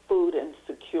who are food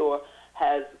insecure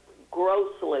has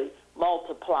grossly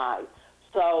multiplied.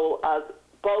 So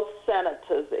both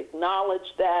senators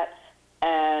acknowledged that,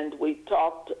 and we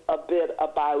talked a bit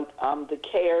about the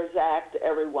CARES Act.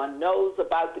 Everyone knows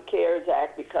about the CARES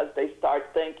Act because they start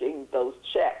thinking those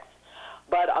checks.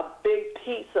 But a big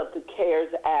piece of the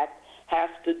CARES Act has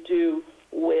to do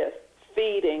with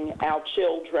feeding our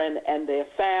children and their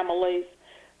families.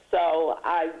 So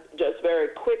I just very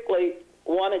quickly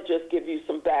want to just give you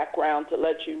some background to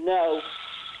let you know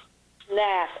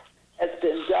SNAP has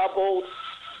been doubled.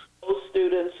 Those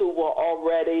students who were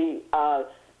already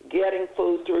getting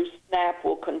food through SNAP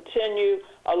will continue,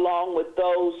 along with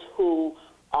those who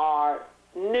are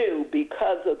new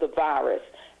because of the virus.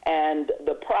 And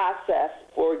the process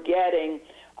for getting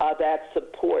that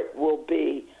support will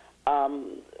be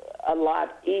a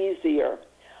lot easier.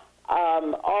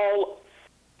 Also,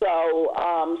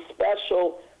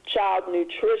 special child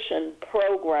nutrition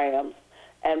programs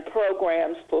and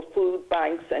programs for food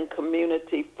banks and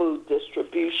community food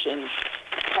distribution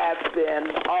have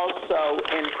been also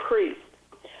increased.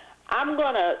 I'm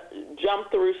going to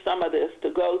jump through some of this to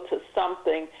go to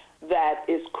something that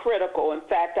is critical. In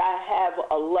fact, I have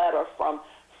a letter from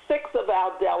 6 of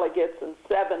our delegates and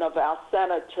 7 of our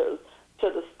senators to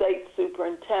the state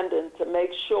superintendent to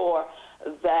make sure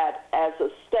that as a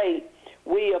state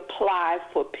we apply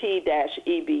for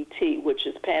P-EBT, which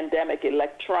is Pandemic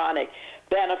Electronic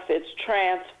Benefits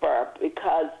Transfer,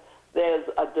 because there's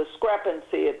a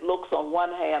discrepancy. It looks on one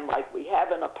hand like we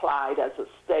haven't applied as a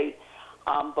state,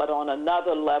 but on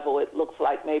another level it looks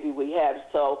like maybe we have.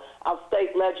 So our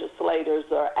state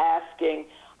legislators are asking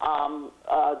our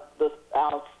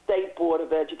State Board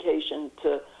of Education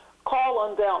to call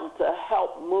on them to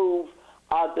help move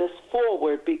this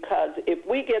forward, because if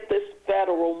we get this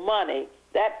federal money,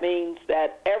 that means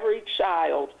that every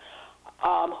child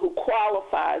who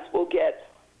qualifies will get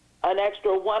an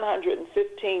extra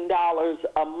 $115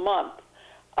 a month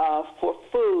for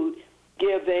food,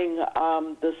 giving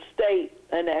the state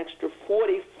an extra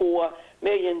 $44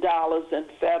 million in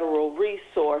federal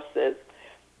resources.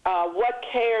 What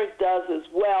CARES does as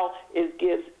well is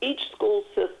gives each school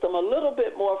system a little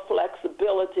bit more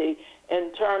flexibility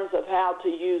in terms of how to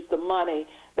use the money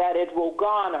that it will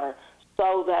garner,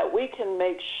 so that we can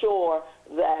make sure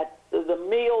that the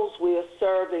meals we are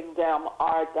serving them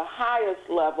are at the highest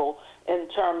level in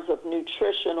terms of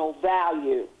nutritional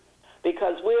value,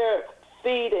 because we're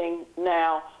feeding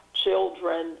now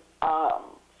children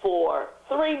for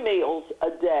 3 meals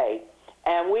a day.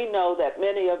 And we know that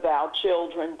many of our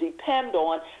children depend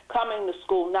on coming to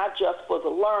school not just for the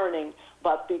learning,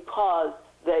 but because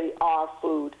they are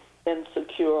food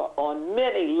insecure on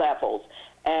many levels.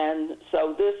 And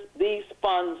so these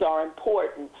funds are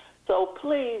important. So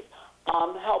please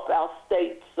help our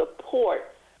state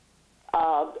support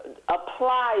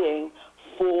applying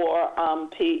for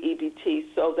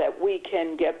PEBT so that we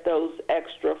can get those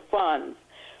extra funds.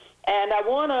 And I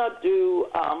want to do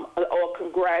or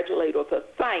congratulate or to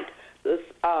thank the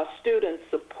student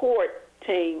support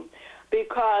team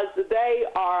because they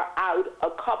are out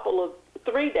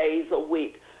 3 days a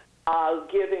week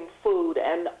giving food.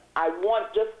 And I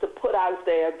want just to put out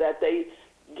there that they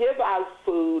give out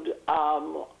food.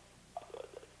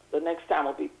 The next time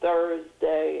will be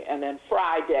Thursday and then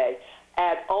Friday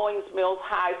at Owings Mills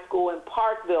High School and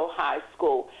Parkville High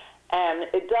School. And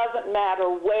it doesn't matter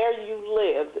where you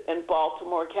live in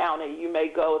Baltimore County. You may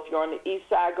go, if you're on the east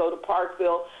side, go to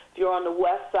Parkville. If you're on the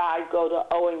west side, go to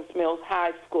Owings Mills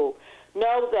High School.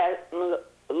 Know that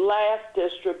last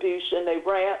distribution, they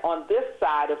ran on this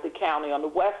side of the county, on the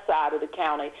west side of the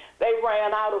county, they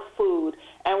ran out of food.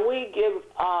 And we give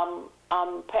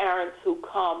parents who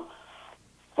come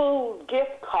food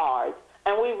gift cards,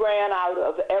 and we ran out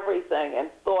of everything and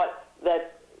thought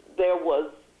that there was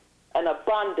an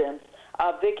abundance.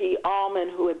 Vicki Allman,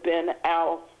 who had been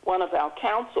one of our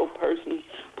council persons,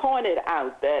 pointed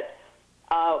out that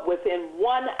within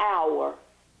 1 hour,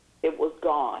 it was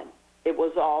gone. It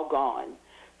was all gone.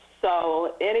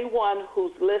 So anyone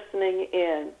who's listening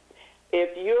in,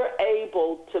 if you're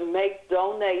able to make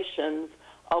donations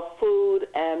of food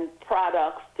and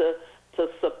products to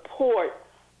support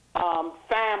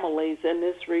families in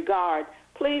this regard,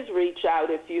 please reach out.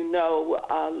 If you know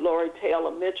Lori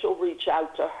Taylor Mitchell, reach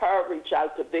out to her, reach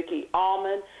out to Vicki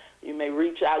Allman. You may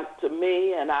reach out to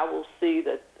me, and I will see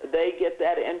that they get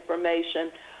that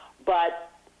information.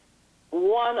 But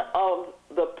one of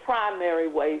the primary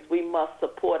ways we must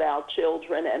support our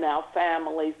children and our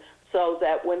families so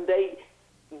that when they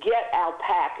get our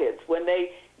packets, when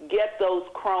they get those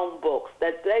Chromebooks,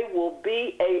 that they will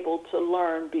be able to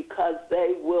learn because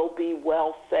they will be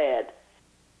well fed.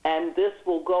 And this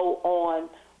will go on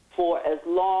for as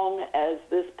long as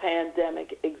this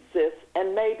pandemic exists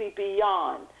and maybe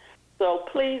beyond. So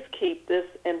please keep this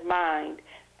in mind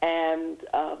and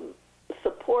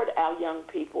support our young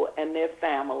people and their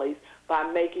families by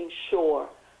making sure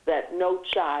that no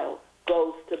child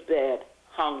goes to bed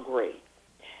hungry.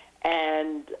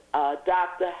 And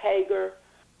Dr. Hager,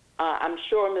 I'm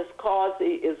sure Ms.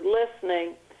 Causey is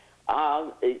listening.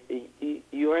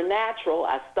 You're a natural.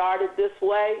 I started this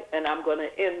way, and I'm going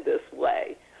to end this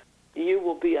way. You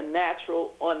will be a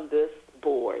natural on this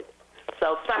board.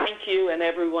 So thank you, and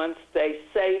everyone stay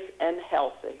safe and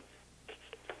healthy.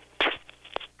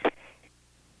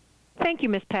 Thank you,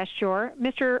 Ms. Pasteur.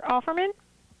 Mr. Offerman?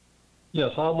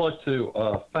 Yes, I'd like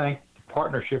to thank the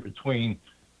partnership between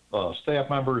staff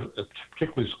members,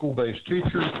 particularly school-based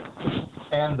teachers,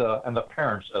 and the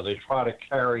parents as they try to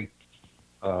carry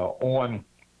on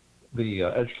the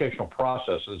educational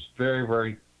process. It's very,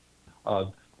 very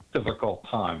difficult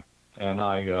time. And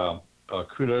I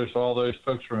kudos to all those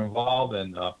folks who are involved.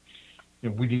 And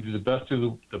we need to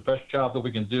do the best job that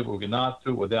we can do, but we cannot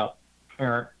do it without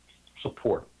parent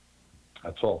support.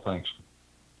 That's all. Thanks.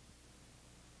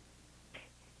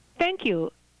 Thank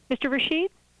you. Mr.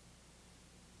 Rashid?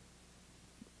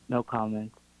 No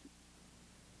comments.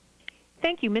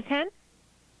 Thank you. Ms. Henn?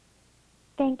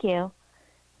 Thank you.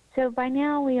 So by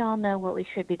now we all know what we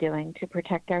should be doing to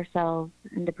protect ourselves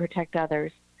and to protect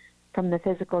others from the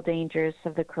physical dangers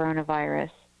of the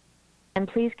coronavirus. And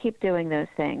please keep doing those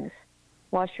things.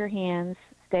 Wash your hands,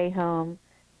 stay home.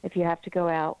 If you have to go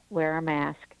out, wear a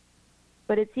mask.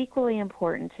 But it's equally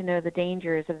important to know the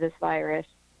dangers of this virus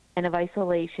and of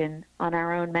isolation on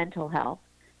our own mental health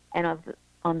and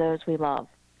on those we love.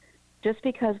 Just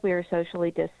because we are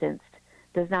socially distanced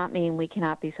does not mean we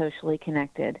cannot be socially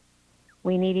connected.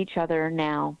 We need each other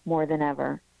now more than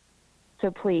ever. So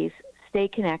please, stay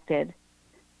connected.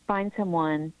 Find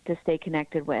someone to stay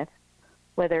connected with,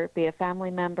 whether it be a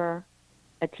family member,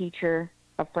 a teacher,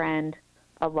 a friend,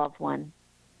 a loved one.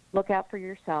 Look out for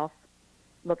yourself.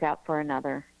 Look out for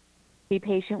another. Be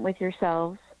patient with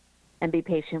yourselves and be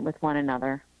patient with one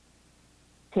another.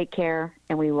 Take care,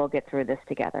 and we will get through this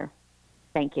together.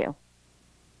 Thank you.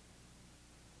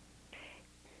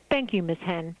 Thank you, Ms.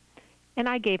 Henn. And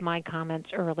I gave my comments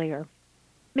earlier.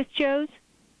 Ms. Joes?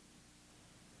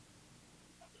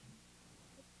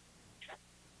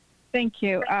 Thank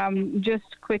you.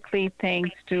 Just quickly,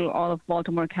 thanks to all of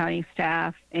Baltimore County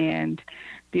staff and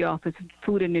the Office of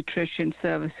Food and Nutrition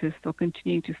Services for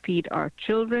continuing to feed our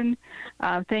children.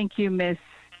 Thank you, Ms.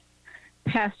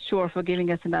 Pasteur, for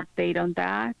giving us an update on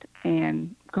that.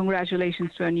 And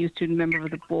congratulations to our new student member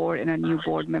of the board and our new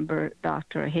board member,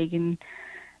 Dr. Hagen.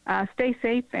 Stay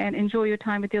safe and enjoy your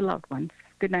time with your loved ones.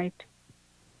 Good night.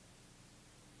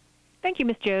 Thank you,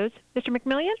 Ms. Joes. Mr.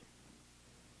 McMillian?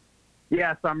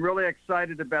 Yes, I'm really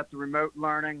excited about the remote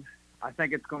learning. I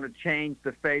think it's going to change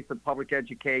the face of public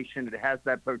education. It has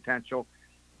that potential.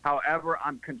 However,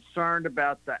 I'm concerned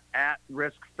about the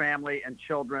at-risk family and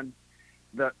children,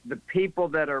 the people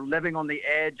that are living on the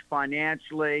edge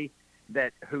financially,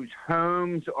 whose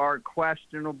homes are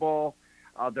questionable,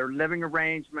 their living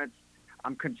arrangements.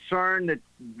 I'm concerned that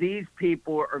these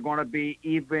people are going to be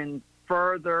even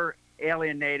further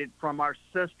alienated from our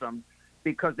system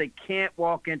because they can't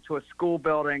walk into a school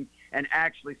building and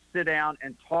actually sit down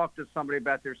and talk to somebody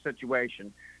about their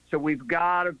situation. So we've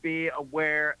got to be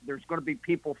aware there's going to be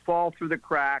people fall through the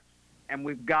cracks, and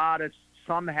we've got to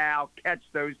somehow catch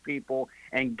those people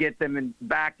and get them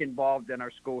back involved in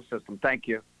our school system. Thank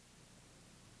you.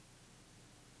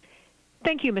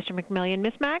 Thank you, Mr. McMillian.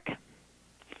 Ms. Mack?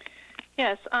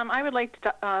 Yes, I would like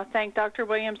to thank Dr.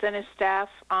 Williams and his staff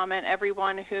and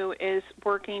everyone who is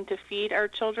working to feed our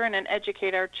children and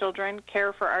educate our children,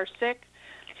 care for our sick,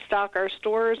 stock our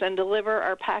stores, and deliver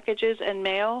our packages and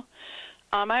mail.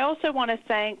 I also want to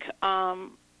thank,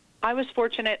 I was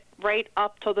fortunate right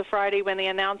up till the Friday when the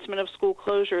announcement of school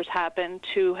closures happened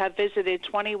to have visited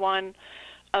 21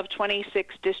 of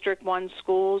 26 District 1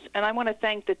 schools, and I want to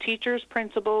thank the teachers,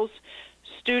 principals,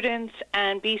 students,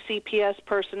 and BCPS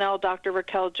personnel, Dr.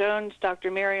 Raquel Jones,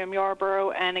 Dr. Miriam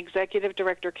Yarborough, and Executive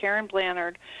Director Karen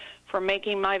Blannard for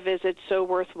making my visit so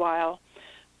worthwhile.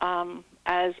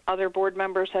 As other board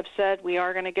members have said, we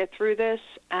are going to get through this,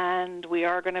 and we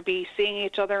are going to be seeing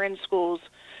each other in schools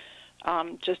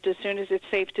just as soon as it's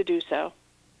safe to do so.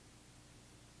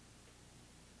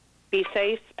 Be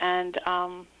safe and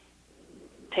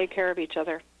take care of each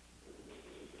other.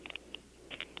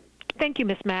 Thank you,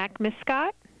 Ms. Mack. Ms.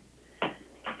 Scott?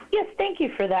 Yes, thank you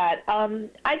for that.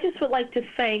 I just would like to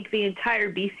thank the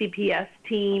entire BCPS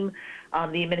team,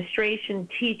 the administration,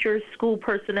 teachers, school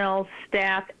personnel,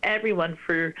 staff, everyone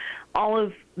for all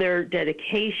of their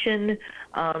dedication.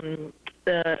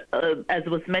 As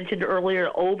was mentioned earlier,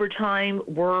 overtime,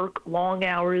 work, long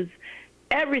hours,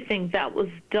 everything that was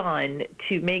done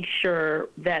to make sure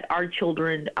that our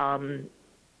children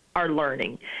are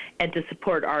learning and to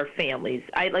support our families.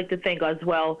 I'd like to thank as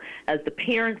well as the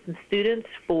parents and students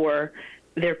for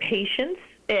their patience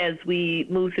as we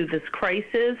move through this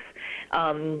crisis.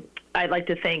 I'd like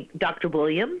to thank Dr.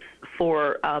 Williams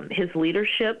for his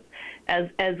leadership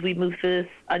as we move through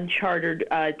this uncharted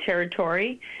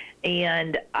territory.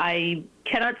 And I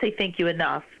cannot say thank you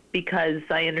enough because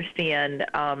I understand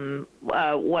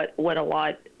what a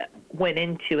lot went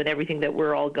into and everything that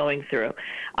we're all going through.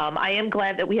 I am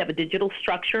glad that we have a digital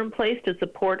structure in place to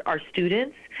support our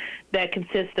students that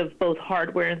consists of both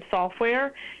hardware and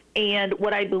software. And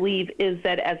what I believe is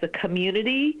that as a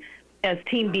community, as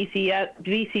Team BCPS,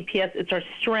 it's our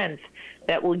strength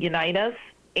that will unite us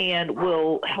and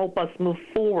will help us move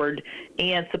forward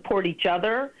and support each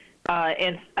other.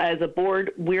 And as a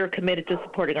board, we're committed to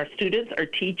supporting our students, our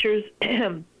teachers,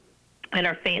 and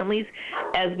our families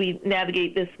as we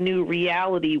navigate this new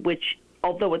reality, which,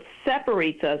 although it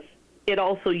separates us, it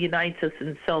also unites us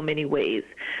in so many ways.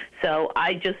 So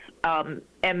I just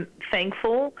am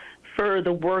thankful for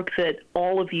the work that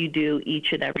all of you do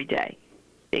each and every day.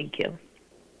 Thank you.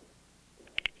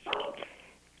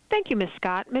 Thank you, Ms.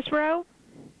 Scott. Ms. Rowe?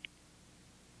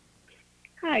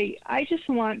 Hi, I just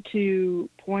want to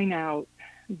point out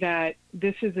that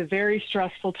this is a very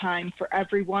stressful time for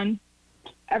everyone.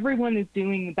 Everyone is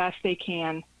doing the best they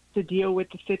can to deal with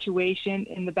the situation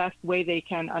in the best way they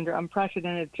can under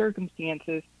unprecedented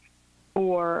circumstances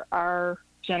for our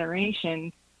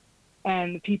generation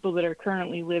and the people that are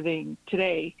currently living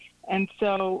today. And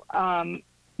so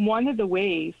one of the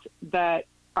ways that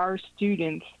our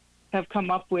students have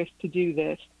come up with to do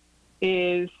this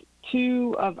is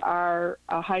two of our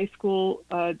high school,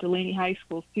 Delaney High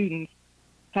School students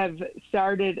have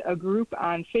started a group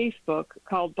on Facebook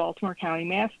called Baltimore County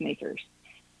Math Makers.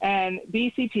 And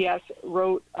BCPS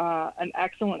wrote an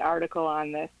excellent article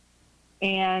on this.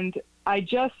 And I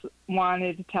just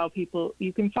wanted to tell people,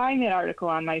 you can find that article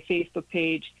on my Facebook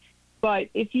page, but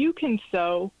if you can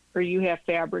sew or you have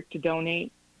fabric to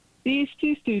donate, these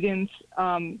two students,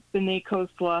 B'nai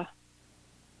Khosla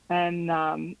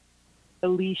and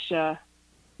Alicia,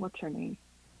 what's her name?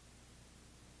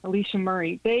 Alicia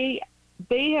Murray.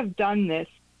 They have done this,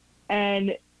 and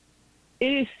it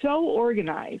is so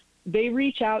organized. They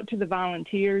reach out to the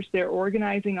volunteers. They're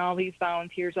organizing all these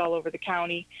volunteers all over the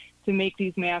county to make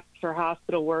these masks for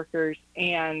hospital workers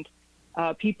and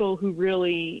people who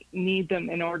really need them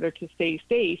in order to stay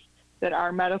safe, that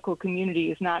our medical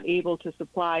community is not able to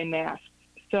supply masks.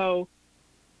 So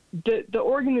the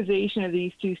organization of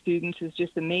these two students is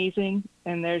just amazing,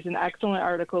 and there's an excellent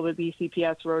article that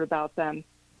BCPS wrote about them.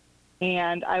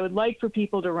 And I would like for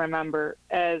people to remember,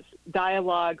 as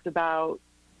dialogues about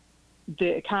the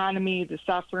economy, the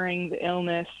suffering, the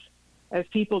illness, as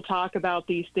people talk about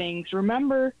these things,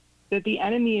 remember that the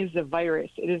enemy is the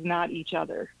virus. It is not each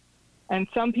other. And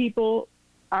some people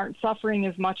aren't suffering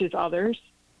as much as others,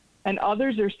 and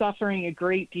others are suffering a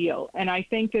great deal. And I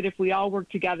think that if we all work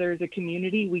together as a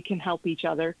community, we can help each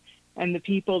other. And the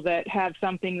people that have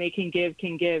something they can give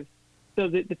so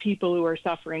that the people who are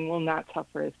suffering will not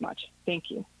suffer as much. Thank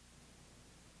you.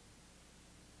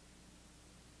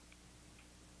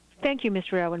 Thank you,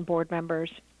 Ms. Rowe and board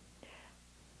members.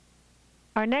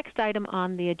 Our next item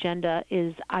on the agenda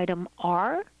is item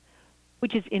R,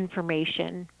 which is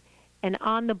information. And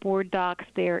on the board docs,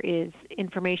 there is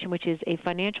information which is a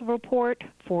financial report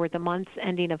for the months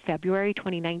ending of February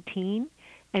 2019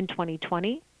 and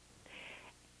 2020.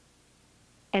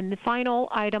 And the final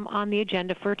item on the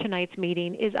agenda for tonight's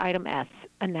meeting is item S,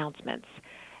 announcements.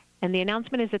 And the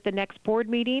announcement is that the next board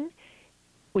meeting,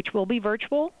 which will be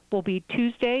virtual, will be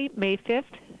Tuesday, May 5th,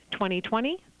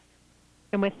 2020.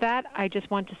 And with that, I just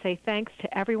want to say thanks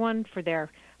to everyone for their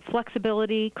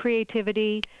flexibility,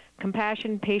 creativity,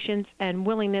 compassion, patience, and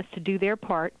willingness to do their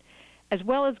part, as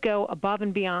well as go above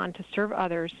and beyond to serve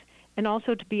others, and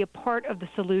also to be a part of the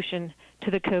solution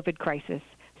to the COVID crisis.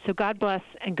 So God bless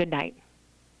and good night.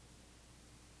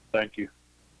 Thank you.